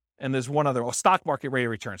rates. And there's one other, stock market rate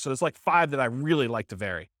of return. So there's like 5 that I really like to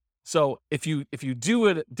vary. So if you do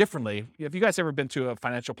it differently, have you guys ever been to a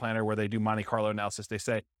financial planner where they do Monte Carlo analysis? They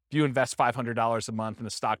say, if you invest $500 a month in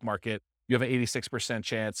the stock market, you have an 86%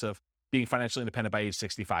 chance of being financially independent by age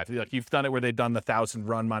 65. Like you've done it where they've done the 1,000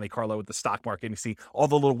 run Monte Carlo with the stock market, and you see all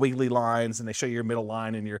the little wiggly lines, and they show you your middle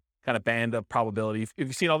line and your kind of band of probability. Have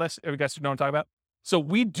you seen all this? Have you guys know what I'm talking about? So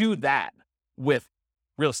we do that with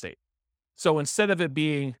real estate. So instead of it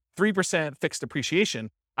being 3% fixed appreciation,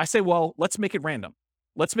 I say, well, let's make it random.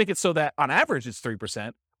 Let's make it so that on average it's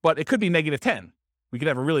 3%, but it could be negative 10. We could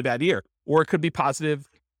have a really bad year, or it could be positive.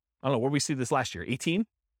 I don't know, where we see this last year, 18?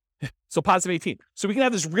 So positive 18. So we can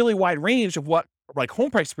have this really wide range of what like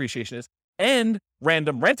home price appreciation is, and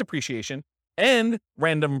random rent appreciation, and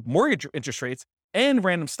random mortgage interest rates, and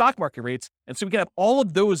random stock market rates. And so we can have all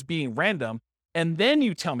of those being random. And then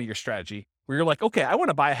you tell me your strategy where you're like, okay, I want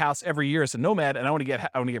to buy a house every year as a nomad and I want to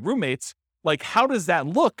get roommates. Like, how does that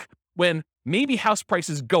look when maybe house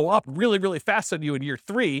prices go up really, really fast on you in year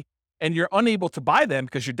 3 and you're unable to buy them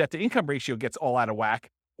because your debt to income ratio gets all out of whack?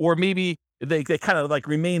 Or maybe they kind of like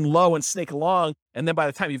remain low and snake along. And then by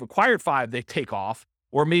the time you've acquired 5, they take off.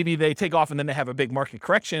 Or maybe they take off and then they have a big market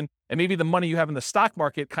correction. And maybe the money you have in the stock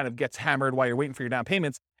market kind of gets hammered while you're waiting for your down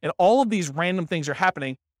payments. And all of these random things are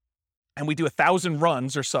happening. And we do 1,000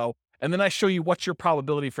 runs or so. And then I show you what's your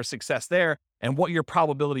probability for success there and what your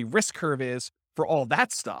probability risk curve is for all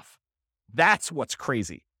that stuff. That's what's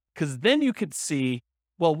crazy. Because then you could see,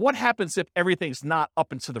 well, what happens if everything's not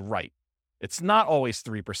up and to the right? It's not always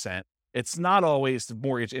 3%. It's not always the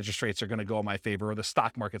mortgage interest rates are going to go in my favor or the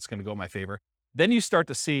stock market's going to go in my favor. Then you start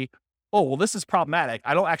to see, oh, well, this is problematic.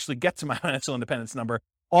 I don't actually get to my financial independence number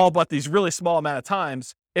all but these really small amount of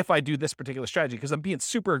times if I do this particular strategy, because I'm being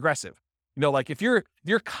super aggressive. You know, like if you're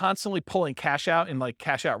constantly pulling cash out and like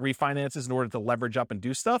cash out refinances in order to leverage up and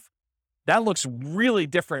do stuff, that looks really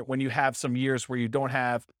different when you have some years where you don't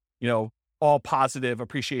have, you know, all positive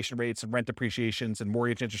appreciation rates and rent appreciations and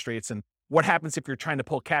mortgage interest rates. And what happens if you're trying to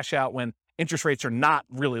pull cash out when interest rates are not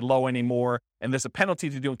really low anymore and there's a penalty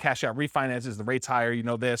to doing cash out refinances, the rate's higher, you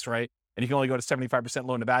know this, right? And you can only go to 75%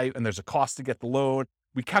 loan to value and there's a cost to get the loan.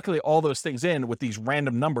 We calculate all those things in with these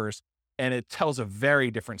random numbers and it tells a very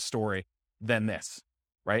different story than this,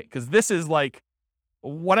 right? Because this is like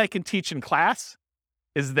what I can teach in class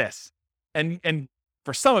is this. And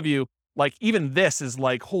for some of you, like even this is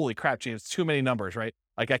like, holy crap, James, too many numbers, right?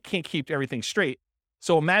 Like I can't keep everything straight.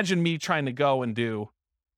 So imagine me trying to go and do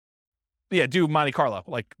Monte Carlo,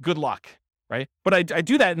 like good luck, right? But I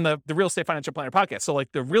do that in the Real Estate Financial Planner podcast. So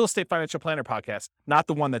like the Real Estate Financial Planner podcast, not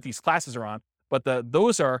the one that these classes are on, but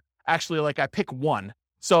those are actually like I pick one.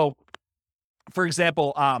 So for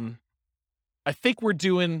example, I think we're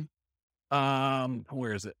doing,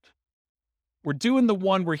 where is it? We're doing the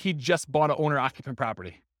one where he just bought an owner occupant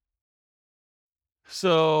property.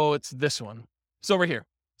 So it's this one. So over here.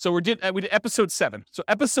 So we did episode 7. So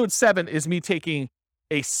episode 7 is me taking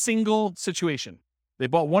a single situation. They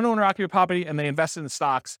bought one owner occupant property and they invested in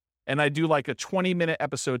stocks. And I do like a 20-minute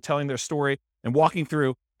episode telling their story and walking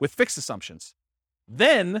through with fixed assumptions.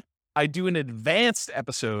 Then I do an advanced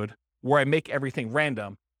episode where I make everything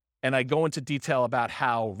random. And I go into detail about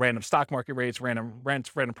how random stock market rates, random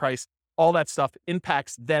rent, random price, all that stuff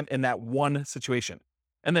impacts them in that one situation.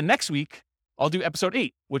 And then next week, I'll do episode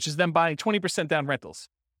 8, which is them buying 20% down rentals.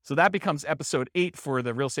 So that becomes episode 8 for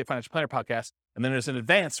the Real Estate Financial Planner podcast. And then there's an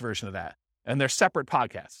advanced version of that. And they're separate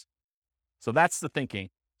podcasts. So that's the thinking.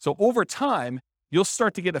 So over time, you'll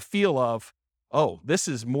start to get a feel of, oh, this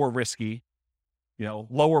is more risky, you know,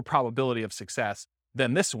 lower probability of success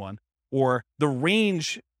than this one. Or the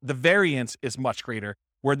range, the variance is much greater,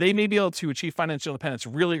 where they may be able to achieve financial independence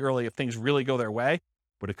really early if things really go their way,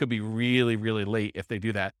 but it could be really, really late if they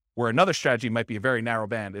do that. Where another strategy might be a very narrow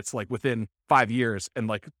band. It's like within 5 years and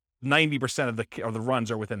like 90% of the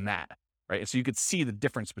runs are within that, right? And so you could see the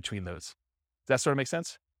difference between those. Does that sort of make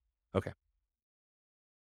sense? Okay.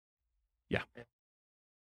 Yeah.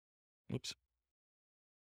 Oops.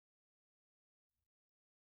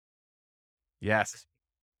 Yes.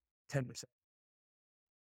 10%.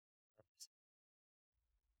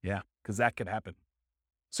 Yeah, because that could happen.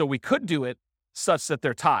 So we could do it such that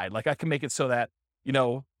they're tied. Like I can make it so that, you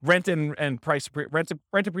know, rent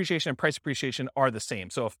appreciation and price appreciation are the same.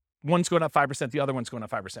 So if one's going up 5%, the other one's going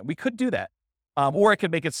up 5%. We could do that. Or I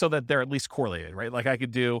could make it so that they're at least correlated, right? Like I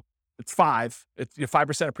could do, it's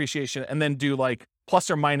 5% appreciation, and then do like plus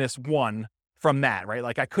or minus 1 from that, right?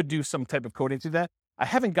 Like I could do some type of coding to that. I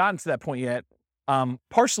haven't gotten to that point yet,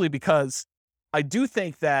 partially because I do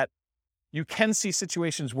think that you can see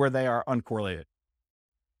situations where they are uncorrelated.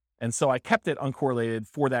 And so I kept it uncorrelated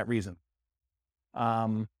for that reason.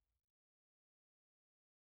 What's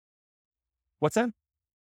that?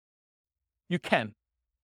 You can.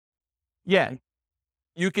 Yeah.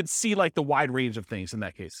 You could see like the wide range of things in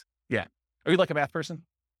that case. Yeah. Are you like a math person?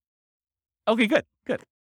 Okay, good.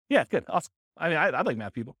 Yeah, good. Awesome. I mean, I like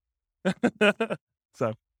math people.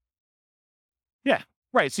 So, yeah.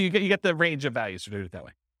 Right. So you get the range of values to do it that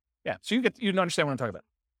way. Yeah. So you understand what I'm talking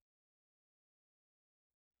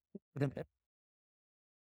about.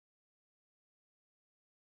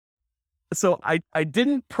 So I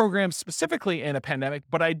didn't program specifically in a pandemic,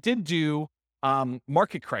 but I did do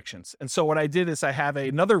market corrections. And so what I did is I have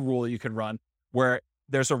another rule you can run where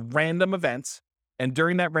there's a random event. And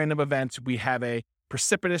during that random event, we have a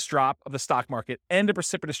precipitous drop of the stock market and a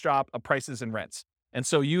precipitous drop of prices and rents. And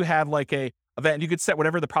so you have like a event, you could set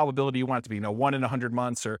whatever the probability you want it to be, 1 in 100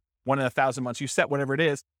 months or 1 in 1,000 months, you set whatever it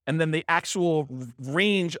is. And then the actual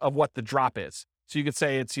range of what the drop is. So you could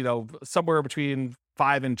say it's, somewhere between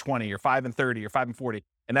 5 and 20 or 5 and 30 or 5 and 40,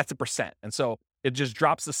 and that's a percent. And so it just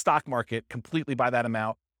drops the stock market completely by that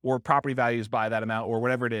amount, or property values by that amount, or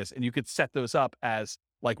whatever it is. And you could set those up as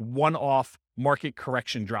like one-off market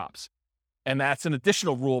correction drops. And that's an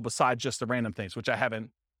additional rule besides just the random things, which I haven't,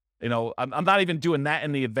 I'm not even doing that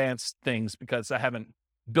in the advanced things because I haven't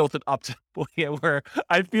built it up to the point where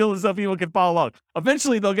I feel as though people can follow along.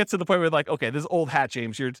 Eventually they'll get to the point where like, okay, this is old hat,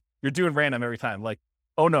 James, you're doing random every time. Like,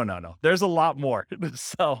 oh, no. There's a lot more.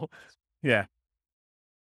 So, yeah.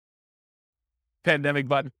 Pandemic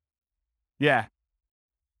button. Yeah.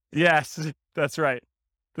 Yes, that's right.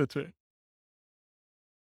 That's right.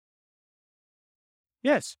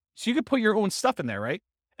 Yes. So you could put your own stuff in there, right?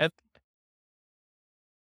 And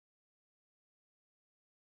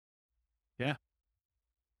yeah.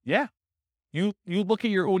 Yeah. You look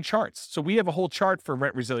at your own charts. So we have a whole chart for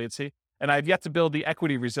rent resiliency, and I've yet to build the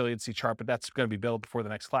equity resiliency chart, but that's going to be built before the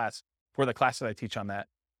next class, for the class that I teach on that.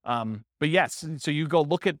 But yes, so you go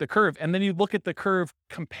look at the curve, and then you look at the curve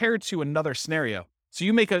compared to another scenario. So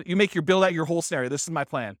you build out your whole scenario. This is my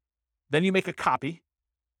plan. Then you make a copy,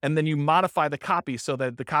 and then you modify the copy so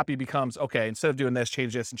that the copy becomes, okay, instead of doing this,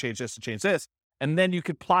 change this and change this and change this. And then you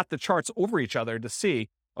could plot the charts over each other to see,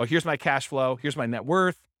 oh, here's my cash flow, here's my net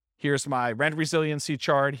worth, here's my rent resiliency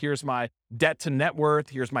chart, here's my debt to net worth,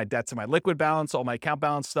 here's my debt to my liquid balance, all my account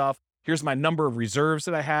balance stuff, here's my number of reserves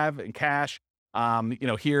that I have in cash.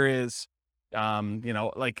 Here is,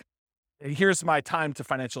 here's my time to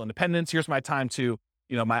financial independence, here's my time to,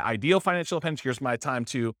 my ideal financial independence, here's my time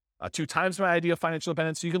to 2 times my ideal financial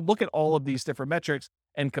independence. So you can look at all of these different metrics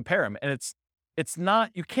and compare them. And it's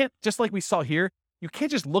not, you can't, just like we saw here, you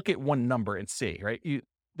can't just look at one number and see, right?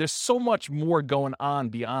 There's so much more going on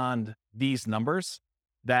beyond these numbers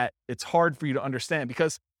that it's hard for you to understand,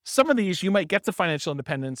 because some of these you might get to financial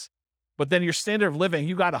independence, but then your standard of living,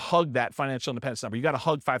 you got to hug that financial independence number. You got to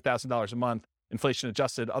hug $5,000 a month, inflation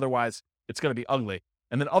adjusted. Otherwise it's going to be ugly.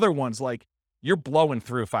 And then other ones, like you're blowing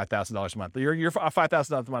through $5,000 a month. You're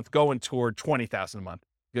 $5,000 a month going toward $20,000 a month,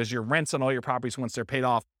 because your rents on all your properties once they're paid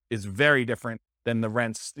off is very different than the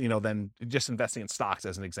rents, than just investing in stocks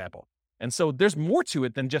as an example. And so there's more to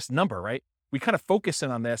it than just number, right? We kind of focus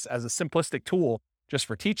in on this as a simplistic tool just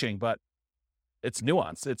for teaching, but it's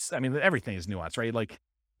nuanced. Everything is nuanced, right? Like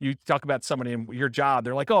you talk about somebody in your job,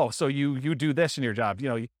 they're like, oh, so you do this in your job.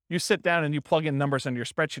 You sit down and you plug in numbers on your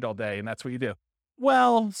spreadsheet all day and that's what you do.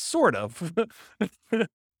 Well, sort of.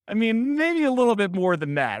 Maybe a little bit more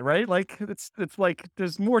than that, right? Like it's like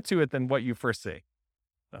there's more to it than what you first see.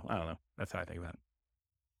 So I don't know. That's how I think about it.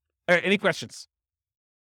 All right. Any questions?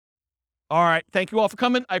 All right. Thank you all for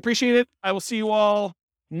coming. I appreciate it. I will see you all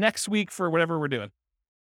next week for whatever we're doing.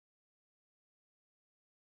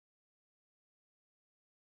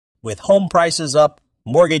 With home prices up,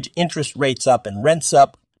 mortgage interest rates up, and rents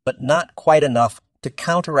up, but not quite enough to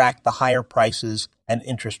counteract the higher prices and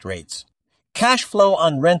interest rates. Cash flow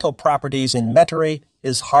on rental properties in Metairie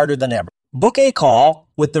is harder than ever. Book a call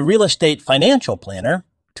with the Real Estate Financial Planner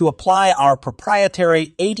to apply our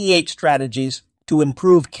proprietary 88 strategies to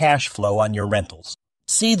improve cash flow on your rentals.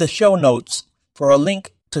 See the show notes for a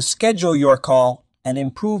link to schedule your call and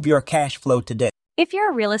improve your cash flow today. If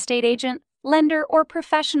you're a real estate agent, lender, or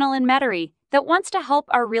professional in Metairie that wants to help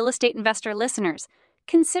our real estate investor listeners,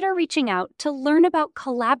 consider reaching out to learn about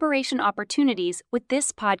collaboration opportunities with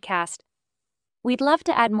this podcast. We'd love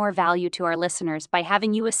to add more value to our listeners by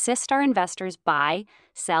having you assist our investors buy,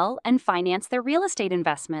 sell, and finance their real estate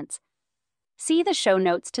investments. See the show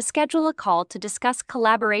notes to schedule a call to discuss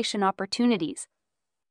collaboration opportunities.